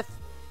remain with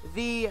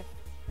the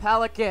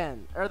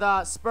Pelicans, or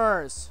the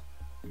Spurs.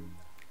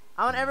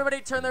 I want everybody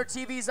to turn their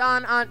TVs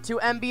on to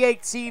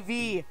NBA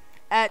TV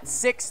at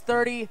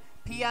 6:30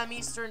 p.m.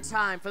 Eastern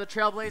Time for the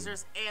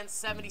Trailblazers and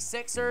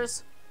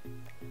 76ers.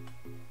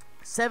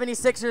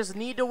 76ers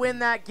need to win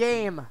that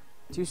game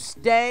to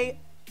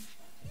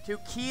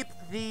keep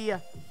the,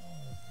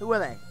 who are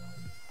they?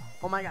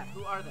 Oh my God,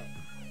 who are they?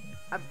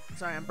 I'm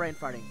sorry, I'm brain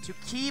farting. To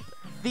keep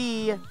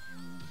the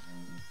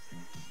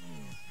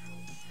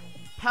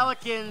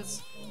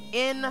Pelicans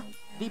in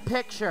the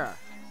picture.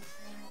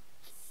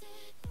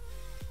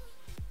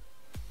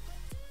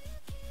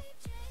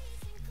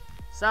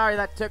 Sorry,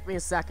 that took me a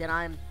second.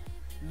 I'm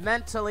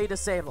mentally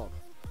disabled.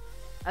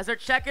 As they're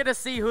checking to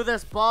see who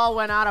this ball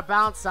went out of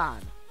bounds on.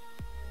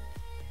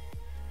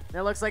 And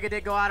it looks like it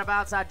did go out of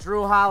bounds on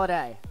Drew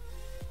Holiday.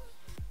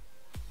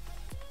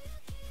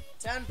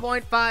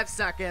 10.5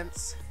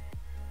 seconds.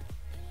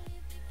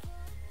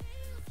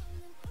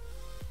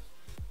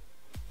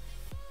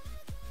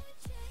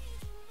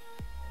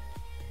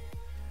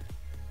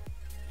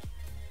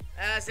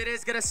 As it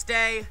is going to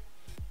stay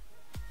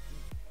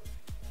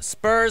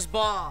Spurs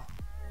ball.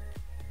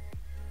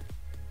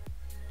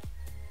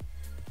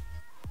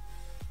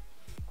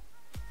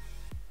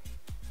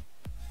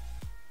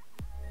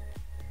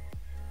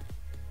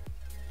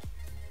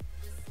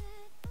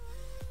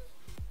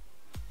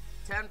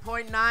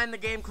 .9, the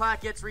game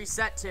clock gets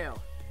reset to.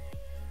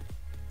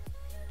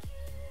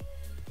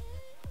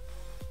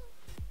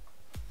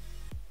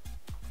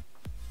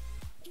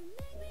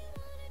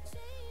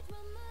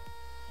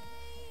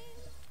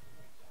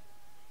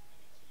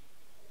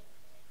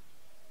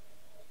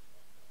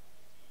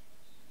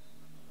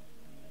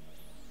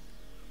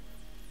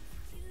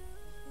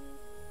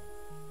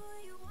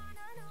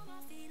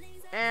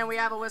 And we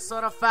have a whistle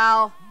and a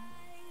foul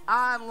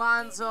on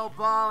Lonzo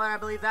Ball, and I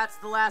believe that's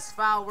the last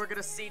foul we're going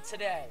to see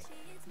today.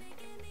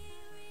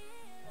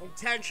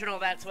 Intentional,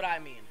 that's what I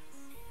mean.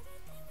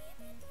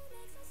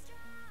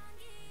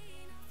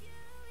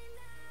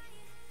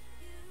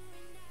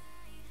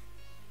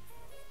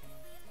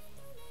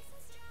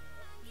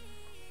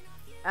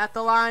 At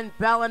the line,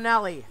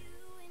 Bellinelli.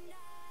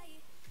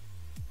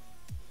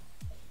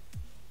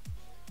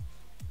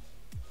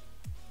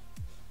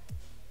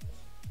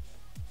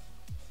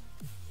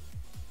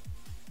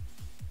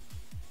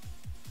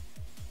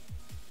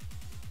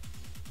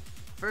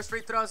 First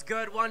free throw is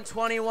good,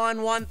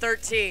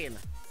 121-113.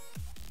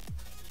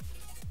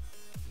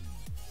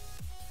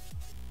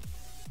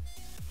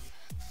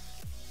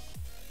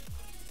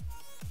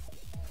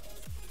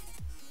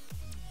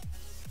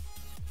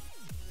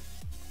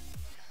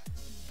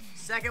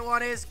 Second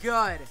one is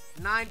good.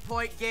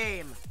 9-point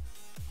game.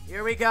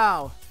 Here we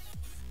go.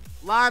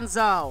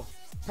 Lonzo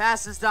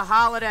passes to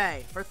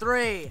Holiday for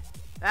 3.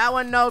 That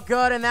one no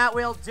good, and that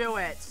will do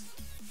it.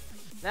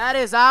 That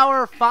is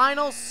our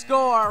final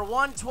score,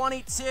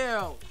 122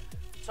 to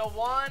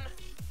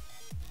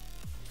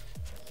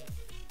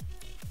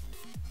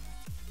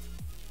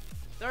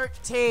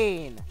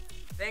 113.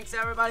 Thanks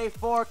everybody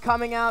for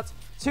coming out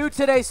to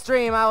today's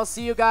stream. I will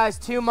see you guys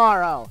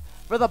tomorrow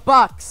for the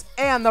Bucks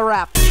and the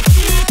Raptors.